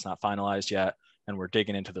 it's not finalized yet, and we're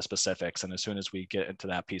digging into the specifics. And as soon as we get into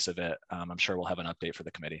that piece of it, I'm sure we'll have an update for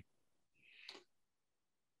the committee.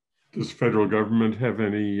 Does federal government have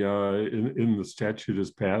any, in the statute as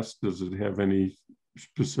passed, does it have any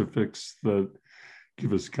specifics that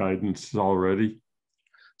give us guidance already?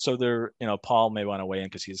 So there, Paul may want to weigh in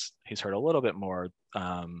because he's heard a little bit more.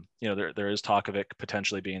 There is talk of it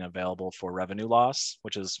potentially being available for revenue loss,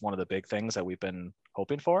 which is one of the big things that we've been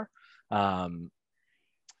hoping for. And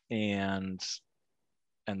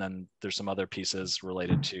then there's some other pieces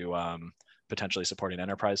related to potentially supporting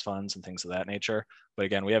enterprise funds and things of that nature. But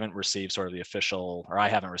again, we haven't received sort of the official, or I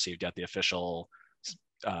haven't received yet the official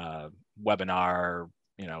webinar,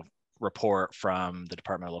 report from the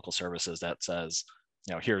Department of Local Services that says,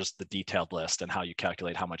 here's the detailed list and how you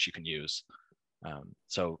calculate how much you can use.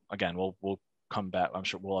 So again, we'll come back. I'm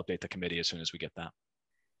sure we'll update the committee as soon as we get that.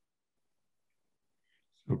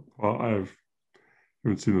 So Paul, I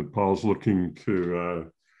haven't seen that Paul's looking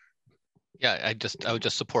to. Yeah, I would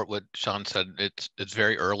just support what Sean said. It's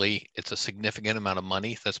very early. It's a significant amount of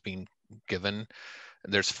money that's being given.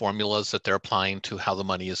 There's formulas that they're applying to how the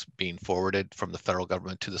money is being forwarded from the federal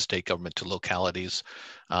government to the state government to localities.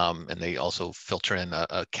 And they also filter in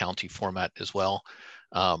a county format as well.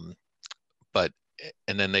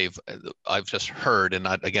 And then I've just heard, and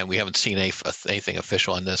again, we haven't seen anything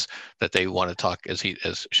official on this, that they want to talk, as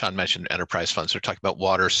Sean mentioned, enterprise funds. They're talking about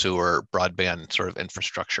water, sewer, broadband sort of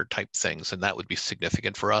infrastructure type things. And that would be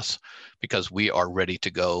significant for us because we are ready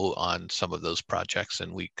to go on some of those projects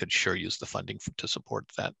and we could sure use the funding to support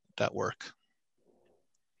that work.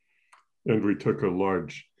 And we took a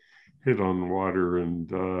large hit on water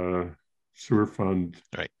and sewer fund.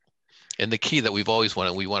 Right. And the key that we've always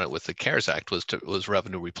wanted, we wanted with the CARES Act was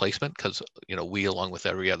revenue replacement, because we, along with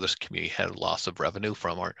every other community, had a loss of revenue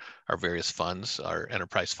from our various funds, our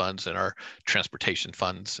enterprise funds and our transportation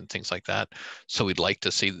funds and things like that. So we'd like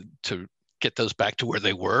to get those back to where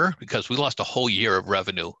they were, because we lost a whole year of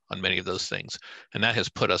revenue on many of those things, and that has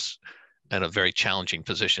put us in a very challenging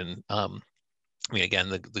position. Again,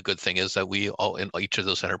 the good thing is that in each of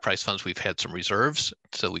those enterprise funds, we've had some reserves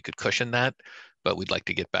so we could cushion that, but we'd like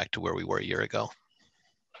to get back to where we were a year ago.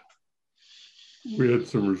 We had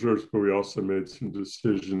some reserves, but we also made some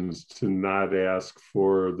decisions to not ask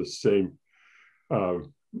for the same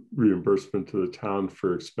reimbursement to the town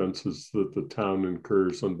for expenses that the town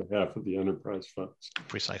incurs on behalf of the enterprise funds.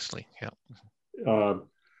 Precisely, yeah.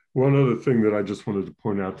 One other thing that I just wanted to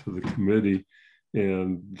point out to the committee,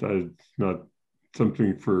 and not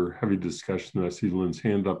something for heavy discussion, I see Lynn's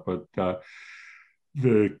hand up, but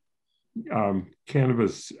the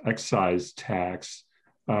cannabis excise tax,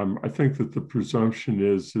 I think that the presumption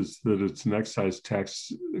is that it's an excise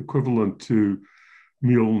tax equivalent to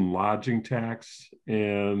meal and lodging tax,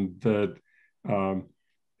 and that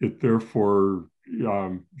it therefore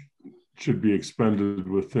should be expended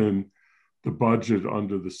within the budget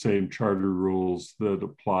under the same charter rules that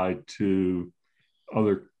apply to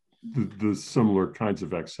other the similar kinds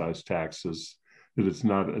of excise taxes, that it's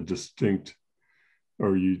not a distinct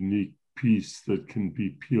or unique piece that can be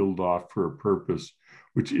peeled off for a purpose,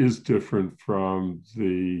 which is different from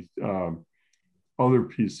the other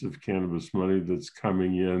piece of cannabis money that's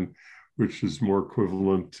coming in, which is more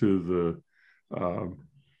equivalent to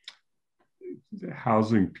the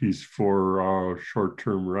housing piece for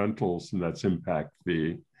short-term rentals, and that's impact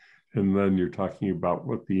fee. And then you're talking about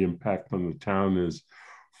what the impact on the town is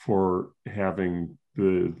for having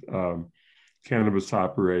the cannabis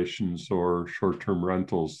operations or short-term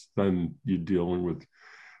rentals. Then you're dealing with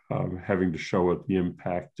having to show what the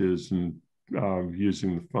impact is and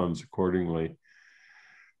using the funds accordingly.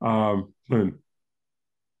 Lynn,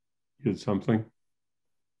 you had something?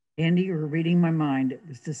 Andy, you were reading my mind. It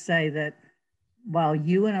was to say that while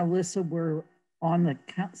you and Alyssa were on the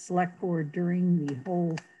select board during the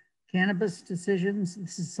whole cannabis decisions,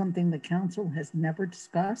 this is something the council has never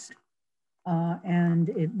discussed. And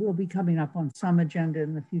it will be coming up on some agenda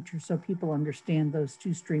in the future so people understand those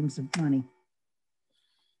two streams of money.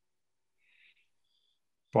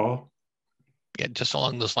 Paul? Yeah, just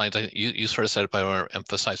along those lines, you sort of said it, but I want to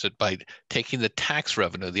emphasize it by taking the tax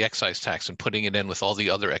revenue, the excise tax, and putting it in with all the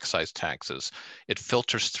other excise taxes. It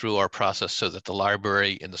filters through our process so that the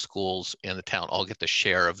library and the schools and the town all get the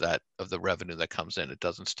share of that, of the revenue that comes in. It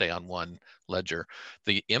doesn't stay on one ledger.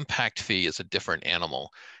 The impact fee is a different animal,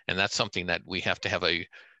 and that's something that we have to have a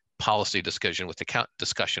policy discussion with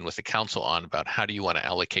the council on, about how do you want to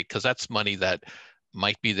allocate, because that's money that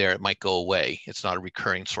might be there, it might go away. It's not a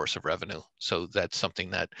recurring source of revenue. So that's something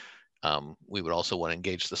that we would also want to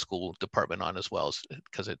engage the school department on as well,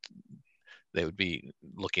 because they would be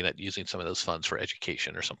looking at using some of those funds for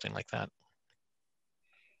education or something like that.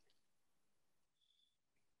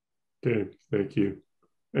 Okay, thank you.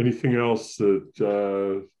 Anything else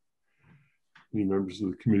that any members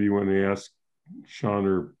of the committee want to ask Sean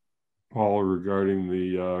or Paul regarding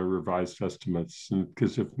the revised estimates?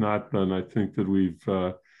 Because if not, then I think that we've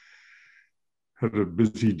had a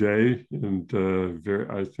busy day and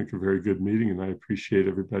I think a very good meeting, and I appreciate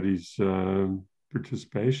everybody's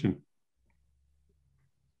participation.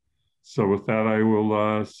 So with that, I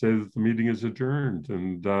will say that the meeting is adjourned,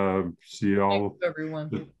 and see you all,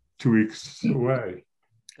 everyone. 2 weeks away.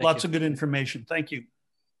 Lots of good information. Thank you.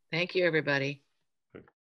 Thank you, everybody.